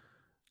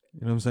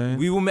know what I'm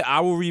saying? I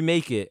will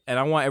remake it, and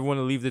I want everyone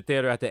to leave the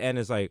theater at the end.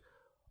 It's like,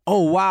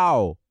 oh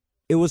wow.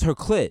 It was her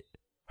clit.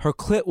 Her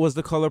clit was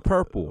the color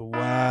purple.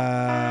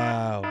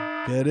 Wow.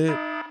 Get it?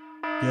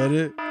 No.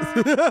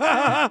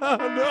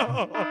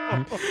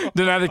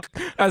 Then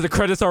as the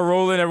credits are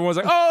rolling, everyone's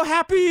like, oh,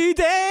 happy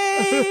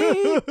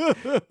day.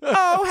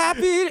 Oh,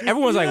 happy.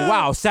 Everyone's like,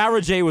 wow,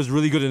 Sarah J was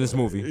really good in this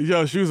movie.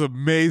 Yo, she was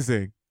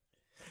amazing.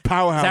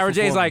 Powerhouse. Sarah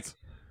J's like,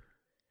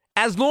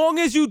 as long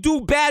as you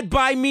do bad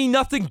by me,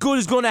 nothing good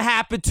is going to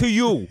happen to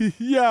you.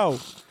 Yo.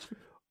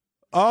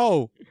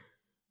 Oh,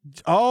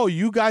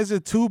 you guys are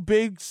two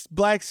big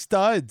black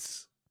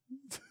studs.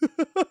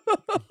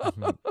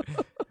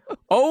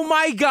 Oh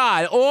my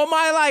God! All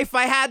my life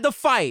I had to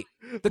fight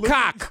the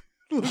cock.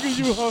 Look at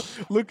you!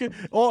 Look at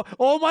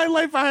all my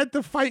life I had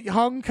to fight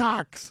hung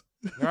cocks.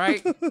 All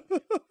right, but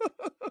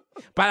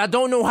I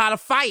don't know how to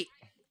fight.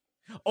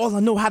 All I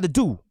know how to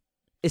do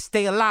is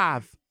stay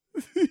alive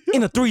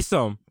in a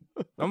threesome.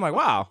 I'm like,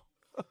 wow.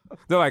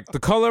 They're like the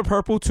color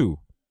purple too.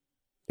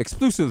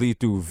 Exclusively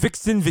through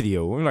Vixen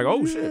Video. I'm like,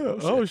 oh shit.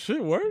 Oh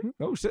shit, word?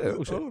 Oh shit.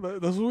 That's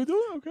what we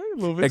do? Okay. A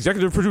little bit.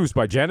 Executive produced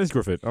by Janice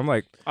Griffith. I'm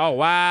like, oh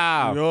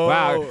wow. Yo,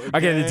 wow. I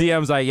get in the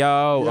DMs like,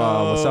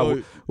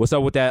 what's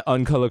up with that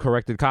uncolor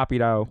corrected copy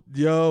though?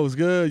 Yo, it's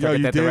good. Yo,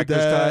 you that did director's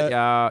that.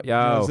 cut. Yo. You know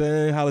what I'm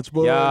saying? Holla at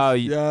your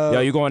boys.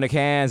 Yo, you going to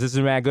Cannes. This is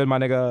mad good, my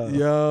nigga.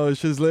 Yo,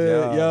 shit's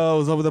lit. Yo,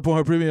 what's up with that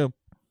Pornhub Premium?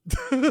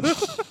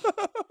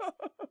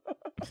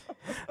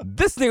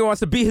 This nigga wants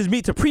to beat his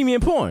meat to premium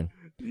porn.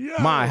 Yo.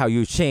 My, how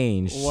you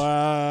changed.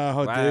 Wow,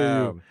 how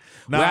dare you.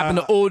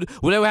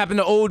 Whatever happened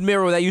to old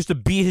Miro that used to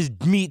beat his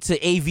meat to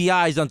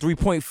AVIs on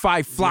 3.5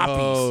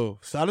 floppies? Yo,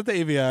 shout out to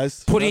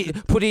AVIs. Put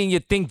it in your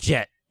think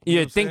jet. You know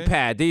Yeah, what I'm saying?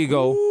 ThinkPad. There you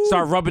go.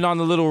 Start rubbing on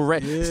the little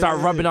red. Start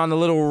rubbing on the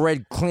little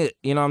red clit.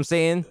 You know what I'm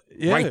saying?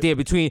 Yeah. Right there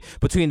between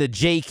the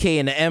J key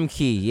and the M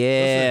key. Yeah,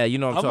 Listen, you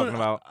know what I'm talking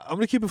about. I'm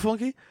gonna keep it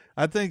funky.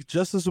 I think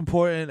just as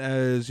important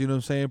as, you know what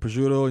I'm saying,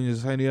 Prosciutto and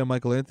Yesenia and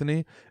Michael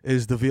Anthony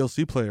is the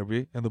VLC player,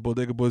 B, and the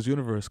Bodega Boys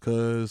universe,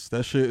 because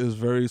that shit is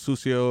very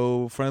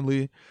Sucio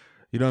friendly.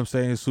 You know what I'm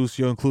saying?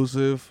 Sucio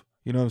inclusive.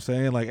 You know what I'm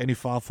saying? Like any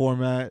file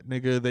format,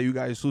 nigga, that you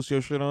got your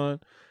Sucio shit on,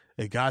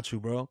 it got you,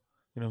 bro.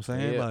 You know what I'm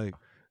saying? Yeah. Like,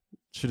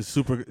 shit is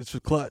super, it's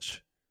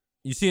clutch.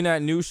 You seen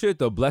that new shit,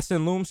 the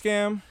Blessing Loom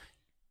scam?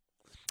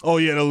 Oh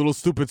yeah, the little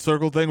stupid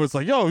circle thing where it's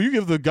like, yo, you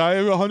give the guy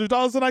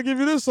 $100 and I give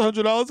you this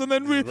 $100, and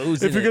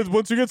then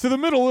once you get to the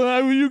middle,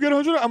 you get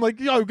 $100. I'm like,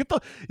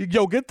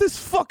 get this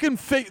fucking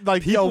fake,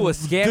 like, People yo, were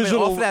scamming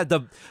digital. off that. The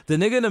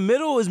nigga in the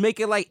middle is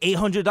making like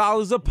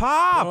 $800 a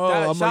pop. Bro,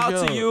 I'm Shout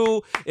like, out to yo.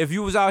 you if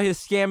you was out here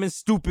scamming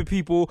stupid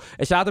people,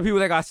 and shout out to people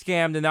that got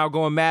scammed and now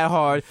going mad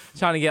hard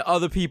trying to get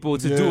other people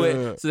to do Yeah.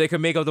 it so they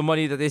can make up the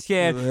money that they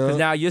scammed. Because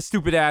now your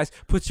stupid ass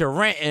puts your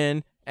rent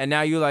in. And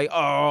now you're like,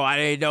 oh, I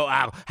didn't know.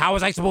 How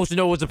was I supposed to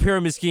know it was a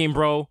pyramid scheme,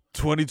 bro?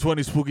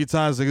 2020 spooky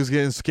times, niggas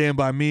getting scammed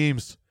by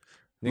memes.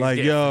 Niggas Like,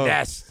 get yo,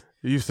 finessed.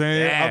 you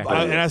saying? Yeah.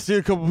 And I see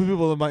a couple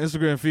people on my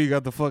Instagram feed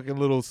got the fucking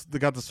they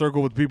got the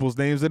circle with people's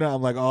names in it.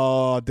 I'm like,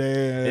 oh, damn.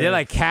 And they're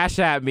like, cash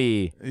at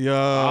me. yo,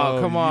 Oh,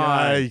 come on.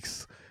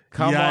 Yikes.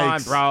 Come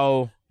on,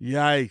 bro.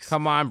 Yikes.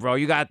 Come on, bro.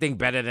 You got to think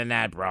better than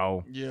that,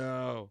 bro.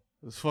 Yo.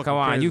 It's fucking Come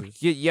on,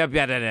 crazy. you're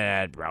better than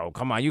that, bro.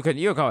 Come on, you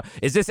come.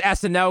 Is this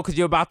SNL because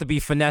you're about to be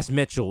finesse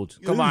Mitchelled?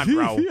 Come on,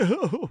 bro.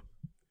 Yo.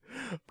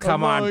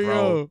 Come on, like, bro.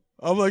 yo.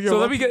 I'm like, yo. So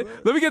let me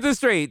get this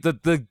straight.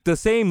 The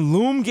same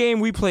Loom game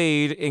we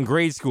played in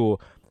grade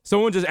school.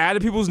 Someone just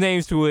added people's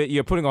names to it.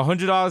 You're putting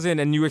 $100 in,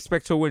 and you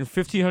expect to win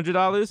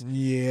 $1,500.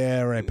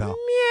 Yeah, right, pal.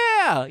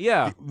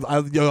 Yeah.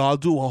 I'll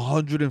do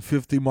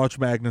 150 March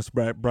Madness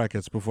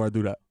brackets before I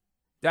do that.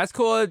 That's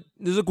called.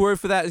 There's a word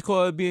for that. It's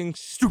called being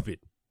stupid.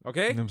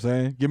 Okay. You know what I'm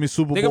saying? Give me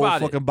Super Think Bowl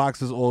about it. fucking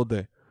boxes all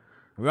day.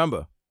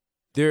 Remember,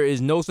 there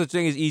is no such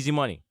thing as easy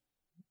money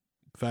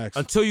Facts.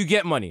 until you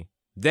get money.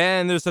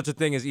 Then there's such a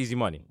thing as easy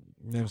money.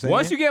 You know what I'm saying?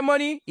 Once you get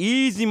money,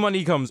 easy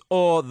money comes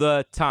all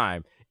the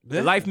time.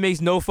 Yeah. Life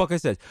makes no fucking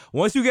sense.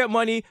 Once you get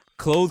money,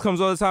 clothes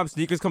comes all the time,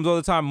 sneakers comes all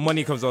the time,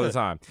 money comes all the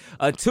time.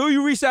 Until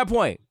you reach that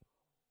point,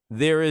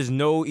 there is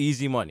no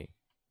easy money.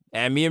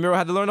 And me and Miro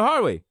had to learn the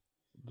hard way.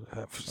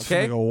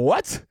 Okay? Nigga,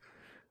 what?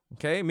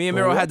 Okay? Me and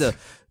Miro had to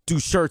do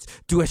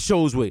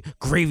shows with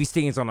gravy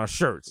stains on our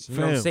shirts. You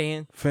know what I'm Fam.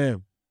 saying?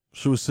 Fam,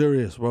 she was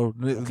serious, bro.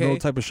 Okay. No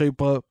type of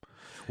shape up.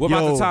 What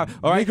about the time?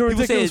 All right, make a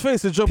people saying, ridiculous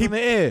face and jump in the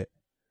air.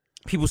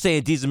 people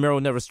saying Deez and Miro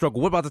never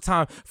struggled. What about the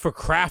time for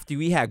Crafty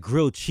we had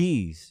grilled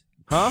cheese?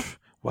 Huh?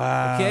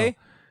 Wow. Okay?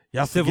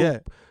 Y'all Civil-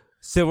 forget.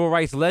 Civil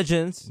rights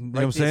legends. You know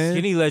what I'm saying?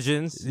 Skinny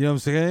legends. You know what I'm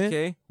saying?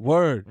 Okay.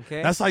 Word.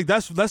 Okay.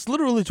 That's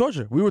literally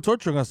torture. We were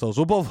torturing ourselves.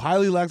 We're both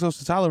highly lactose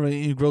intolerant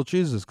eating grilled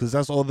cheeses because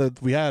that's all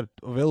that we had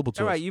available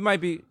to All us. right, you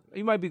might be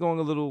going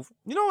a little.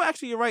 You know,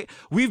 actually, you're right.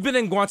 We've been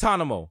in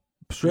Guantanamo.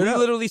 Straight we up.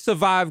 literally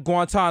survived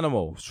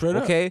Guantanamo. Straight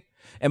up. Okay,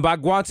 and by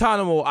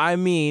Guantanamo, I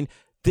mean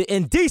the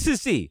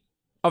indecency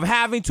of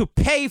having to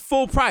pay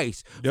full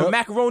price for Yep.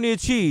 macaroni and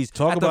cheese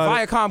Talk at the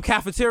about it. Viacom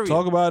cafeteria.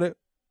 Talk about it.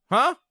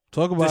 Huh?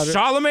 Talk about Did it.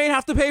 Charlemagne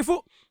have to pay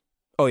for?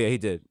 Oh yeah, he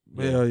did.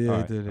 Yeah, All he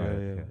right, did. all right,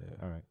 Yeah.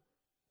 All right.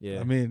 Yeah.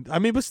 I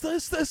mean, but still,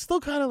 it's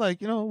still kind of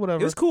like, you know, whatever.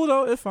 It was cool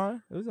though. It's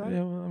fine. It was all right.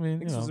 Yeah, well, I mean,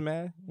 you Niggas know. was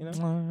mad. You know.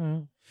 Uh,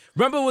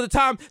 Remember when the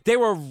time they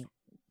were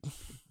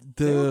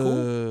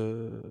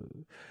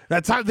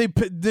that time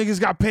niggas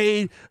got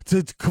paid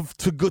to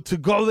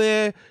go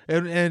there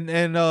and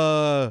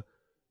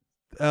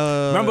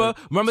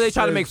Remember they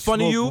tried to make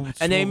fun of you,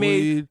 and they made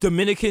weed.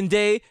 Dominican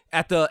Day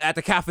at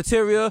the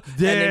cafeteria, and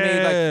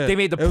they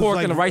made the It was pork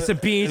like, and the rice and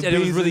beans, and it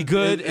was really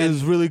good. It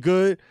was really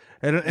good,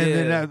 and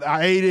then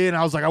I ate it, and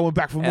I was like, I went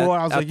back for more.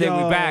 I was like, think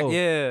yo, we back.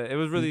 Yeah, it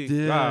was really.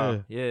 Yeah.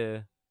 Wow. Yeah.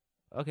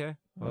 Okay.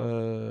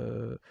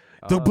 But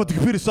the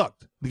computer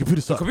sucked. The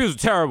computer sucked. Computers were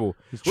terrible.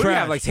 What do we trash.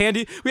 have, like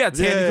Tandy? We had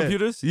Tandy Yeah.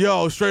 computers.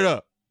 Yo, straight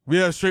up. We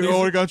had straight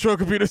Oregon Trail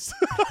computers.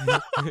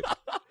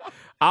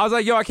 I was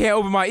like, yo, I can't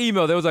open my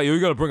email. They was like, yo, you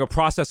gotta bring a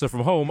processor from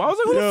home. I was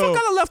like, who the Yo.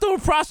 fuck got a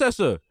leftover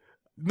processor?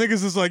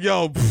 Niggas is like,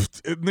 yo,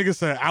 niggas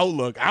said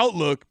Outlook.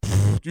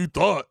 You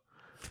thought.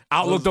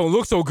 Outlook don't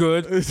look so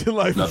good. It's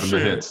like, Nothing but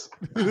shit. hits.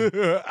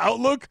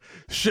 Outlook?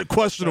 Shit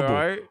questionable. All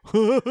right.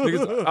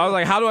 Niggas, I was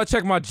like, how do I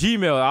check my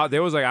Gmail? They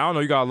was like, I don't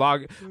know, you gotta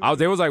log.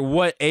 They was like,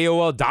 what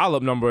AOL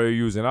dial-up number are you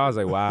using? I was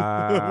like,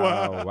 wow.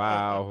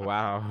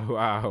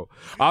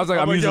 I was like,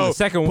 I'm like, using yo, the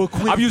second one. but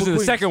Queens, I'm using but the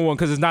Queens. second one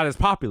because it's not as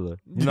popular.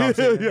 You know what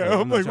I'm saying? Yeah,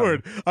 I'm like, not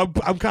word.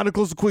 I'm kind of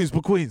close to Queens,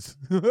 but Queens.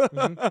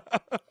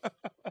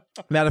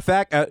 Matter of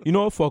fact, you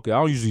know what? Fuck it. I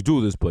don't usually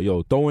do this, but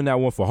yo, throw in that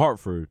one for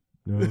Hartford.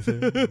 You know what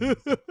I'm saying?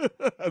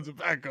 As a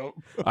backup.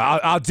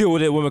 I'll deal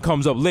with it when it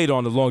comes up later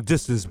on the long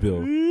distance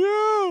bill.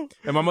 Yo.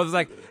 And my mother's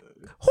like,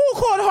 who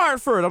called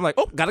Hartford? I'm like,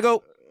 oh, gotta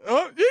go.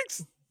 Oh,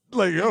 yikes.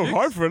 Like, yo,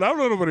 Hartford. I don't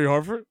know nobody in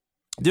Hartford.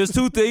 There's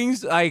two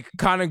things, like,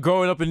 kind of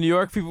growing up in New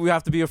York, people we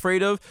have to be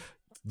afraid of.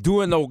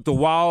 doing the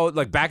wild,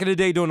 like back in the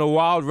day, doing the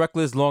wild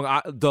reckless long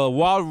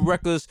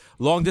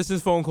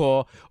distance phone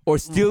call, or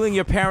stealing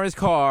your parents'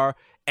 car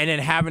and then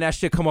having that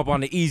shit come up on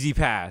the Easy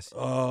Pass.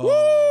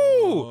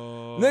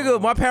 Woo!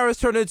 Nigga, my parents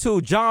turned into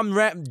John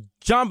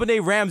Benet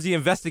Ramsey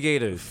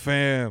investigators.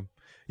 Fam.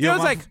 You know,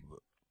 it's like,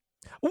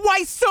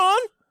 White Stone?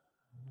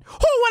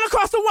 Who went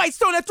across the White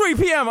Stone at 3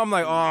 p.m.? I'm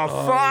like,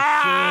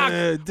 fuck!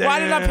 Shit, why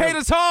did I pay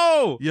the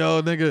toll?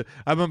 Yo, nigga,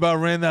 I remember I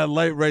ran that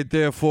light right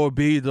there,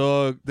 4B,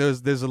 dog.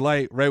 There's a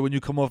light right when you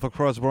come off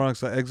across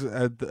Bronx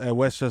at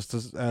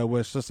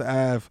Westchester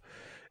Ave,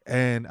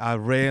 and I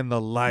ran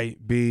the light,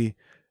 B.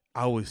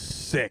 I was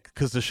sick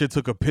because the shit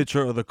took a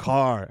picture of the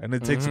car, and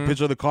it takes a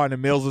picture of the car and it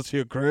mails it to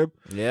your crib.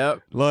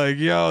 Yep. Like,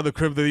 yo, the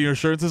crib that your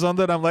insurance is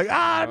under. And I'm like, no.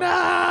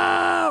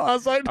 I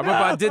was like, no. I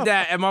remember I did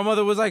that, and my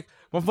mother was like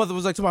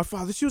to my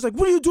father, she was like,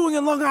 what are you doing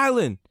in Long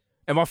Island?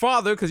 And my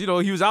father, because, you know,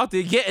 he was out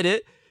there getting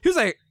it, he was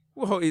like,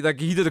 whoa, like,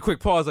 he did a quick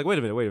pause, like, wait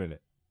a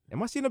minute.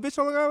 Am I seeing a bitch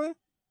on Long Island?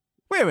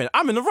 Wait a minute,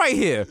 I'm in the right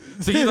here.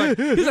 So he's like,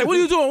 what are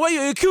you doing? What are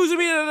you accusing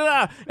me?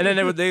 And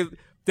then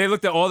they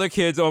looked at all their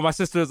kids. Oh, my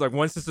sister's like,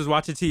 one sister's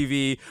watching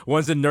TV,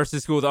 one's in nursing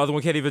school, the other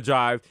one can't even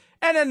drive.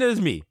 And then there's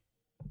me,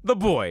 the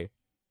boy.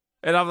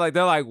 And I'm like,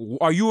 they're like,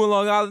 are you in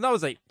Long Island? And I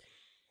was like,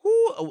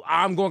 who?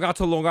 I'm going out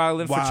to Long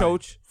Island for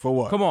Choach. For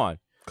what? Come on.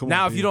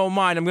 Now, if you don't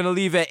mind, I'm going to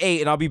leave at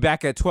 8 and I'll be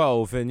back at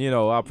 12. And, you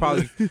know, I'll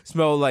probably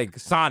smell like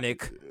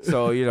Sonic.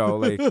 So, you know,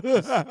 like,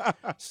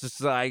 it's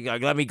just like,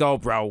 let me go,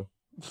 bro.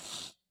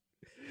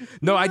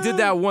 No, I did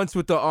that once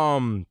with the,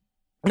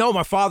 no,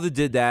 my father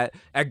did that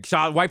at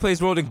White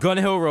Place Road and Gun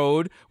Hill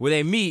Road where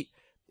they meet,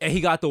 and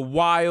he got the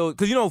wild,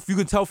 because, you know, if you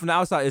can tell from the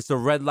outside, it's the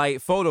red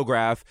light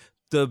photograph,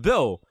 the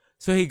bill.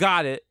 So he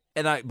got it,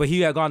 but he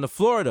had gone to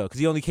Florida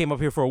because he only came up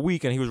here for a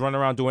week and he was running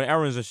around doing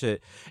errands and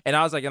shit. And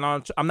I was like,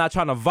 I'm not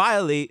trying to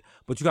violate,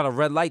 but you got a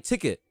red light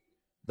ticket.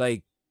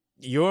 Like,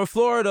 you're in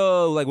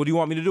Florida, like, what do you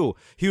want me to do?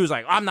 He was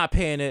like, I'm not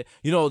paying it.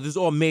 You know, this is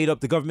all made up.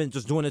 The government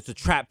just doing it to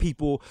trap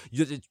people.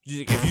 If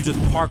you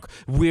just park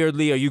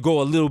weirdly or you go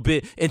a little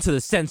bit into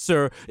the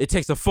sensor, it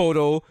takes a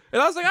photo.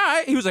 And I was like, all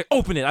right. He was like,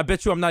 open it. I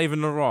bet you I'm not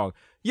even wrong.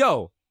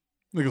 Yo,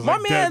 Niggas my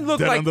like man dead, looked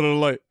dead like under the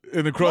light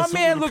in the cross. My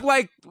man looked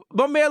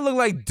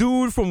like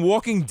dude from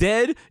Walking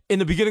Dead in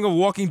the beginning of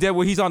Walking Dead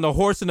where he's on the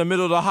horse in the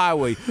middle of the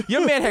highway.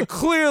 Your man had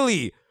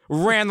clearly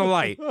ran the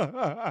light.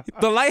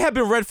 The light had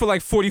been red for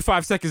like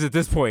 45 seconds at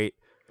this point.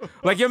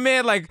 Like, your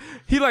man, like,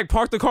 he like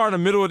parked the car in the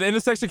middle of the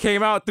intersection,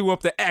 came out, threw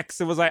up the X.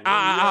 It was like,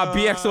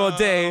 BX all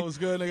day. Was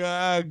good,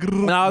 nigga.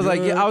 And I was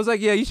like,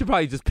 yeah, you should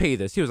probably just pay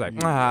this. He was like,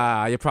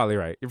 you're probably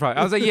right.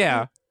 I was like,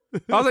 yeah.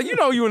 I was like, you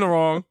know, you in the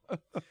wrong.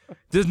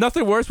 There's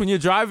nothing worse when you're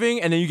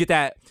driving and then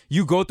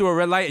you go through a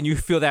red light and you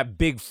feel that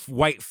big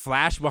white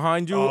flash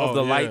behind you of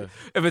the light.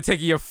 If it's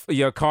taking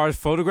your car's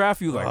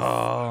photograph, you like,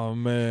 oh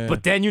man.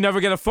 But then you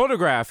never get a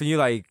photograph and you're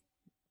like,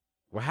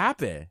 what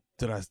happened?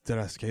 Did I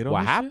skate on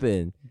what this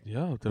happened? Shit?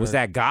 Yo, was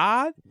that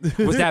God?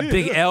 Was that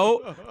Big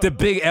L? The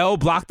Big L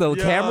blocked the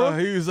camera?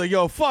 He was like,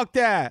 yo, fuck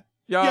that.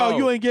 Yo,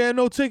 you ain't getting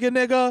no ticket,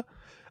 nigga.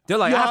 They're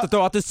like, I have to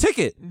throw out this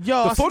ticket.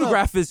 Yo, the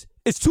photograph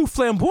it's too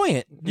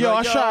flamboyant. Yo,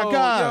 I shot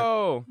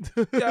God.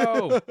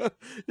 Yo.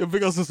 Your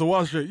big old sister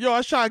Wall Street. Yo, I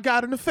shot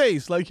God in the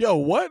face. Like, yo,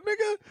 what,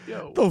 nigga?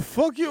 Yo. The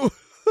fuck you?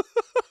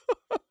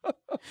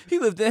 He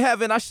lived in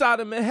heaven. I shot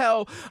him in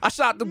hell. I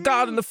shot the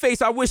God in the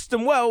face. I wished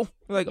him well.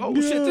 Like, oh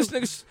shit,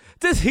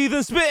 this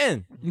heathen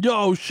spitting.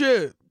 Yo,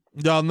 shit.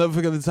 Yo, I'll never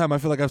forget the time. I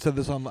feel like I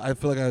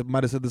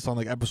might have said this on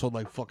like episode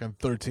like fucking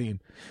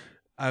 13.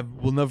 I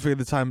will never forget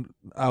the time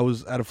I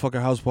was at a fucking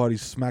house party,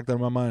 smacked out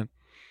of my mind,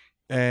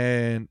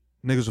 and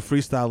niggas were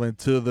freestyling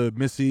to the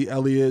Missy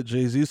Elliott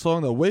Jay-Z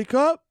song, the Wake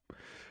Up.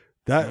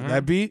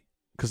 That beat,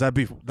 because that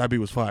beat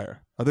was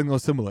fire. I think it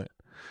was Timbaland.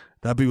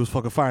 That beat was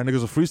fucking fire.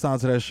 Niggas were freestyling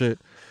to that shit.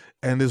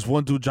 And this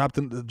one dude jumped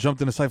in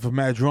the cypher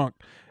mad drunk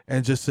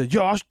and just said,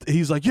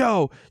 he's like,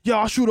 yo,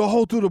 I'll shoot a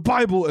hole through the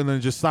Bible, and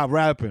then just stopped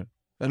rapping.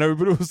 And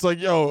everybody was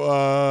like, yo,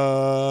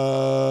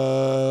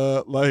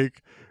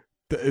 like,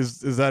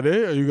 is that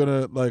it? Are you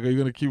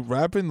gonna keep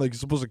rapping? Like, you're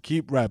supposed to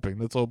keep rapping.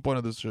 That's the whole point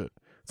of this shit.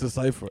 It's a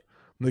cypher.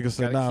 Nigga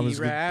said, nah, I'm just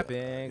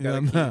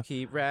gonna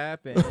keep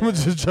rapping. I'm gonna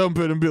just jump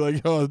in and be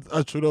like, yo,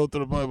 I shoot a hole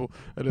through the Bible,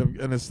 and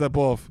then step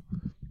off.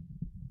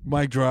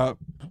 Mic drop.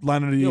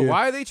 Line of the year.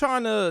 Why are they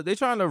trying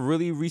to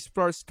really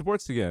restart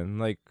sports again?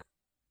 Like,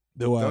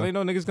 don't they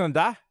know niggas gonna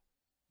die?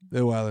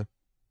 They're wilding.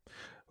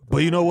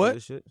 But you know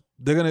what?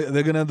 They're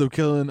gonna end up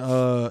killing.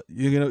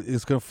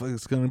 It's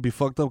gonna be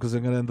fucked up because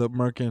they're gonna end up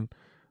murking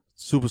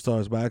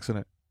superstars by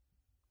accident.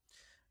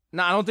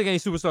 Nah, I don't think any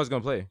superstars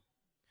gonna play.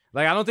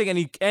 Like, I don't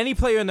think any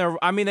player in there.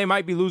 I mean, they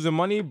might be losing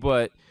money,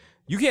 but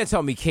you can't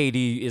tell me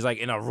KD is like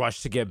in a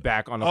rush to get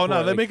back on the court.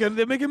 No,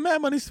 they're making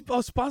mad money,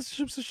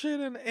 sponsorships and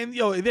shit, and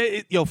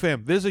yo,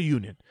 fam, there's a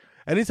union.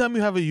 Anytime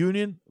you have a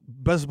union,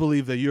 best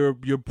believe that you're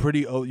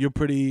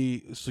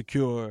pretty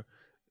secure,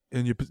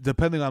 and you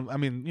depending on. I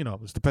mean, you know,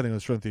 it's depending on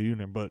the strength of your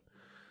union, but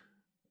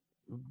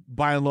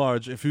by and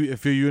large, if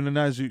you're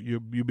unionized, you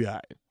be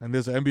alright. And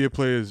there's an NBA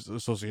Players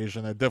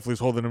Association that definitely is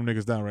holding them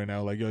niggas down right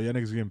now. Like, yo, y'all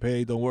niggas getting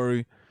paid. Don't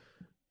worry.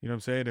 You know what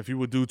I'm saying? If you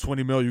would do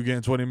 20 mil, you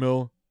getting 20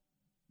 mil.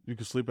 You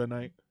can sleep at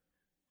night.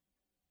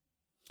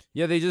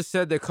 Yeah, they just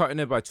said they're cutting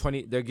it by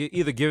 20. They're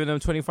either giving them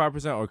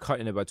 25% or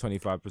cutting it by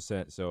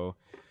 25%. So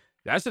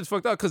that shit's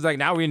fucked up because like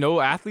now we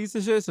know athletes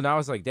and shit. So now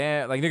it's like,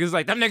 damn, like niggas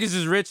like them niggas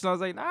is rich. And I was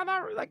like, nah,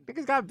 not really. Like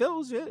niggas got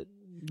bills, shit.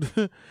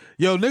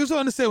 Yo, niggas don't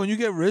understand when you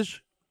get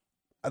rich.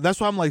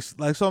 That's why I'm like,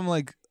 so I'm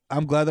like,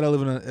 I'm glad that I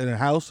live in a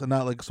house and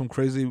not like some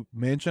crazy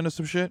mansion or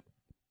some shit.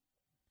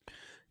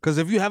 Because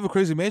if you have a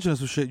crazy mansion or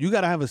some shit, you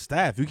gotta have a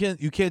staff. You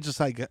can't just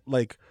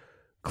like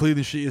clean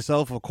the shit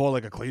yourself or call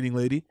like a cleaning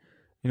lady.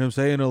 You know what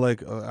I'm saying? Or like,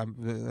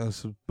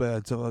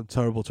 that's a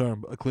terrible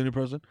term, a cleaning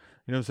person.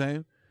 You know what I'm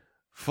saying?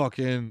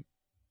 Fucking,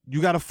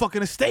 you got a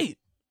fucking estate.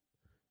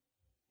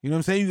 You know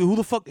what I'm saying?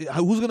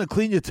 Who's gonna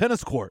clean your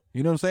tennis court?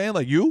 You know what I'm saying?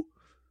 Like you?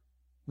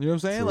 You know what I'm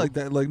saying? True. Like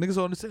that, like niggas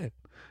don't understand.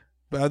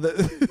 But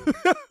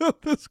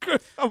that's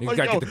crazy. You like,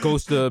 gotta get the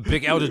ghost of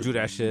Big L to do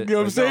that shit. You know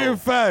what I'm saying? Yo.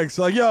 Facts.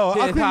 Like, yo,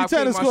 I'll clean your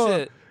tennis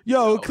court.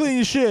 Yo, clean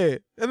your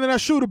shit. And then I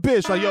shoot a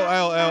bitch. Like, yo,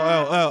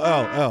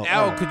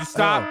 L, could you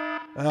stop?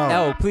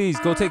 L, please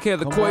go take care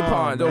of the koi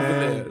pond over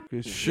there.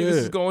 Good Shit. shit. This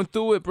is going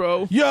through it,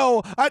 bro.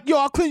 Yo,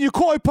 I'll clean your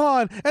koi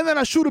pond, and then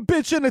I shoot a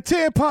bitch in the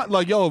tampon.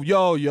 Like, yo.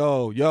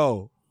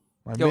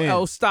 My man.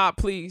 L, stop,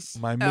 please.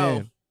 My L.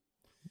 man.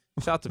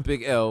 Shout out to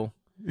Big L.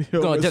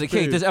 Yo, Gonna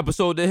dedicate this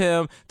episode to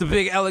him, the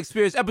Big L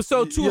Experience,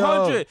 episode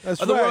 200 of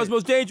the world's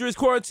most dangerous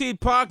quarantine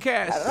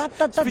podcast.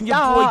 It's been your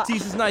boy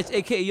Jesus Nice,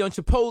 aka Young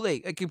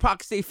Chipotle, aka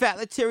Pocket Stay Fat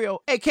like Terrio,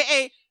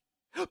 aka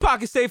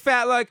Pocket Stay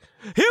Fat like.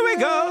 Here we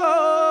go.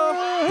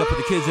 Gotta put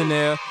the kids in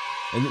there,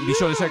 and be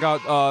sure to check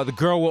out the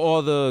girl with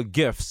all the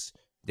gifts.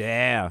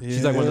 Yeah,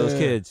 she's like one of those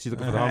kids. She's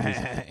looking for the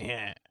homies.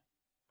 Yeah.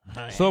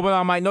 So, but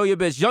I might know your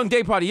bitch. Young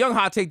Day Party, Young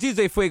Hot Take,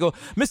 DJ Fuego,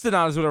 Mr.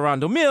 Dollars with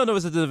Arando, Mil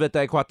Novas de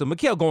Veta Quattro,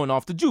 Mikhail going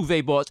off, the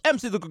Juve Boss,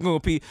 MC the Google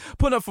P,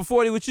 putting up for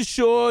 40 with your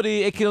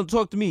shorty, aka don't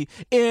talk to me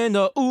in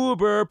the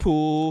Uber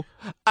pool.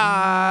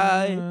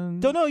 I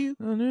don't know you.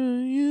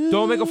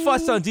 Don't make a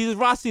fuss on Jesus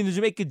Rossi and the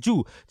Jamaican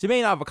Jew,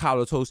 Jermaine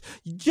Avocado Toast,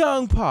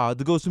 Young Pa,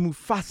 the Ghost of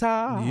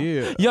Mufasa,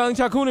 Yeah. Young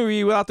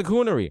Chacoonery without the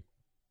coonery.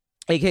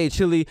 A.K.A.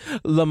 Chili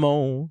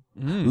Lamone,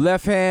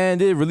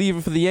 left-handed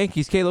reliever for the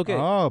Yankees, Kalo K.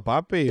 Oh,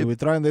 papi,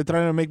 they're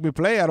trying to make me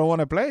play. I don't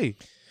want to play.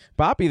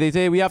 Papi, they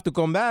say we have to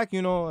come back,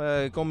 you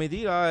know, con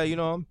medida, you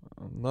know.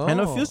 No.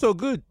 And I feel so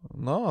good.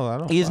 No, I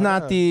don't. It's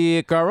not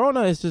the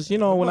corona, it's just, you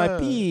know, when I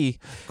pee.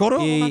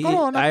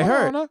 Corona, I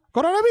hurt.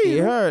 Coronavirus.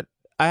 It hurt.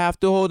 I have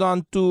to hold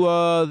on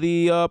to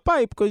the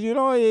pipe because, you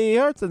know, it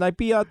hurts and I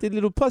pee out the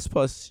little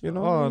pus, you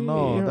know. Oh,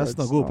 no, It that's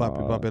not hurts. good,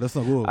 papi. That's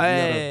not good.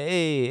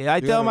 I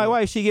tell my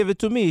wife she gave it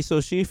to me,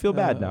 so she feel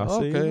bad now.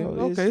 So, Okay, you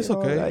know, it's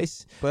okay.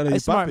 But I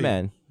smart papi,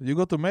 man. You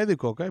go to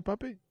medical, okay,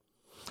 papi?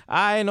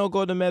 I don't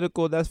go to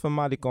medical. That's for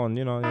maricon,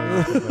 you know. No,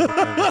 I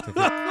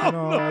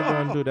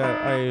don't do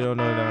that. I don't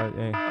know that.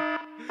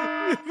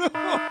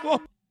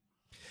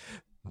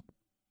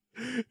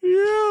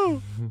 Yeah.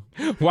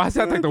 Why is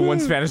that like the one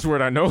Spanish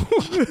word I know?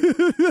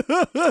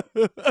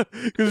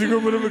 Because you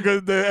grew up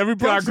because every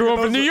I grew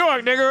up in New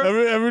York, nigga.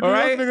 Every New All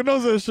York right? nigga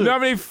knows that shit. You know how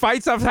many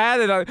fights I've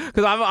had?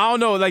 Because I don't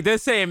know. Like, they're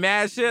saying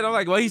mad shit. I'm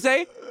like, what he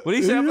say? What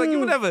he say? I'm like, you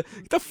whatever.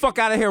 Get the fuck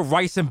out of here,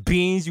 rice and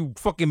beans, you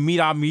fucking meat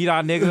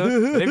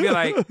nigga. They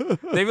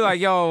be like,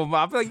 yo,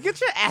 I'm like,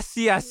 get your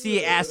assy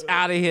ass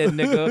out of here,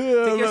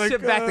 nigga. Take your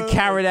shit back to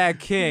Carrot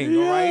King,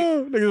 all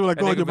right? Niggas be like,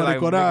 coño,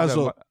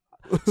 mariconazo.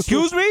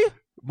 Excuse me?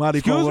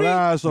 Excuse me?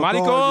 Mariconazo.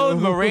 Maricon,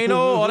 Moreno,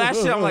 all that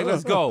shit. I'm like,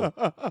 let's go.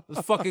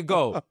 Let's fucking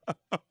go.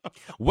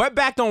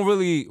 Wetback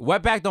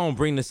don't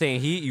bring the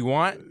same heat you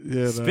want.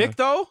 Yeah, Spick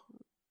though,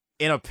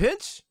 in a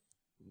pinch,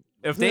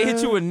 if they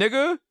hit you with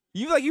nigga,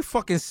 you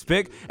fucking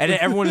spick, and then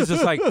everyone is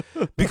just like,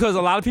 because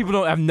a lot of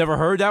people have never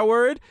heard that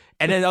word,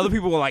 and then other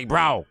people were like,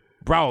 bro,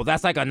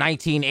 that's like a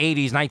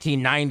 1980s,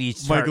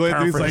 1990s term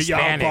for like, yo,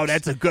 Hispanics. bro,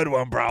 that's a good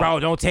one, bro. Bro,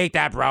 don't take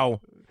that,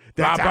 bro.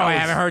 That's Bro, I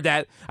ours. haven't heard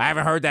that. I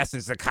haven't heard that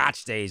since the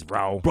Koch days,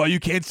 bro. Bro, you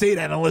can't say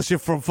that unless you're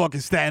from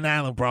fucking Staten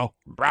Island, bro.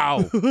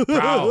 Bro. Then you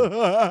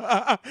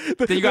gotta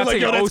like, take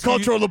yo, it that's OC.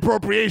 cultural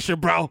appropriation,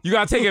 bro. You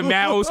gotta take it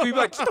mad old school. You be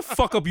like, shut the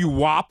fuck up, you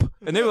wop.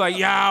 And they were like,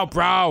 yo,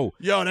 bro.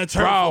 Yo, that's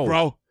hurtful,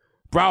 bro.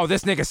 Bro,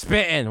 this nigga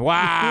spitting.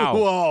 Wow.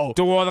 Whoa.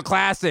 Do all the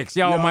classics.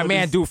 Yo, my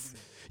man, do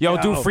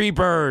Free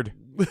Bird.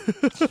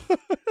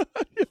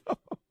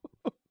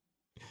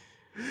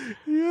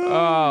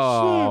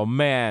 Oh,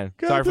 man.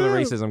 Sorry for the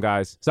racism,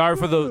 guys. Sorry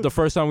for the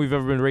first time we've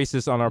ever been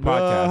racist on our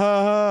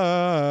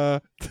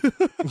podcast.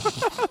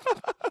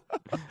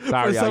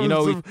 Sorry, y'all. You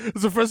know,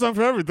 it's the first time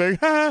for everything.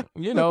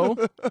 you know.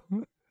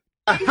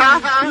 you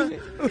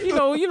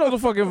know the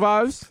fucking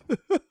vibes.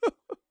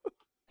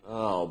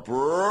 Oh,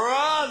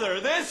 brother,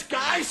 this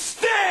guy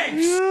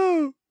stinks!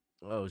 Yeah.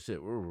 Oh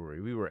shit, where were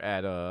we? We were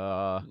at we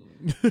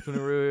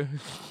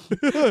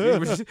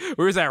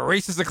was at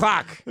Racist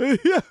O'Clock.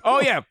 Yeah.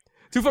 Oh yeah.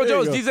 24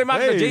 Jones, you go. DJ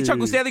Machina, Hey. J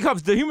Chuckle, Stanley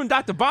Cups, the Human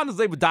Dr. Bond is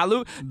labeled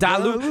Dilute.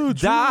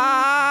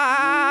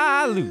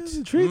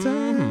 3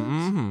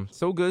 times.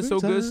 So good, so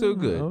good, so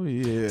good. Oh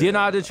yeah.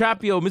 Leonardo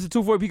DiCaprio, Mr.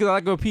 240 Pico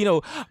like a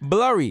Pino,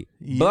 blurry,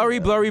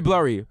 Super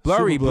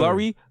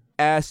blurry.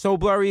 as so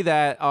blurry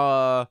that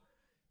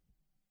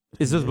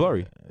it's just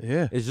blurry.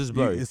 Yeah. It's just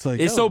blurry. It's like,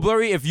 it's so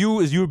blurry. If you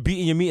were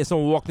beating your meat and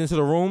someone walked into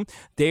the room,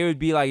 they would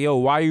be like, "Yo,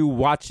 why are you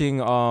watching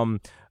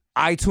iTunes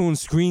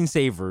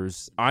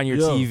screensavers on your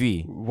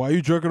TV? Why are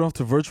you jerking off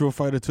to Virtua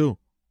Fighter 2?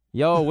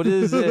 Yo, what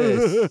is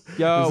this?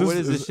 Yo, what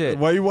is this shit?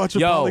 Why are you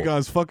watching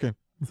Polygons fucking?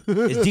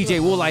 It's DJ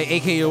Woolite,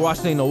 aka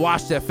Washington, the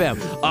Wash FM.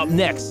 Up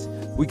next,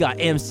 we got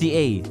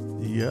MCA.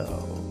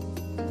 Yo.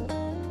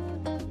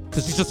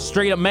 Cause he's just a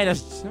straight up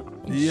menace.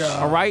 Yeah.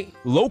 All right,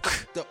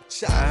 Loke.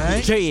 Yeah.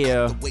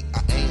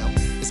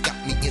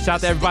 Shout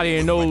out to everybody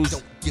that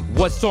knows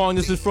what song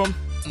this is from.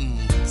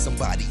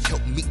 Somebody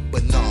help me,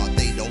 but nah,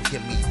 they don't hear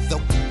me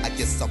though. I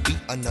guess I'll be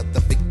another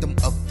victim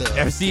of the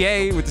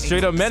FCA with the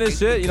straight up menace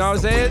shit. You know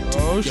what I'm saying?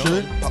 Oh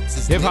shit.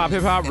 Hip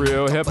hop,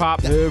 real hip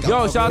hop.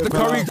 Yo, shout out to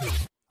Curry.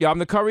 Yo, I'm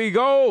the Curry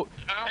Goat.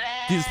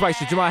 Jesus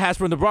Spicy, Jamal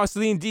Hasper, the Bronx,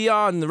 Celine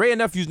Dion, the Ray and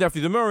Nephews,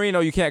 the Marino,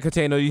 you can't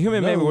contain no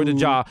human man with the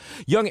jaw.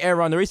 Young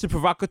Aaron, the racist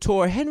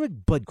provocateur, Henrik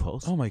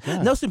Budquos. Oh my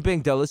God. Nelson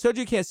Bangdella,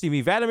 Sergio Can't See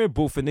Me, Vladimir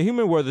Buffin, the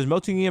human world is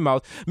melting in your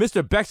mouth,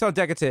 Mr. Bexon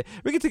Decadent,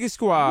 Ricky Tiki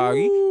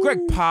Squaggy, Greg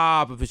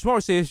Popovich,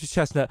 Morris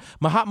Chestnut,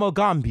 Mahatma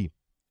Gandhi,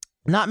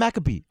 not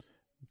Maccabee.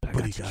 But I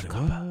got you,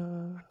 Cucumber.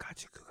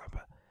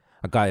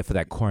 I got it for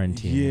that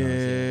quarantine. Yeah. You know what I'm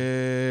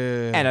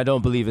saying? And I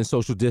don't believe in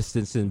social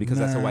distancing because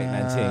that's a white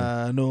man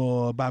thing.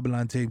 No,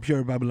 Babylon thing,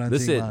 pure Babylon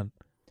Listen, thing, man.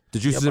 The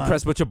Juice is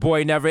impressed, but your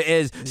boy never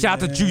is.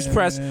 Shout out to Juice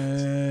Press.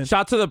 Shout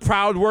out to the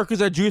proud workers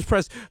at Juice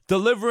Press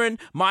delivering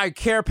my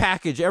care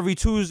package every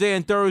Tuesday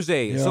and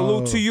Thursday. Yo,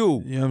 salute to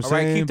you. You know what I'm All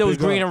right, saying? keep those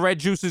Big green up. and red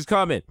juices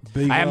coming.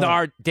 Big I am the up.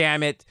 art,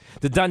 damn it.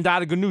 The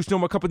Dundada Ganoush, no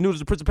more cup of noodles,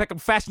 the Prince of Peckham,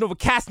 Fashion Nova,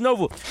 Cast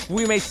Nova.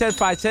 We make $5,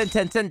 $10,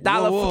 $10. Forget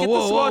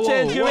the small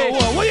change. You made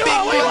What you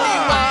want?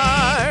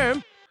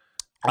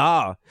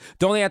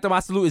 The only anthem I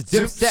salute is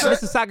Dipset.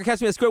 Mississauga,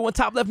 catch me at square one,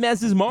 top left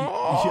man's is mom.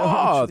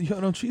 Yo,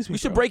 don't cheese me. We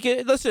should break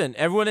it. Listen,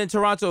 everyone in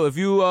Toronto, if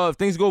you if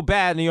things go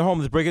bad in your home,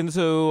 just break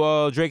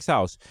into Drake's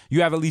house.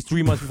 You have at least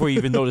 3 months before he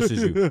even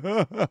notices you.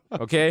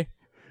 Okay?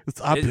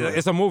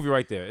 It's a movie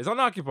right there. It's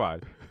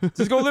unoccupied.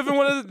 Just go live in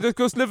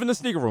go live in the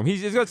sneaker room.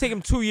 It's gonna take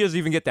him 2 years to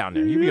even get down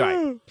there. You'll be all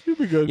right. You'll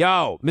be good.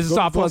 Yo, Mrs.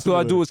 Soft Plus, all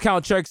I do is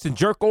count checks and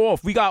jerk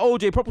off. We got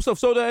OJ, Purple Stuff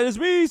Soda, and it's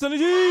me, Sonny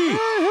G.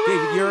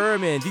 David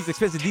Yerman. These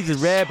expensive, these are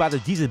red by the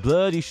Jesus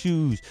Bloody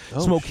Shoes.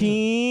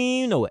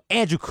 Smoking, no,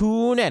 Andrew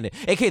Kuhn, and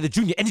aka the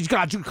Junior Energy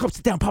God, Junior Cup,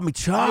 sit down, pop me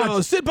charge.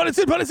 Yo, sit bunny.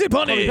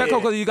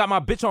 Petco, you got my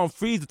bitch on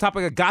freeze, the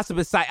topic of gossip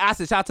is site. I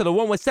said, shout out to the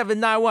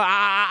 11791.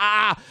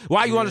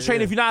 Why you on the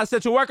train if you're not an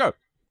essential worker?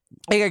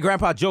 Hey,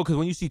 Grandpa Joe, because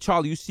when you see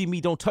Charlie, you see me.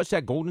 Don't touch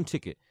that golden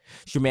ticket.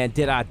 It's your man,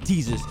 Dead-Eye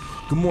Jesus.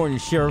 Good morning,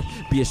 Sheriff.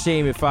 Be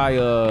ashamed if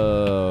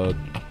I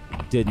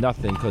did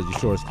nothing because your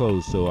store is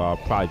closed, so I'll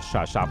probably just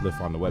try to shoplift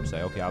on the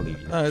website. Okay, I'll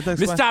leave you. All right, thanks,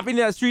 Miss man. Stopping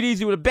that street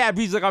easy with a bad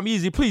breeze like I'm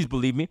easy. Please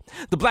believe me.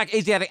 The black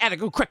Asiatic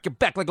addict will crack your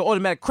back like an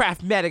automatic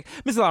craftmatic.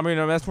 Miss La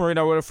Marina, Miss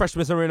Marina with a fresh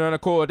Miss Marina and a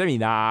cord. I mean,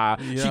 nah.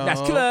 She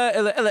that's killer,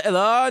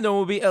 illa. No one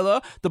will be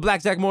illa. The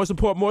Black Jack Morrison,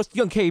 Port Morris,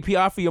 Young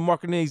KPR for your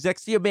marketing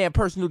execs. Your man,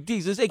 Personal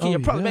Jesus, aka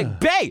Problematic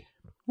Bay.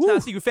 It's not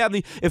a secret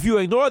family. If you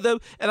ignore them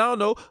and I don't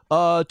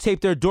know, tape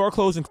their door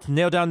closed and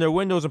nail down their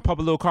windows and pump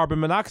a little carbon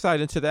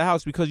monoxide into their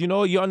house because you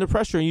know you're under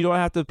pressure and you don't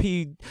have to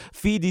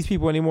feed these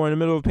people anymore in the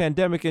middle of a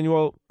pandemic and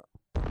you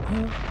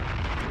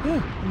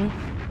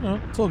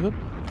It's all good.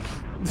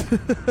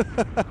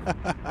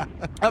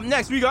 Up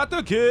next, we got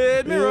the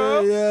Kid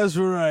Miro. Yeah, that's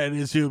right.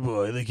 It's your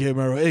boy, the Kid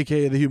Miro,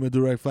 a.k.a. the Human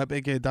Direct Flap,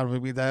 a.k.a.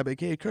 Donovan McDab,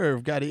 a.k.a.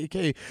 Curve, got it,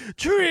 a.k.a.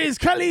 Trees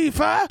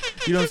Khalifa.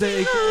 You know what I'm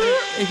saying?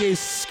 A.k.a.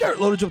 Skirt,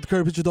 loaded up the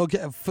curve, picture, don't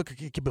get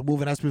keep it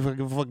moving. Ask me if I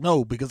give a fuck.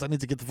 No, because I need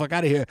to get the fuck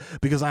out of here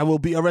because I will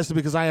be arrested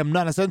because I am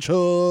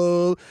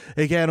non-essential.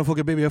 A.k.a. I don't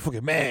fucking baby, I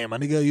fucking man, my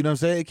nigga. You know what I'm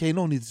saying? A.k.a.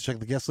 no need to check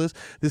the guest list.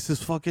 This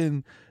is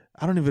fucking,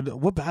 I don't even know.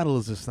 What battle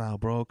is this now,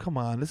 bro? Come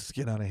on, this is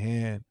getting out of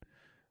hand.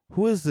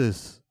 Who is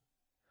this?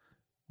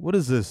 What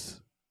is this?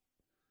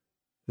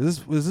 Is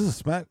this a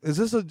Smack? Is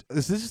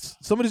this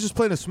somebody just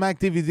playing a Smack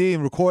DVD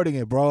and recording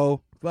it,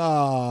 bro?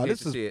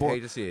 This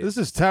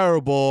is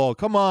terrible.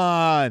 Come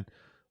on.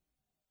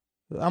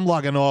 I'm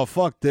logging off.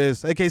 Fuck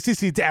this. AK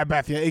CC Dab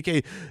Bathia,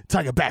 AK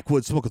Tiger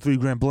Backwoods, smoke a 3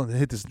 gram blunt and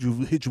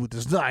hit you with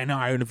this 9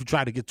 iron if you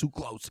try to get too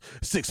close.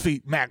 6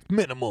 feet max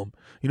minimum.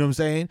 You know what I'm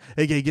saying?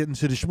 AK getting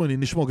into the shmoney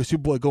and the smoke. It's your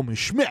boy Goldman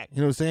Schmack.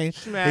 You know what I'm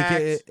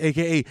saying?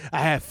 AKA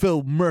I had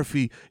Phil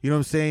Murphy. You know what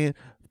I'm saying?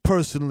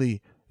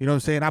 Personally. You know what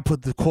I'm saying? I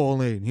put the call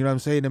in. You know what I'm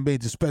saying? And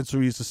made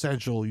dispensaries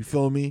essential. You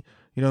feel me?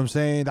 You know what I'm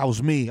saying? That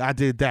was me. I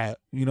did that.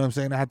 You know what I'm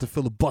saying? I had to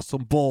fill the bust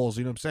some balls.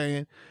 You know what I'm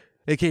saying?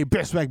 AKA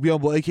Best Mac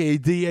Biombo, AKA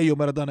DA Yo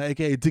Maradona,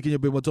 AKA Dick in your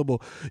baby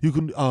Matombo. You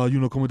can,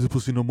 come with this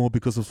pussy no more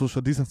because of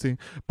social distancing.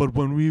 But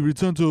when we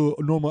return to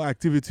normal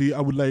activity, I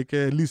would like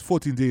at least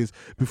 14 days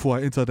before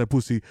I enter that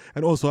pussy.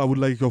 And also, I would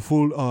like your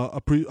full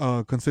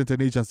consent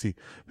and agency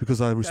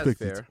because I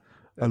respect it.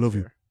 I love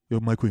you.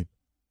 You're my queen.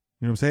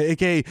 You know what I'm saying?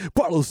 AKA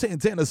Barlow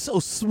Santana, so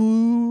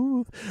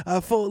smooth.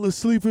 I fall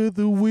asleep at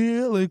the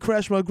wheel and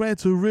crash my Gran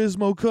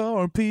Turismo car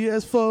on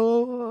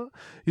PS4.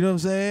 You know what I'm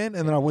saying?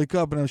 And then I wake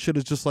up and shit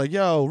is just like,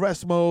 yo,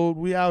 rest mode,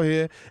 we out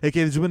here.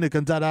 AKA, there's when they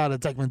come out,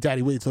 attack my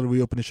daddy, wait till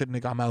we open the shit,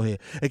 nigga, I'm out here.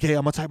 AKA,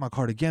 I'm gonna type my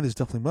card again, there's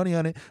definitely money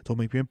on it. Don't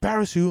make me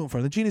embarrass you in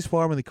front of the Genius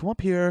Farm. And they come up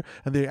here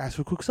and they ask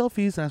for quick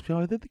selfies and ask me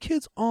how the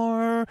kids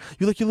are.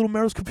 You like your little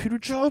Meryl's computer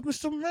job,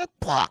 Mr.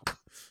 MacBlock?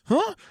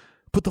 Huh?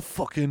 Put the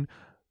fucking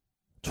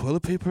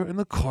toilet paper in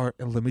the cart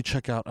and let me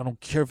check out. I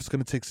don't care if it's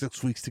gonna take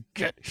 6 weeks to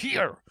get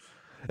here.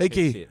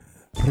 AKA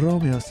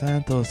Romeo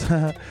Santos,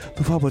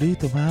 tu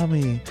favorito,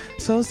 mami.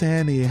 So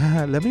Sandy,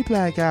 let me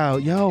black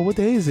out. Yo, what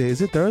day is it?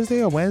 Is it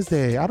Thursday or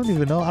Wednesday? I don't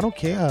even know. I don't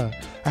care.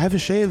 I haven't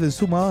shaved in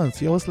 2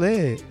 months. Yo, it's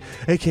lit.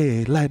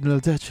 AKA Light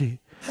Little Dutchie.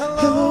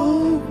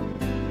 Hello.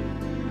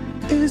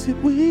 Is it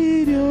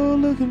weed you're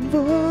looking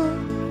for?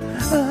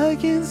 I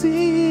can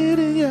see it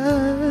in your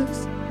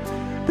eyes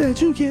that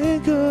you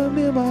can't come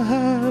near my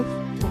house.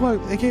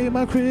 AKA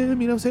my crib, you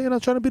know what I'm saying? I'm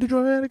trying to be the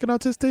dramatic and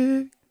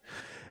autistic.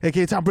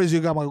 AKA Tom Brady,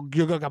 you got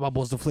my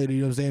balls deflated,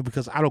 you know what I'm saying?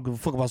 Because I don't give a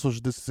fuck about social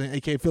distancing.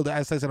 AKA feel the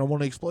assets and I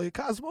want to exploit your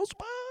cosmos.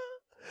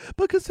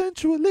 But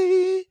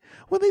consensually,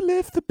 when they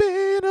lift the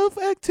ban of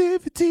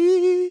activity.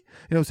 You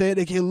know what I'm saying?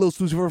 AKA Lil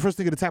Susie for the first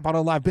nigga to tap out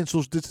on live bench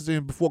social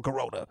distancing before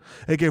Corona.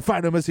 AKA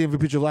Find a Messi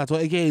MVP of Lato.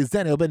 AKA is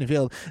Daniel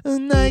Benefield.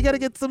 Now you gotta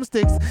get some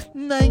sticks.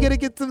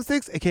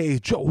 AKA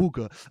Joe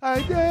Hookah.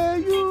 I dare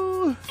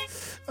you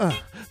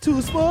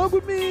to smoke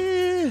with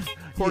me.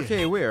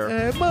 4K where?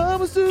 At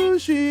Mama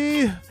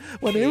Sushi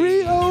when they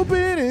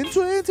reopen in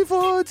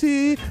 2040.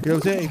 You know what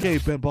I'm saying? AKA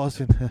Ben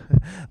Boston.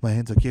 My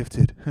hands are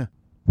gifted.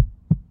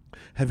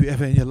 Have you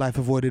ever in your life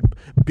avoided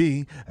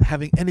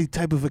having any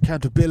type of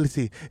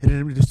accountability in an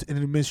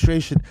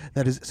administration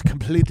that is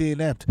completely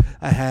inept?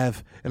 I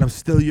have, and I'm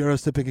still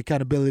Eurostepping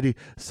accountability.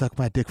 Suck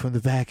my dick from the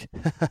back.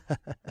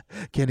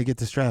 Can you get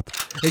the strap?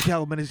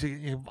 I'll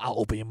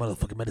open your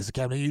motherfucking medicine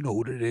cabinet. You know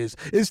what it is.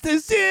 It's the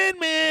Sin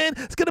Man.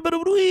 It's gonna be the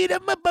weed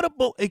at my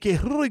butterboat. AKA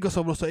Rico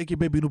Sabroso. AKA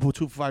Baby Nupo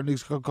 2 for 5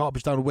 niggas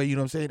garbage down the way. You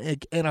know what I'm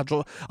saying? And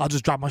I'll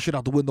just drop my shit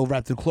out the window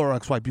wrapped in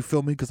Clorox wipe. You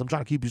feel me? Because I'm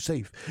trying to keep you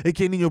safe.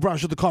 AKA Nino Brown,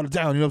 shut the car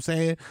down. You know what I'm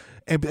saying?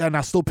 And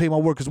I still pay my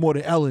workers more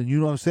than Ellen, you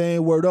know what I'm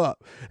saying? Word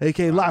up.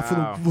 AKA live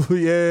from the,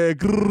 you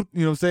know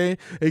what I'm saying?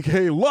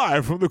 AKA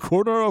live from the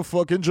corner of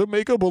fucking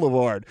Jamaica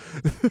Boulevard.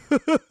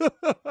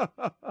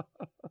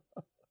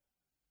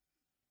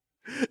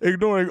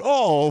 Ignoring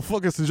all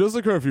fucking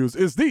suggested curfews,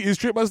 it's the East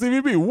Street by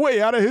Stevie B,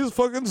 way out of his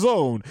fucking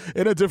zone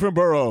in a different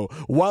borough.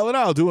 Wildin'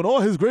 out, doing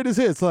all his greatest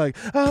hits like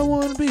I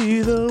wanna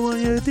be the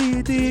one your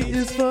DD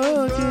is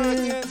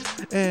fucking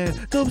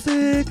and dope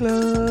sick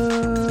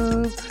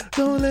love.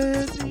 Don't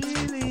let me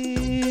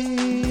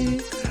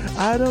leave.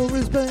 I don't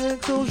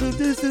respect social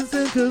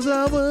distancing cause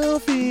I'm a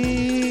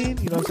fiend.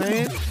 You know what I'm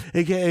saying?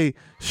 AKA,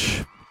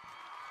 shh.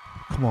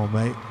 Come on,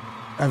 mate.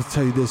 I have to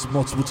tell you this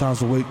multiple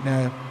times a week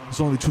now. There's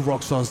only 2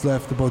 rock stars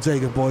left, the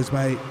Bodega Boys,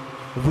 mate,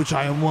 of which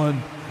I am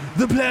one.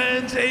 The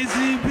plans ain't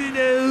sleeping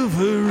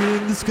over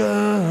in the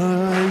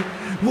sky.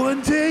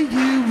 One day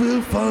you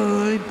will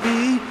find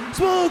me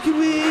smoking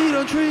weed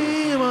on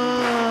Tremont,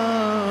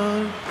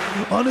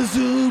 on a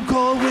Zoom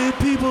call with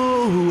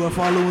people who are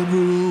following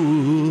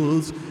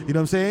rules. You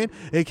know what I'm saying?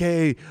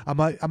 AKA, I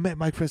met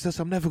Mike Princess,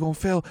 I'm never gonna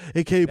fail.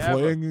 AKA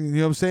playing, you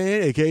know what I'm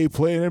saying? AKA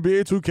playing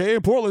NBA 2K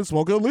in Portland,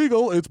 smoking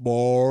illegal. It's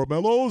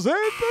Marmelos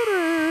and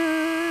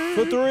Benny.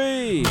 For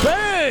 3.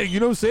 Bang! You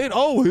know what I'm saying?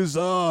 Oh, his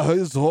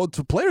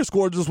player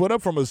score just went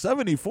up from a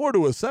 74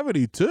 to a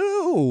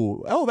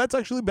 72. Oh, that's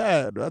actually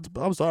bad.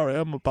 I'm sorry.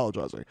 I'm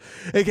apologizing.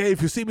 AKA,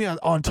 if you see me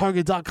on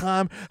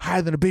Target.com,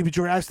 higher than a baby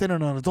giraffe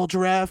standing on an adult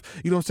giraffe,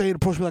 you know what I'm saying?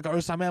 Approach me like an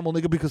Ursa mammal,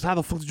 nigga, because how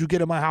the fuck did you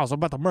get in my house? I'm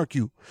about to murk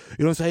you.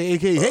 You know what I'm saying?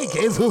 AKA, hey,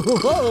 kids.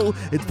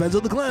 It's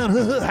Benzo the Clown.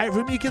 Hi,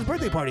 for me, kid's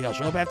birthday party. I'll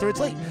show up after it's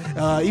late.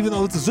 Even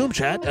though it's a Zoom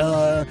chat,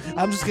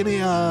 I'm just going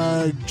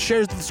to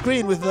share the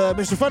screen with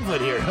Mr.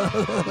 Funfoot here.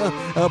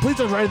 Please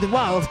don't try anything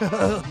wild.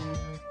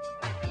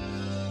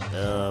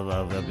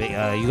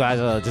 You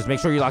guys just make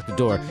sure you lock the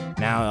door.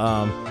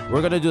 Now,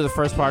 we're gonna do the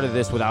first part of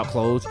this without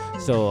clothes.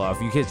 So if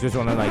you kids just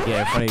wanna like get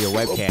in front of your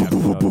webcam,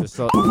 you know, just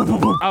so.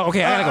 Oh,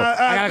 okay,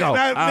 I gotta go.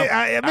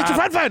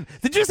 Mr. Fun,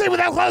 did you say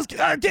without clothes?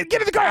 Get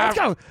in the car. Let's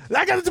go.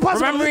 I got the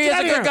deposit. Remember, he is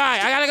a good guy.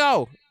 I gotta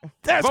go.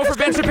 Vote for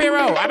Ben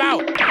Shapiro. I'm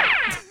out.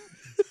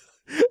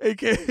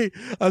 AKA,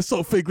 I'm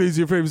so fake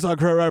lazy, your favorite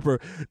soccer rapper.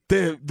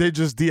 They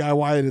just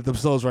DIYing it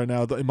themselves right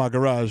now in my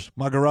garage.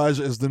 My garage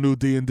is the new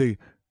D&D.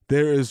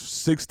 There is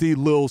 60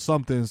 Lil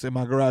somethings in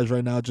my garage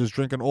right now just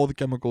drinking all the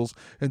chemicals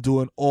and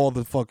doing all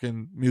the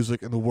fucking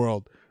music in the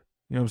world.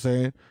 You know what I'm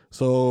saying?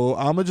 So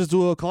I'm going to just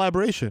do a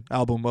collaboration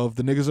album of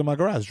the niggas in my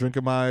garage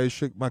drinking my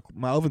shit, my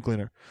oven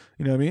cleaner.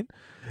 You know what I mean?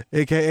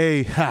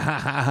 AKA,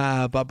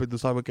 papi, tú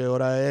sabes qué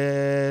hora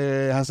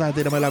es. Hassan,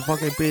 tírame la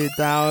fucking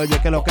pista. Oye,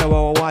 que lo que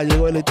va,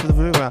 llegó el hecho de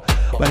firma.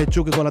 Baje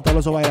chuque con la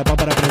tabla sobre la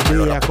pámpara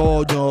prendida,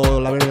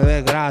 coño, la verde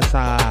de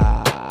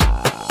grasa.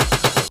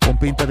 con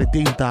pinta de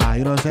tinta.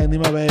 Y no sé,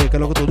 dime a ver qué es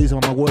lo que tú dices,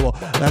 mamá huevo.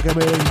 La que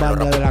me ven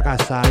banda de la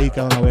casa ahí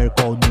que van a ver,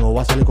 coño.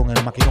 Va a salir con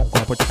el maquinón,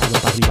 con la puerta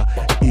para arriba.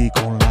 Y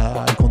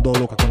con dos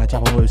locas, con la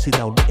chapa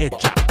nuevecita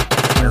hecha.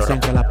 No sé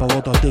que la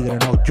pagó todo tigre,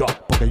 no yo.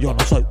 Porque yo no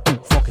soy un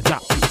fucking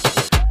rap.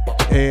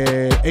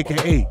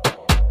 A.K.A.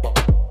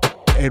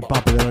 el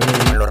papi de la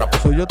ley.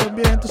 Soy yo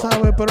también, tú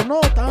sabes, pero no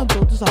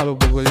tanto, tú sabes,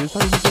 porque yo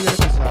soy mucho ya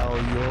casado.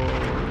 Yo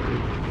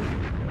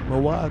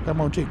me voy a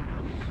calmar un ching.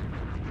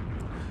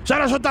 Shout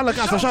out, soltar la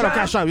casa, shout out,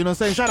 cash out, you know what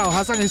I'm saying? Shout out,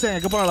 Hassan Hussein,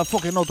 hay que poner la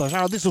fucking nota.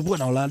 Shout out, this is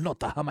bueno, la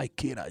nota,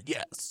 Jamaiquina,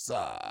 yes.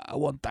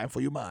 One time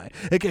for you, man.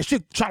 Es que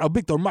shit, shout out,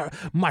 Víctor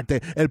Marte,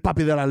 el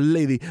papi de la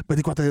lady.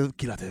 24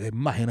 kilos de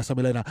imagen esa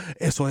melena.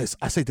 Eso es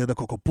aceite de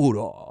coco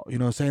puro, you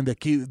know what I'm saying?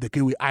 De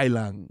Kiwi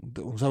Island.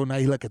 O sea, una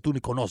isla que tú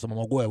ni conoces,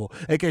 mamá huevo.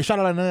 Es que shout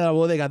out a la nena de la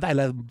bodega,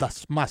 dale la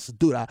más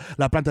dura,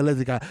 la planta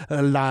eléctrica,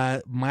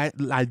 la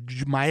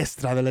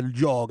maestra del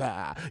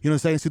yoga. You know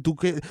what I'm saying? Si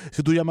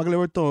tú llamas a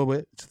Gleyber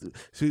Torres,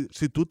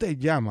 si tú te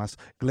llamas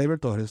Gleyber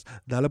Torres,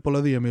 dale por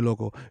los días, mi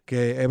loco,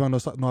 que Eva no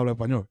habla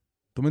español.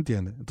 ¿Tú me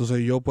entiendes? Entonces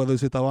yo puedo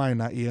decir esta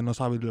vaina y él no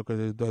sabe lo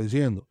que estoy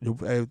diciendo.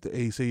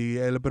 Y si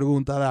él le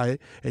pregunta a Dai,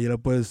 ella le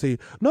puede decir,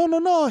 no,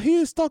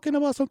 he is talking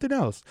about something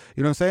else.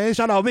 Y no sé,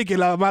 shout out Vicky,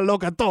 la más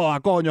loca toda,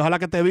 coño. Ojalá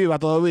que te viva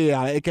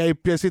todavía. Es que hay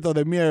piecitos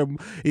de mierda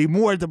y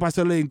muerte para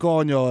ese link,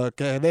 coño.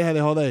 Que deje de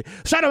joder.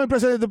 Shout out mi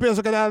presidente,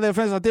 pienso que da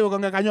defensa activo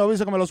con el cañón,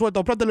 avisa que me lo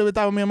suelto. Pronto le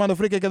invitaba a mi hermano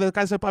Friki que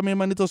descanse para mi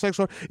hermanito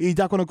Sexo y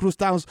ya con el Cruz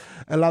Towns,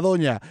 la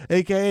doña.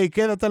 A.K.A.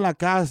 quédate en la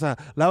casa,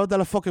 lávate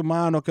la fucking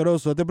mano,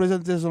 asqueroso. Este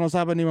presidente eso no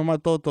sabe ni mamá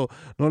Toto,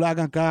 no le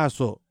hagan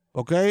caso,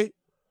 ¿ok?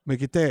 Me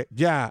quité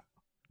ya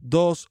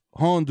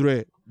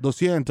 200.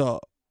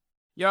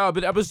 Yo,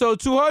 but episode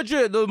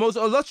 200, the most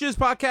illustrious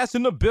podcast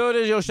in the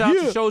building. Yo, shout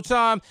out to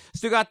Showtime.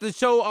 Still got the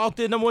show out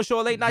there, number one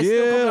show late night.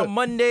 Still coming on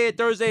Monday and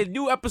Thursday.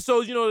 New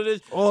episodes, you know what it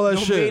is. All that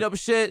shit. Made up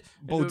shit.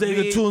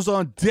 Bodega Tunes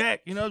on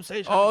deck, you know what I'm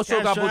saying?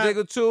 Also got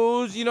Bodega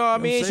Tunes, you know what I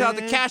mean? Shout out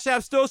to Cash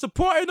App still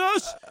supporting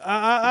us. You know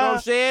what I'm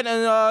saying?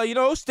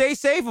 And, stay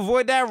safe,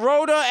 avoid that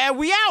rotor, and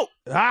we out.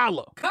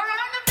 Holla.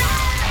 Corona.